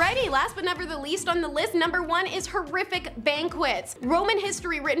 Alrighty, last but never the least on the list, number 1 is horrific banquets. Roman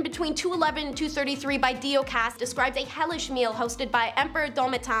history written between 211 and 233 by Dio Cass describes a hellish meal hosted by Emperor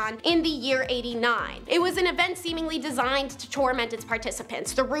Domitian in the year 89. It was an event seemingly designed to torment its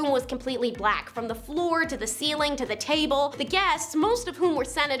participants. The room was completely black, from the floor to the ceiling to the table. The guests, most of whom were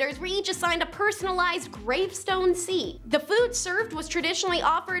senators, were each assigned a personalized gravestone seat. The food served was traditionally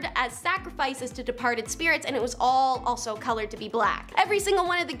offered as sacrifices to departed spirits, and it was all also colored to be black. Every single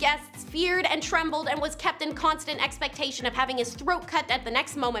one of the guests feared and trembled and was kept in constant expectation of having his throat cut at the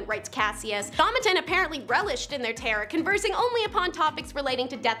next moment, writes Cassius. Domitian apparently relished in their terror, conversing only upon topics relating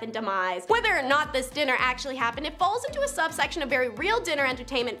to death and demise. Whether or not this dinner actually happened, it falls into a subsection of very real dinner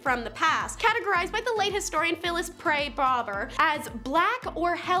entertainment from the past, categorized by the late historian Phyllis Pray Barber as black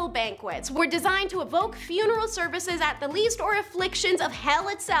or hell banquets, were designed to evoke funeral services at the least or afflictions of hell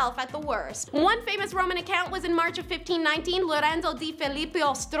itself at the worst. One famous Roman account was in March of 1519, Lorenzo di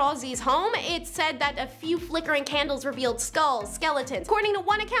Filippo Strozzi's home. It said that a few flickering candles revealed skulls, skeletons. According to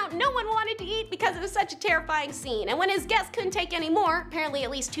one account, no one wanted to eat because it was such a terrifying scene, and when his guests couldn't take any more, apparently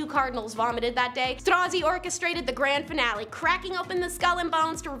at least 2 cardinals vomited that day, Strozzi orchestrated the grand finale, cracking open the skull and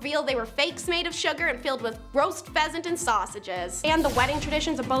bones to reveal they were fakes made of sugar and filled with roast pheasant and sausages. And the wedding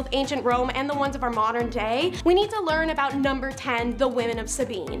traditions of both ancient Rome and the ones of our modern day, we need to learn about number 10, the women of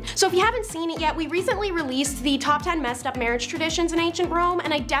Sabine. So if you haven't seen it yet, we recently released the top 10 messed up marriage traditions in ancient Rome,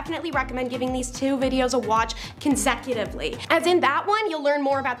 and I definitely recommend giving these 2 videos a watch consecutively. As in that one, you'll learn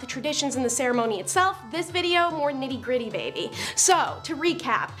more about the traditions and the ceremony itself. This video, more nitty-gritty, baby. So, to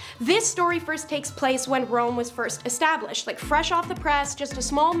recap, this story first takes place when Rome was first established, like fresh off the press, just a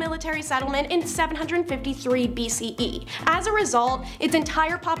small military settlement in 753 BCE. As a result, its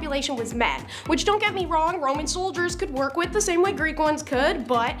entire population was men, which, don't get me wrong, Roman soldiers could work with the same way Greek ones could,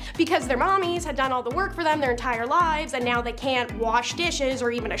 but because their mommies had done all the work for them their entire lives and now they can't wash dishes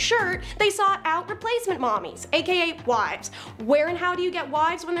or even a shirt, they sought out replacement mommies, aka wives. Where and how do you get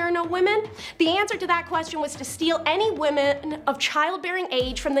wives when there are no women? The answer to that question was to steal any women of childbearing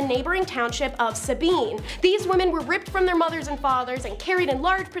age from the neighboring township of Sabine. These women were ripped from their mothers and fathers and carried in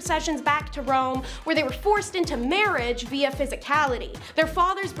large processions back to Rome, where they were forced into marriage via physicality. Their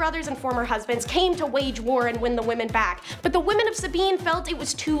fathers, brothers, and former husbands came to wage war and win the women back, but the women of Sabine felt it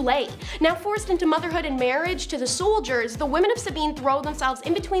was too late. Now forced into motherhood and marriage to the soldiers, the women of Sabine throw themselves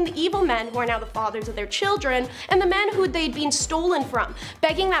in between the evil men who are now the fathers of their children and the men who they'd been stolen from,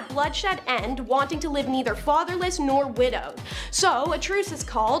 begging that bloodshed end, wanting to live neither fatherless nor widowed. So a truce is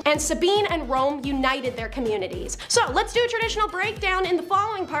called, and Sabine and Rome united their communities. So let's do a traditional breakdown in the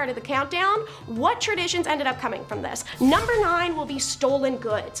following part of the countdown. What traditions ended up coming from this? Number 9 will be stolen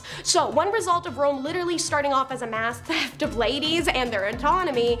goods. So one result of Rome literally starting off as a mass theft of ladies and their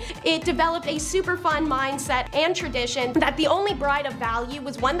autonomy, it developed a super fun mindset and tradition that the only bride of value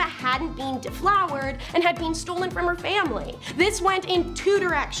was one that hadn't been deflowered and had been stolen from her family. This went in 2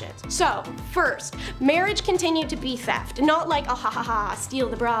 directions. So first, marriage continued to be theft, not like a ha ha ha, steal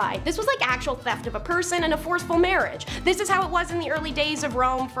the bride. This was like actual theft of a person and a forceful marriage. This is how it was in the early days of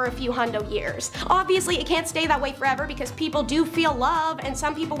Rome for a few hundo years. Obviously, it can't stay that way forever because people do feel love and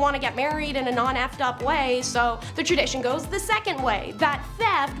some people want to get married in a non-effed up way, so the tradition goes the second way. That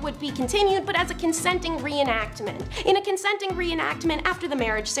theft would be continued, but as a consenting reenactment. In a consenting reenactment, after the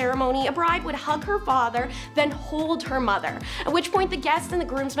marriage ceremony, a bride would hug her father, then hold her mother, at which point the guests and the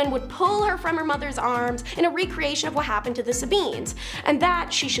groomsmen would pull her from her mother's arms in a recreation of what happened to the Sabines, and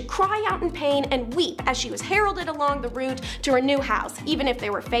that she should cry out in pain and weep as she was heralded along the route to her new house, even if they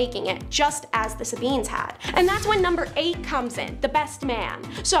were faking it, just as the Sabines had. And that's when number 8 comes in, the best man.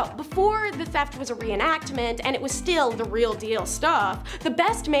 So before the theft was a reenactment and it was still the real deal stuff, the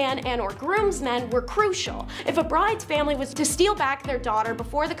best man and or groomsmen were crucial. If a bride's family was to steal back their daughter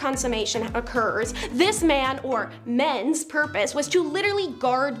before the consummation occurs, this man or men's purpose was to literally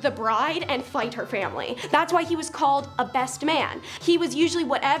guard the bride and fight her family. That's why he was called a best man. He was usually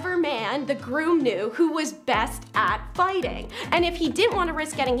whatever man the groom knew who was best at fighting. And if he didn't want to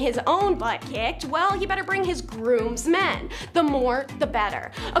risk getting his own butt kicked, well, he better bring his groomsmen. The more, the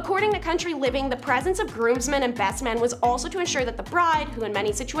better. According to Country Living, the presence of groomsmen and best men was also to ensure that the bride, who in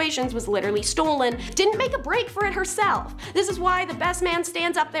many situations was literally stolen, didn't make a break for it herself. This is why the best man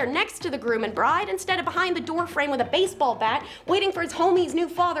stands up there next to the groom and bride instead of behind the door frame with a baseball bat, waiting for his homie's new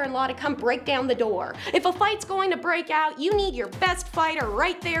father-in-law to come break down the door. If a fight's going to break out, you need your best fighter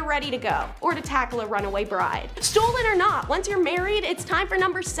right there ready to go, or to tackle a runaway bride. Stolen or not, once you're married, it's time for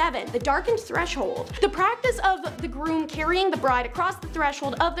number 7, the darkened threshold. The practice of the groom carrying the bride across the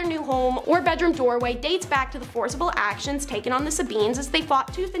threshold of their new home or bedroom doorway dates back to the forcible actions taken on the Sabines as they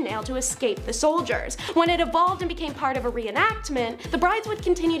fought tooth and nail to escape the soldiers. When it evolved and became part of a reenactment, the brides would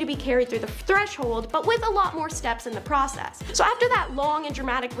continue to be carried through the threshold, but with a lot more steps in the process. So after that long and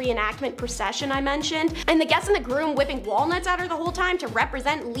dramatic reenactment procession I mentioned, and the guests and the groom whipping walnuts at her the whole time to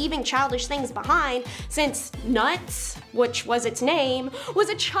represent leaving childish things behind, since nuts, which was its name, was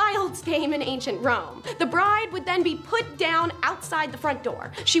a child's game in ancient Rome. The bride would then be put down outside the front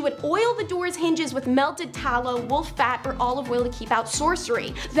door. She would oil the door's hinges with melted tallow, wolf fat, or olive oil to keep out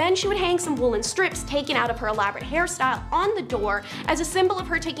sorcery. Then she would hang some woolen strips taken out of her elaborate hairstyle on the door as a symbol of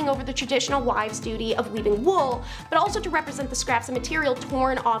her taking over the traditional wives' duty of weaving wool, but also to represent the scraps of material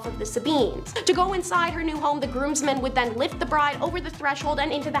torn off of the Sabines. To go inside her new home, the groomsmen would then lift the bride over the threshold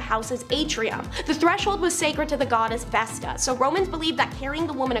and into the house's atrium. The threshold was sacred to the goddess Vesta, so Romans believed that carrying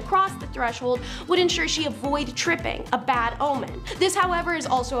the woman across the threshold would ensure she avoid tripping, a bad omen. This, however, is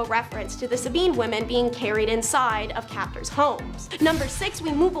also a reference to the Sabine women being carried inside of captors' homes. Number 6,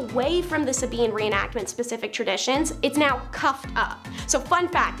 we move away from the Sabine reenactment specific traditions. It's now cuffed up. So fun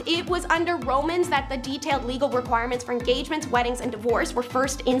fact, it was under Romans that the detailed legal requirements for engagements, weddings, and divorce were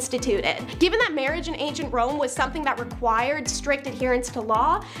first instituted. Given that marriage in ancient Rome was something that required strict adherence to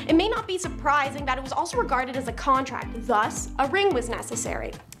law, it may not be surprising that it was also regarded as a contract, thus a ring was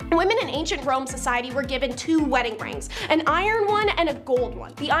necessary. Women in ancient Rome society were given 2 wedding rings, an iron one and a gold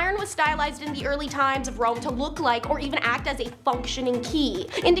one. The iron was stylized in the early times of Rome to look like or even act as a functioning key,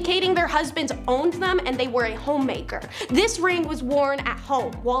 indicating their husbands owned them and they were a homemaker. This ring was worn at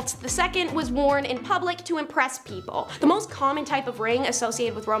home, whilst the second was worn in public to impress people. The most common type of ring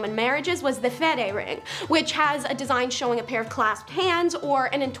associated with Roman marriages was the fede ring, which has a design showing a pair of clasped hands or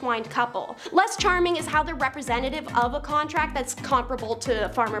an entwined couple. Less charming is how they're representative of a contract that's comparable to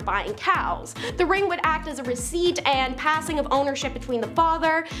farm farmer buying cows. The ring would act as a receipt and passing of ownership between the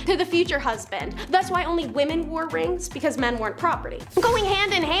father to the future husband. That's why only women wore rings, because men weren't property. Going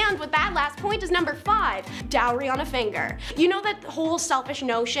hand in hand with that last point is number 5, dowry on a finger. You know that whole selfish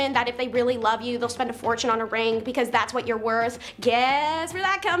notion that if they really love you, they'll spend a fortune on a ring because that's what you're worth? Guess where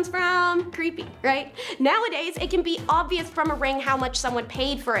that comes from? Creepy, right? Nowadays, it can be obvious from a ring how much someone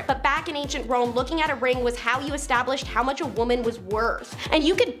paid for it, but back in ancient Rome, looking at a ring was how you established how much a woman was worth. And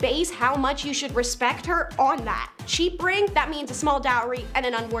you could base how much you should respect her on that. Cheap ring, that means a small dowry and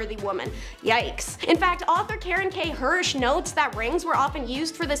an unworthy woman. Yikes. In fact, author Karen K. Hirsch notes that rings were often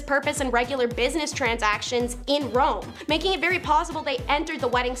used for this purpose in regular business transactions in Rome, making it very possible they entered the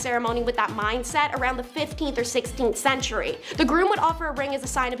wedding ceremony with that mindset around the 15th or 16th century. The groom would offer a ring as a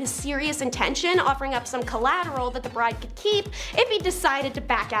sign of his serious intention, offering up some collateral that the bride could keep if he decided to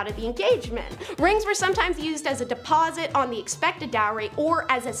back out of the engagement. Rings were sometimes used as a deposit on the expected dowry or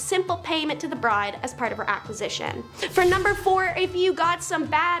as a simple payment to the bride as part of her acquisition. For number 4, if you got some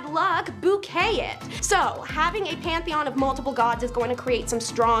bad luck, bouquet it. So, having a pantheon of multiple gods is going to create some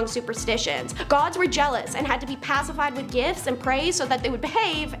strong superstitions. Gods were jealous and had to be pacified with gifts and praise so that they would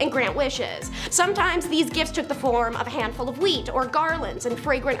behave and grant wishes. Sometimes these gifts took the form of a handful of wheat or garlands and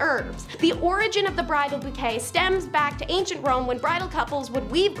fragrant herbs. The origin of the bridal bouquet stems back to ancient Rome when bridal couples would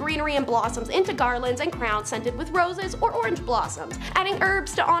weave greenery and blossoms into garlands and crowns scented with roses or orange blossoms, adding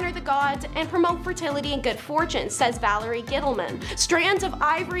herbs to honor the gods and promote fertility and good fortune, says Valerie Gittleman. Strands of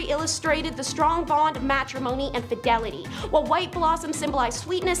ivory illustrated the strong bond of matrimony and fidelity, while white blossoms symbolize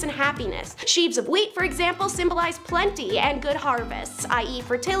sweetness and happiness. Sheaves of wheat, for example, symbolize plenty and good harvests, i.e.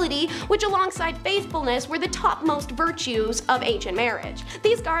 fertility, which alongside faithfulness were the topmost virtues of ancient marriage.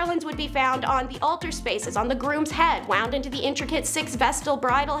 These garlands would be found on the altar spaces, on the groom's head, wound into the intricate 6-vestal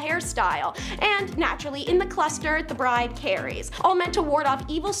bridal hairstyle, and naturally in the cluster the bride carries, all meant to ward off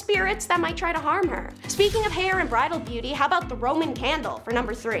evil spirits that might try to harm her. Speaking of hair and bridal beauty, how about the Roman candle for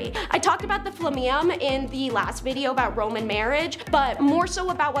number 3? I talked about the flammeum in the last video about Roman marriage, but more so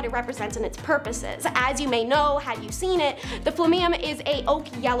about what it represents and its purposes. As you may know, had you seen it, the flammeum is a oak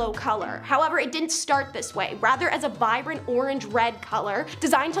yellow color. However, it didn't start this way, rather as a vibrant orange-red color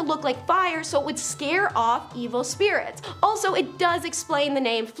designed to look like fire so it would scare off evil spirits. Also, it does explain the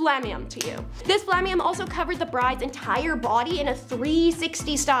name flammeum to you. This flammeum also covered the bride's entire body in a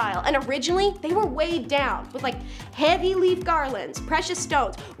 360 style, and originally they were weighed down with like heavy leaf garlands, precious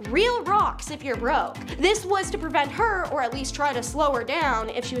stones, real rocks if you're broke. This was to prevent her, or at least try to slow her down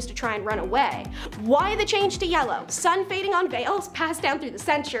if she was to try and run away. Why the change to yellow? Sun fading on veils passed down through the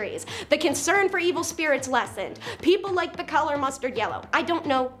centuries. The concern for evil spirits lessened. People liked the color mustard yellow. I don't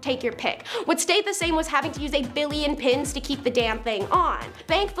know, take your pick. What stayed the same was having to use a billion pins to keep the damn thing on.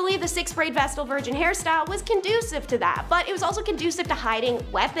 Thankfully, the 6-braid vestal virgin hairstyle was conducive to that, but it was also conducive to hiding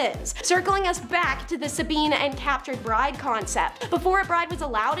weapons. Circling us back to the Sabine and captured bride concept. Before a bride was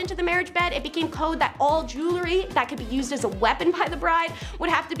allowed into the marriage bed, it became code that all jewelry that could be used as a weapon by the bride would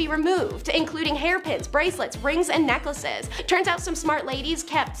have to be removed, including hairpins, bracelets, rings, and necklaces. Turns out some smart ladies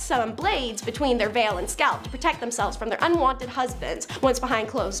kept some blades between their veil and scalp to protect themselves from their unwanted husbands once behind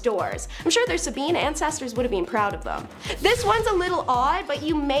closed doors. I'm sure their Sabine ancestors would have been proud of them. This one's a little odd, but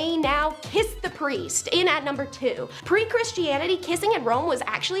you may now kiss the priest, in at number 2. Pre-Christianity, kissing in Rome was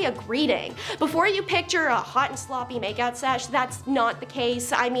actually a greeting. Before you picture a hot and sloppy makeout sesh, that's not the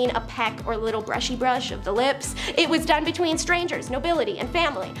case. I mean a peck or little brushy brush of the lips. It was done between strangers, nobility, and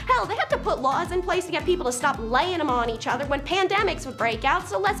family. Hell, they had to put laws in place to get people to stop laying them on each other when pandemics would break out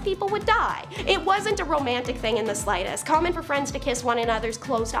so less people would die. It wasn't a romantic thing in the slightest. Common for friends to kiss one another's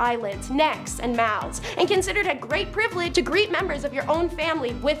closed eyelids, necks, and mouths, and considered a great privilege to greet members of your own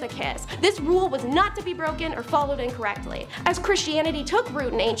family with a kiss. This rule was not to be broken or followed incorrectly. As Christianity took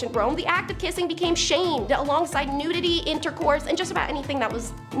root in ancient Rome, the act of kissing became shamed alongside nudity, intercourse, and just about anything that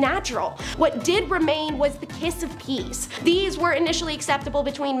was natural. What did remain was the kiss of peace. These were initially acceptable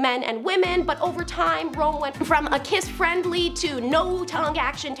between men and women, but over time, Rome went from a kiss-friendly to no-tongue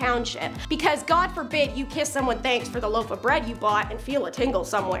action township. Because God forbid you kiss someone thanks for the loaf of bread you bought and feel a tingle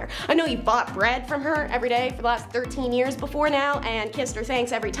somewhere. I know you bought bread from her every day for the last 13 years before now and kissed her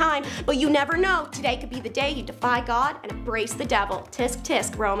thanks every time, but you never know. Today could be the day you defy God and embrace the devil. Tisk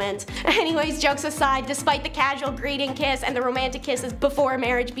tisk, Romans. Anyways, jokes aside, Despite the casual greeting kiss and the romantic kisses before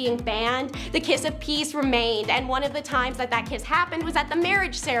marriage being banned, the kiss of peace remained, and one of the times that kiss happened was at the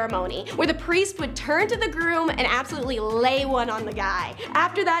marriage ceremony, where the priest would turn to the groom and absolutely lay one on the guy.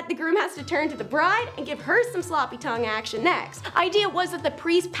 After that, the groom has to turn to the bride and give her some sloppy tongue action next. Idea was that the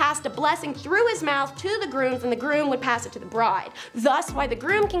priest passed a blessing through his mouth to the grooms and the groom would pass it to the bride. Thus why the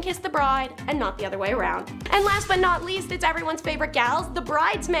groom can kiss the bride and not the other way around. And last but not least, it's everyone's favorite gals, the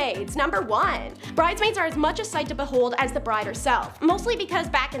bridesmaids. Number 1. Bridesmaids are as much a sight to behold as the bride herself, mostly because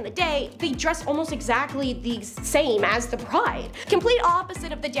back in the day, they dressed almost exactly the same as the bride. Complete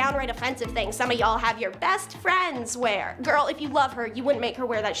opposite of the downright offensive thing some of y'all have your best friends wear. Girl, if you love her, you wouldn't make her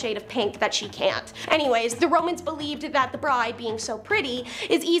wear that shade of pink that she can't. Anyways, the Romans believed that the bride, being so pretty,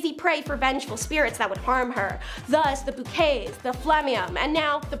 is easy prey for vengeful spirits that would harm her. Thus, the bouquets, the flammium, and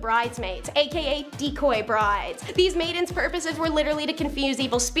now the bridesmaids, aka decoy brides. These maidens' purposes were literally to confuse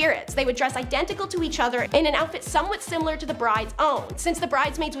evil spirits. They would dress identical to each other in an outfit somewhat similar to the bride's own. Since the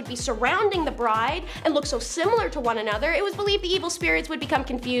bridesmaids would be surrounding the bride and look so similar to one another, it was believed the evil spirits would become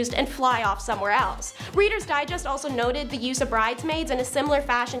confused and fly off somewhere else. Reader's Digest also noted the use of bridesmaids in a similar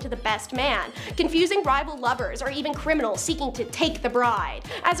fashion to the best man, confusing rival lovers or even criminals seeking to take the bride.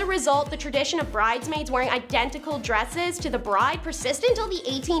 As a result, the tradition of bridesmaids wearing identical dresses to the bride persisted until the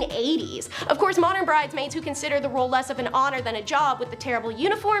 1880s. Of course, modern bridesmaids who consider the role less of an honor than a job with the terrible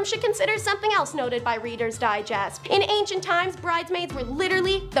uniform should consider something else noted by Reader's Digest. In ancient times, bridesmaids were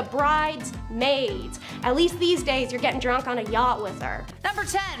literally the bride's maids. At least these days, you're getting drunk on a yacht with her. Number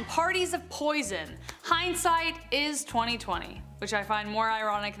 10. Parties of poison. Hindsight is 2020. Which I find more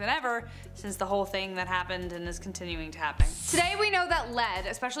ironic than ever since the whole thing that happened and is continuing to happen. Today we know that lead,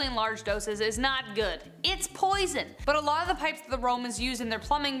 especially in large doses, is not good. It's poison. But a lot of the pipes that the Romans used in their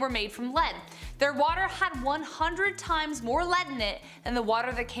plumbing were made from lead. Their water had 100 times more lead in it than the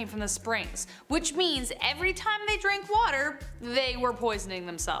water that came from the springs, which means every time they drank water, they were poisoning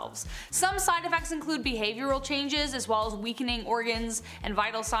themselves. Some side effects include behavioral changes as well as weakening organs and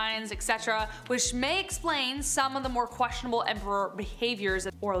vital signs, etc., which may explain some of the more questionable emperor behaviors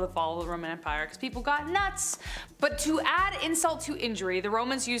or the fall of the Roman Empire, because people got nuts. But to add insult to injury, the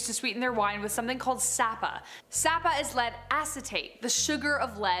Romans used to sweeten their wine with something called sapa. Sapa is lead acetate, the sugar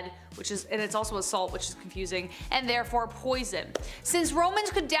of lead, and it's also a salt, which is confusing, and therefore poison. Since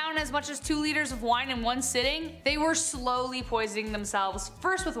Romans could down as much as 2 liters of wine in one sitting, they were slowly poisoning themselves,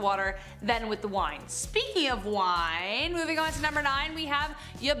 first with water, then with the wine. Speaking of wine, moving on to number 9, we have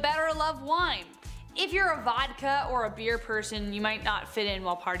You Better Love Wine. If you're a vodka or a beer person, you might not fit in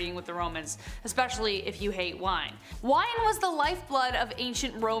while partying with the Romans, especially if you hate wine. Wine was the lifeblood of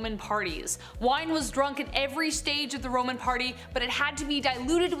ancient Roman parties. Wine was drunk at every stage of the Roman party, but it had to be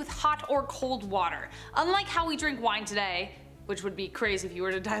diluted with hot or cold water. Unlike how we drink wine today, which would be crazy if you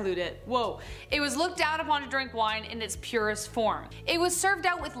were to dilute it. Whoa. It was looked down upon to drink wine in its purest form. It was served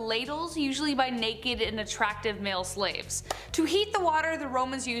out with ladles, usually by naked and attractive male slaves. To heat the water, the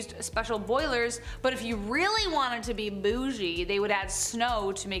Romans used special boilers, but if you really wanted to be bougie, they would add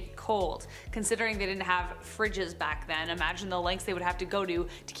snow to make it cold. Considering they didn't have fridges back then, imagine the lengths they would have to go to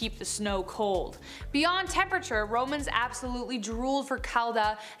keep the snow cold. Beyond temperature, Romans absolutely drooled for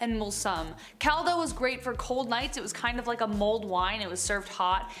calda and mulsum. Calda was great for cold nights. It was kind of like a mulled wine. It was served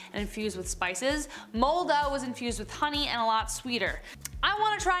hot and infused with spices. Molda was infused with honey and a lot sweeter. I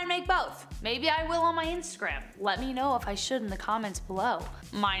want to try and make both. Maybe I will on my Instagram. Let me know if I should in the comments below.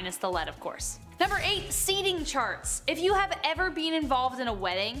 Minus the lead, of course. Number 8, seating charts. If you have ever been involved in a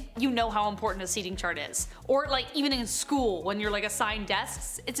wedding, you know how important a seating chart is. Or like even in school, when you're like assigned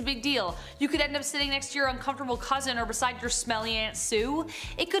desks, it's a big deal. You could end up sitting next to your uncomfortable cousin or beside your smelly Aunt Sue.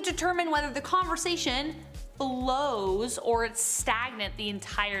 It could determine whether the conversation flows or it's stagnant the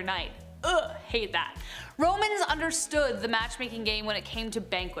entire night. Ugh, hate that. Romans understood the matchmaking game when it came to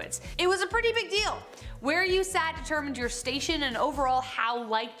banquets. It was a pretty big deal. Where you sat determined your station and overall how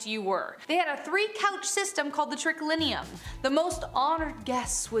liked you were. They had a 3-couch system called the triclinium. The most honored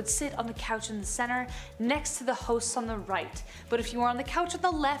guests would sit on the couch in the center next to the hosts on the right. But if you were on the couch on the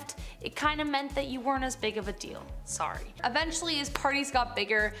left, it kinda meant that you weren't as big of a deal. Sorry. Eventually, as parties got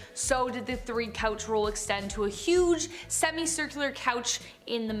bigger, so did the 3-couch rule extend to a huge semicircular couch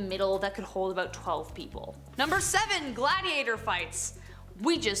in the middle that could hold about 12 people. Number 7, gladiator fights.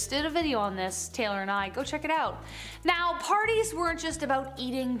 We just did a video on this, Taylor and I, go check it out. Now, parties weren't just about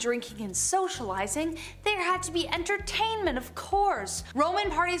eating, drinking, and socializing, there had to be entertainment, of course. Roman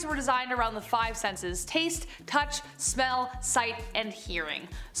parties were designed around the 5 senses: taste, touch, smell, sight, and hearing.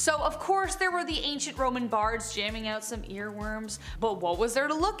 So of course there were the ancient Roman bards jamming out some earworms, but what was there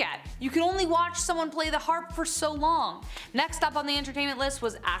to look at? You could only watch someone play the harp for so long. Next up on the entertainment list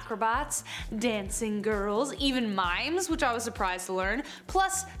was acrobats, dancing girls, even mimes, which I was surprised to learn,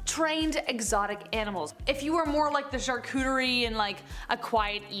 plus trained exotic animals. If you were more like the charcuterie and like a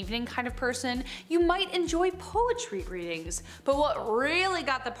quiet evening kind of person, you might enjoy poetry readings. But what really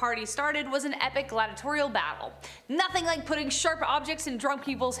got the party started was an epic gladiatorial battle. Nothing like putting sharp objects in drunk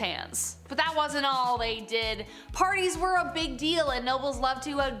people's hands. But that wasn't all they did. Parties were a big deal and nobles loved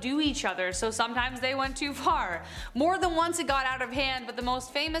to outdo each other, so sometimes they went too far. More than once it got out of hand, but the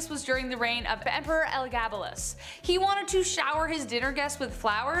most famous was during the reign of Emperor Elagabalus. He wanted to shower his dinner guests with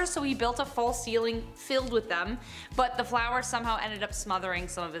flowers, so he built a false ceiling filled with them, but the flowers somehow ended up smothering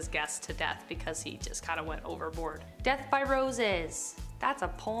some of his guests to death because he just kind of went overboard. Death by Roses. That's a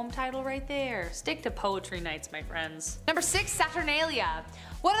poem title right there. Stick to poetry nights, my friends. Number 6, Saturnalia.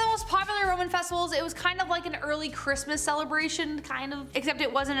 One of the most popular Roman festivals. It was kind of like an early Christmas celebration, kind of, except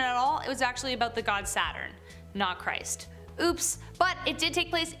it wasn't at all. It was actually about the god Saturn, not Christ. Oops, but it did take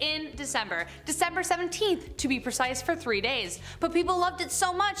place in December 17th to be precise, for 3 days. But people loved it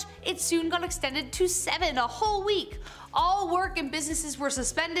so much, it soon got extended to 7, a whole week. All work and businesses were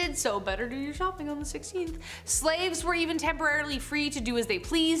suspended, so better do your shopping on the 16th. Slaves were even temporarily free to do as they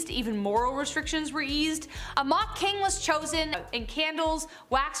pleased, even moral restrictions were eased. A mock king was chosen, and candles,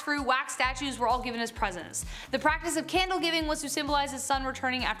 wax fruit, wax statues were all given as presents. The practice of candle giving was to symbolize the sun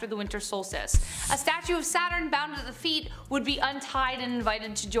returning after the winter solstice. A statue of Saturn bound at the feet would be untied and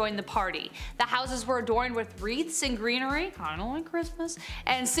invited to join the party. The houses were adorned with wreaths and greenery, kinda like Christmas,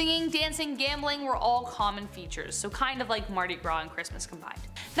 and singing, dancing, gambling were all common features, so kind of like Mardi Gras and Christmas combined.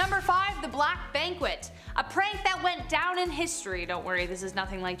 Number 5, the Black Banquet. A prank that went down in history. Don't worry, this is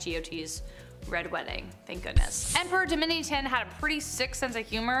nothing like GOT's Red Wedding, thank goodness. Emperor Domitian had a pretty sick sense of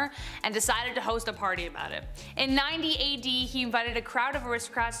humor and decided to host a party about it. In 90 AD, he invited a crowd of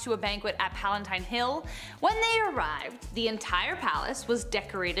aristocrats to a banquet at Palatine Hill. When they arrived, the entire palace was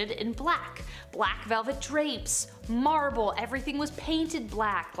decorated in black. Black velvet drapes, marble, everything was painted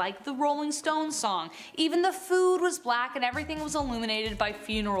black, like the Rolling Stones song. Even the food was black and everything was illuminated by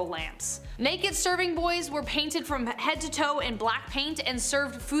funeral lamps. Naked serving boys were painted from head to toe in black paint and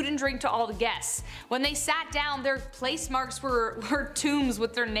served food and drink to all the guests. When they sat down, their place marks were tombs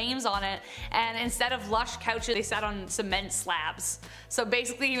with their names on it, and instead of lush couches, they sat on cement slabs. So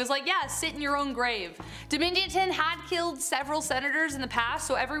basically he was like, yeah, sit in your own grave. Domitian had killed several senators in the past,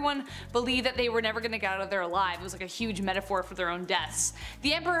 so everyone believed that they were never going to get out of there alive. It was like a huge metaphor for their own deaths.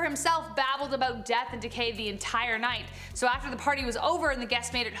 The emperor himself babbled about death and decay the entire night, so after the party was over and the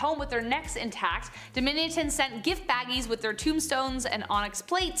guests made it home with their necks intact, Domitian sent gift baggies with their tombstones and onyx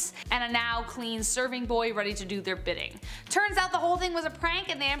plates, and a now clean serving boy ready to do their bidding. Turns out the whole thing was a prank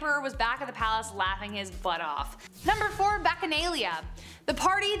and the emperor was back at the palace laughing his butt off. Number 4, Bacchanalia. The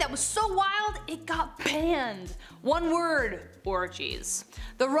party that was so wild it got banned. One word: orgies.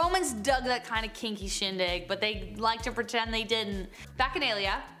 The Romans dug that kind of kinky shindig, but they like to pretend they didn't.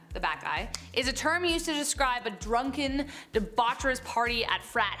 Bacchanalia, the back guy, is a term used to describe a drunken, debaucherous party at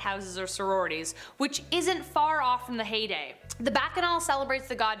frat houses or sororities, which isn't far off from the heyday. The Bacchanal celebrates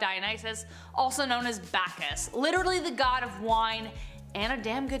the god Dionysus, also known as Bacchus, literally the god of wine and a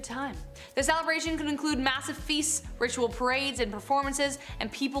damn good time. The celebration could include massive feasts, ritual parades and performances, and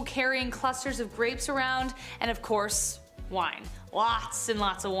people carrying clusters of grapes around, and of course, wine. Lots and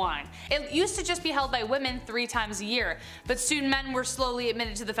lots of wine. It used to just be held by women 3 times a year, but soon men were slowly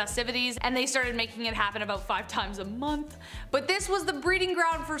admitted to the festivities and they started making it happen about 5 times a month. But this was the breeding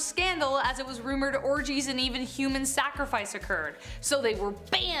ground for scandal, as it was rumored orgies and even human sacrifice occurred. So they were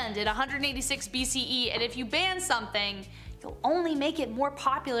banned in 186 BCE, and if you ban something, you'll only make it more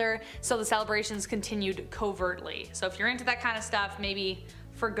popular, so the celebrations continued covertly. So if you're into that kind of stuff, maybe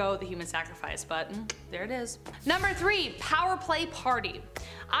forgo the human sacrifice, but there it is. Number 3, power play party.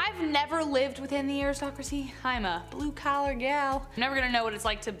 I've never lived within the aristocracy. I'm a blue collar gal. I'm never gonna know what it's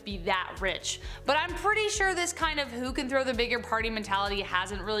like to be that rich, but I'm pretty sure this kind of who can throw the bigger party mentality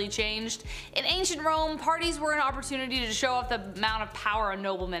hasn't really changed. In ancient Rome, parties were an opportunity to show off the amount of power a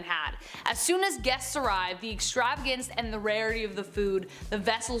nobleman had. As soon as guests arrived, the extravagance and the rarity of the food, the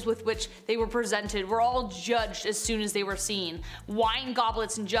vessels with which they were presented, were all judged as soon as they were seen. Wine goblets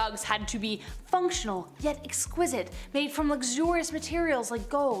goblets and jugs had to be functional yet exquisite, made from luxurious materials like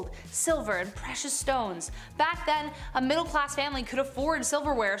gold, silver, and precious stones. Back then, a middle-class family could afford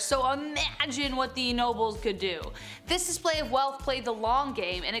silverware, so imagine what the nobles could do. This display of wealth played the long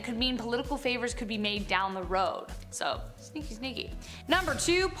game, and it could mean political favors could be made down the road. So, sneaky sneaky. Number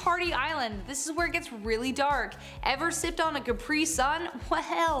 2, Party Island. This is where it gets really dark. Ever sipped on a Capri Sun?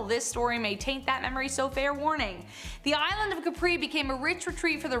 Well, this story may taint that memory, so fair warning. The island of Capri became a rich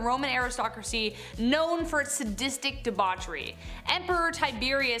retreat for the Roman aristocracy, known for its sadistic debauchery. Emperor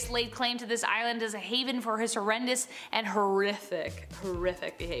Tiberius laid claim to this island as a haven for his horrendous and horrific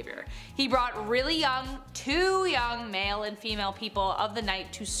behavior. He brought really young, too young male and female people of the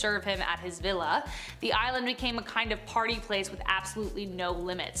night to serve him at his villa. The island became a kind of party place with absolutely no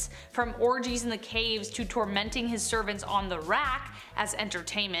limits. From orgies in the caves to tormenting his servants on the rack as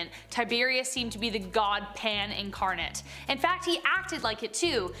entertainment, Tiberius seemed to be the god Pan incarnate. In fact, he acted like it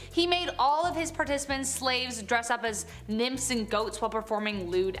too. He made all of his participants slaves dress up as nymphs and goats while performing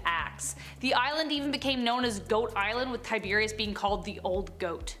lewd acts. The island even became known as Goat Island, with Tiberius being called the Old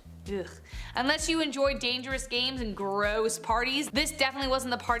Goat. Ugh. Unless you enjoy dangerous games and gross parties, this definitely wasn't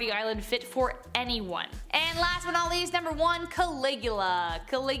the party island fit for anyone. And last but not least, number 1, Caligula.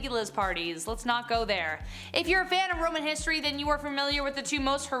 Caligula's parties. Let's not go there. If you're a fan of Roman history, then you are familiar with the 2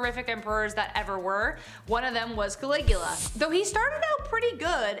 most horrific emperors that ever were. One of them was Caligula. Though he started out pretty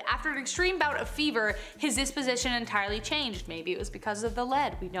good, after an extreme bout of fever, his disposition entirely changed. Maybe it was because of the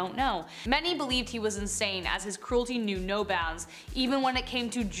lead, we don't know. Many believed he was insane, as his cruelty knew no bounds, even when it came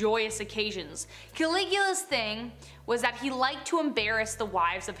to joyous occasions. Caligula's thing was that he liked to embarrass the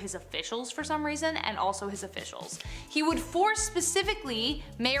wives of his officials for some reason, and also his officials. He would force specifically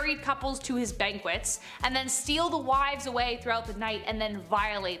married couples to his banquets, and then steal the wives away throughout the night and then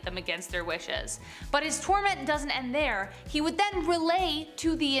violate them against their wishes. But his torment doesn't end there. He would then relay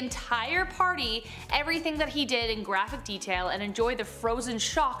to the entire party everything that he did in graphic detail and enjoy the frozen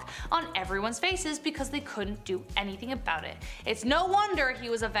shock on everyone's faces because they couldn't do anything about it. It's no wonder he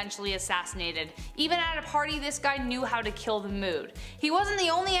was eventually assassinated. Even at a party, this guy knew how to kill the mood. He wasn't the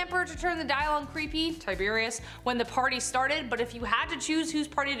only emperor to turn the dial on creepy, Tiberius, when the party started, but if you had to choose whose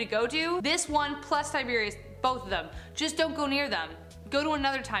party to go to, this one plus Tiberius, both of them, just don't go near them. Go to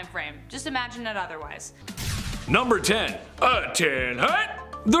another time frame. Just imagine it otherwise. Number 10. A tin hut?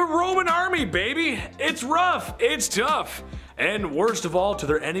 The Roman army, baby! It's rough, it's tough. And worst of all, to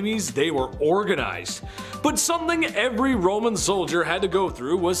their enemies, they were organized. But something every Roman soldier had to go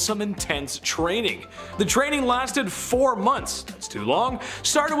through was some intense training. The training lasted 4 months, that's too long,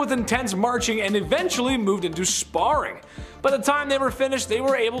 started with intense marching and eventually moved into sparring. By the time they were finished, they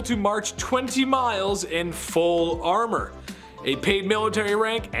were able to march 20 miles in full armor. A paid military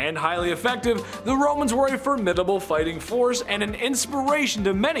rank and highly effective, the Romans were a formidable fighting force and an inspiration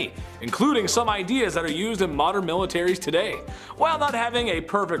to many, including some ideas that are used in modern militaries today. While not having a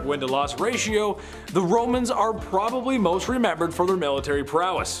perfect win-to-loss ratio, the Romans are probably most remembered for their military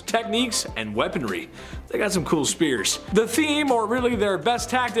prowess, techniques, and weaponry. They got some cool spears. The theme, or really their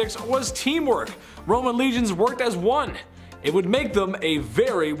best tactics, was teamwork. Roman legions worked as one. It would make them a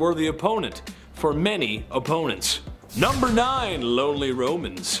very worthy opponent for many opponents. Number 9, Lonely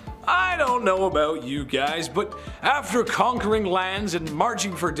Romans. I don't know about you guys, but after conquering lands and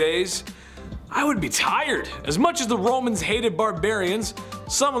marching for days, I would be tired. As much as the Romans hated barbarians,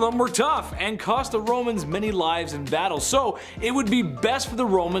 some of them were tough and cost the Romans many lives in battle, so it would be best for the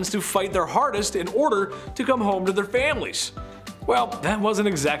Romans to fight their hardest in order to come home to their families. Well, that wasn't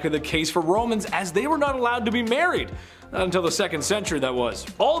exactly the case for Romans, as they were not allowed to be married. Not until the 2nd century, that was.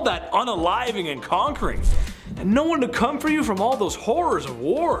 All that unaliving and conquering. And no one to come for you from all those horrors of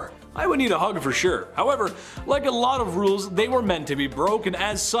war. I would need a hug for sure. However, like a lot of rules, they were meant to be broken,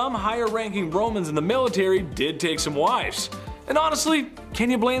 as some higher ranking Romans in the military did take some wives. And honestly,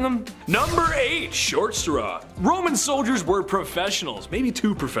 can you blame them? Number 8, Short Straw. Roman soldiers were professionals, maybe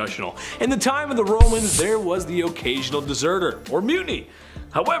too professional. In the time of the Romans, there was the occasional deserter, or mutiny.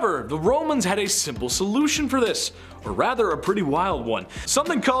 However, the Romans had a simple solution for this, or rather a pretty wild one,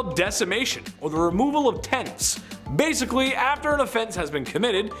 something called decimation, or the removal of tenths. Basically, after an offense has been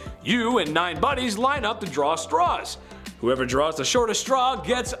committed, you and 9 buddies line up to draw straws. Whoever draws the shortest straw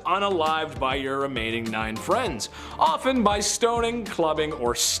gets unalived by your remaining 9 friends, often by stoning, clubbing,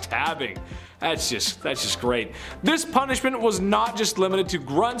 or stabbing. That's just great. This punishment was not just limited to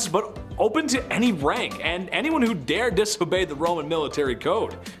grunts, but open to any rank and anyone who dared disobey the Roman military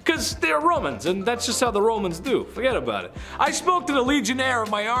code. Cause they're Romans, and that's just how the Romans do. Forget about it. I spoke to the legionnaire of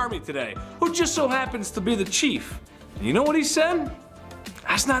my army today, who just so happens to be the chief. And you know what he said?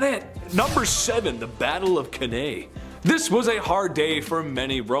 That's not it. Number 7, the Battle of Cannae. This was a hard day for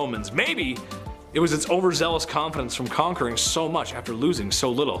many Romans. Maybe it was its overzealous confidence from conquering so much after losing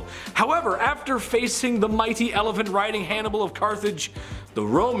so little. However, after facing the mighty elephant-riding Hannibal of Carthage, the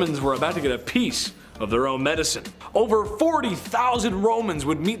Romans were about to get a piece of their own medicine. Over 40,000 Romans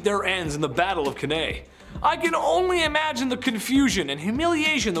would meet their ends in the Battle of Cannae. I can only imagine the confusion and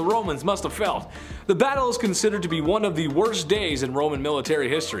humiliation the Romans must have felt. The battle is considered to be one of the worst days in Roman military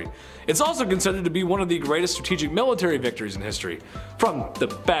history. It's also considered to be one of the greatest strategic military victories in history. From the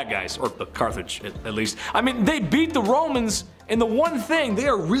bad guys, or the Carthage at least. I mean, they beat the Romans in the one thing they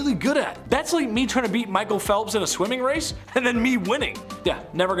are really good at. That's like me trying to beat Michael Phelps in a swimming race, and then me winning. Yeah,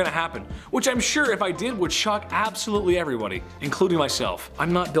 never gonna happen. Which I'm sure if I did would shock absolutely everybody, including myself.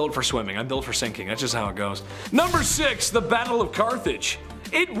 I'm not built for swimming, I'm built for sinking. That's just how it goes. Number 6, the Battle of Carthage.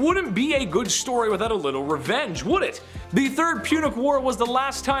 It wouldn't be a good story without a little revenge, would it? The Third Punic War was the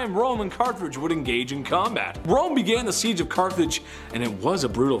last time Rome and Carthage would engage in combat. Rome began the siege of Carthage, and it was a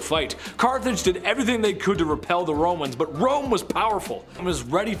brutal fight. Carthage did everything they could to repel the Romans, but Rome was powerful and was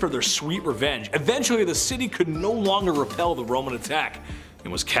ready for their sweet revenge. Eventually, the city could no longer repel the Roman attack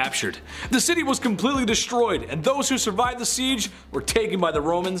and was captured. The city was completely destroyed, and those who survived the siege were taken by the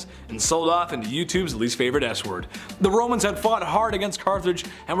Romans and sold off into YouTube's least favorite S word. The Romans had fought hard against Carthage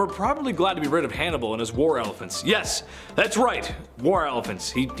and were probably glad to be rid of Hannibal and his war elephants. Yes, that's right, war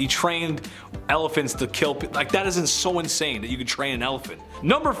elephants. He trained elephants to kill people. Like, that isn't so insane that you could train an elephant.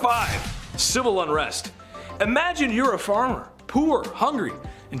 Number 5, civil unrest. Imagine you're a farmer, poor, hungry,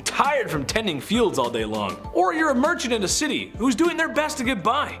 and tired from tending fields all day long. Or you're a merchant in a city who's doing their best to get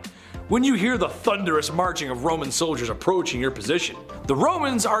by. When you hear the thunderous marching of Roman soldiers approaching your position, the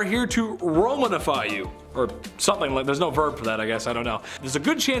Romans are here to Romanify you. Or something like, there's no verb for that, I guess, I don't know. There's a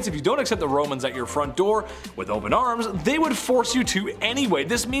good chance if you don't accept the Romans at your front door with open arms, they would force you to anyway.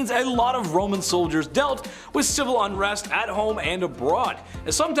 This means a lot of Roman soldiers dealt with civil unrest at home and abroad,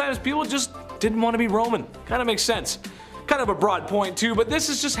 as sometimes people just didn't want to be Roman. Kinda makes sense. Kind of a broad point too, but this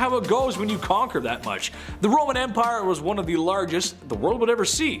is just how it goes when you conquer that much. The Roman Empire was one of the largest the world would ever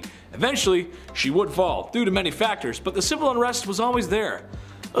see. Eventually, she would fall, due to many factors, but the civil unrest was always there.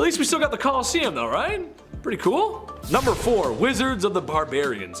 At least we still got the Colosseum though, right? Pretty cool. Number 4, Wizards of the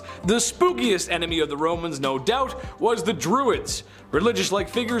Barbarians. The spookiest enemy of the Romans, no doubt, was the Druids. Religious-like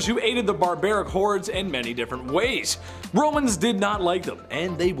figures who aided the barbaric hordes in many different ways. Romans did not like them,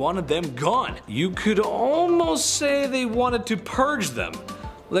 and they wanted them gone. You could almost say they wanted to purge them,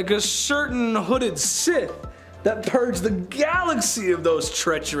 like a certain hooded Sith that purged the galaxy of those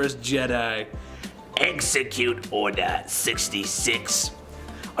treacherous Jedi. Execute Order 66.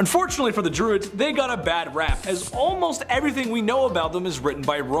 Unfortunately for the Druids, they got a bad rap, as almost everything we know about them is written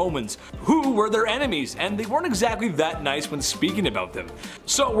by Romans, who were their enemies, and they weren't exactly that nice when speaking about them.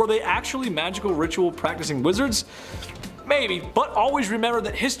 So were they actually magical ritual practicing wizards? Maybe, but always remember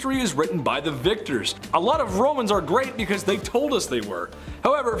that history is written by the victors. A lot of Romans are great because they told us they were.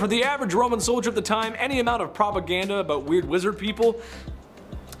 However, for the average Roman soldier at the time, any amount of propaganda about weird wizard people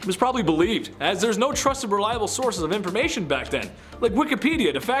was probably believed, as there's no trusted reliable sources of information back then, like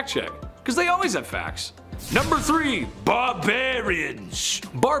Wikipedia to fact check, because they always have facts. Number 3, Barbarians.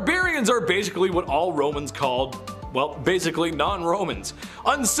 Barbarians are basically what all Romans called, well, basically non-Romans.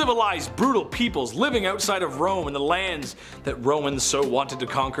 Uncivilized, brutal peoples living outside of Rome and the lands that Romans so wanted to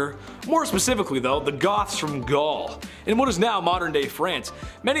conquer. More specifically though, the Goths from Gaul, in what is now modern-day France.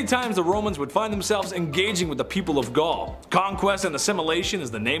 Many times the Romans would find themselves engaging with the people of Gaul. Conquest and assimilation is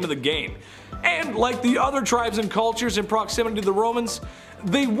the name of the game. And like the other tribes and cultures in proximity to the Romans,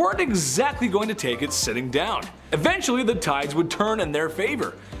 they weren't exactly going to take it sitting down. Eventually the tides would turn in their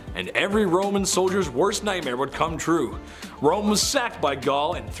favor, and every Roman soldier's worst nightmare would come true. Rome was sacked by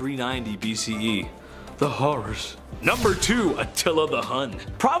Gaul in 390 BCE. The horrors. Number 2, Attila the Hun.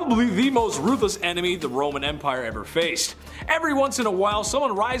 Probably the most ruthless enemy the Roman Empire ever faced. Every once in a while,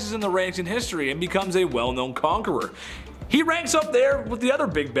 someone rises in the ranks in history and becomes a well-known conqueror. He ranks up there with the other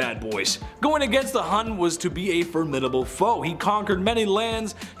big bad boys. Going against the Hun was to be a formidable foe. He conquered many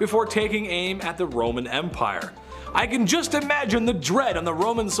lands before taking aim at the Roman Empire. I can just imagine the dread on the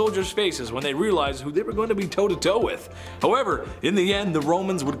Roman soldiers' faces when they realized who they were going to be toe-to-toe with. However, in the end, the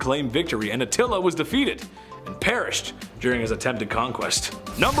Romans would claim victory, and Attila was defeated and perished during his attempted conquest.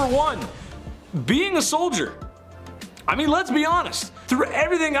 Number 1, being a soldier. I mean, let's be honest. Through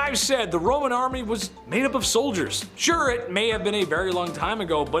everything I've said, the Roman army was made up of soldiers. Sure, it may have been a very long time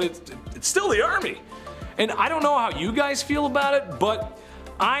ago, but it's still the army. And I don't know how you guys feel about it, but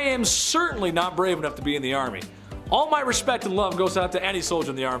I am certainly not brave enough to be in the army. All my respect and love goes out to any soldier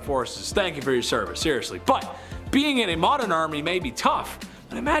in the armed forces. Thank you for your service, seriously. But being in a modern army may be tough,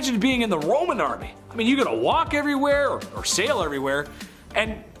 But imagine being in the Roman army. I mean, you gotta walk everywhere or sail everywhere,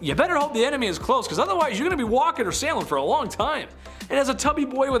 and you better hope the enemy is close, because otherwise you're gonna be walking or sailing for a long time. And as a tubby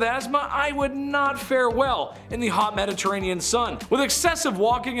boy with asthma, I would not fare well in the hot Mediterranean sun. With excessive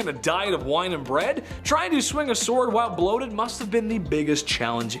walking and a diet of wine and bread, trying to swing a sword while bloated must have been the biggest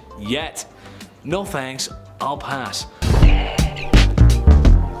challenge yet. No thanks, I'll pass.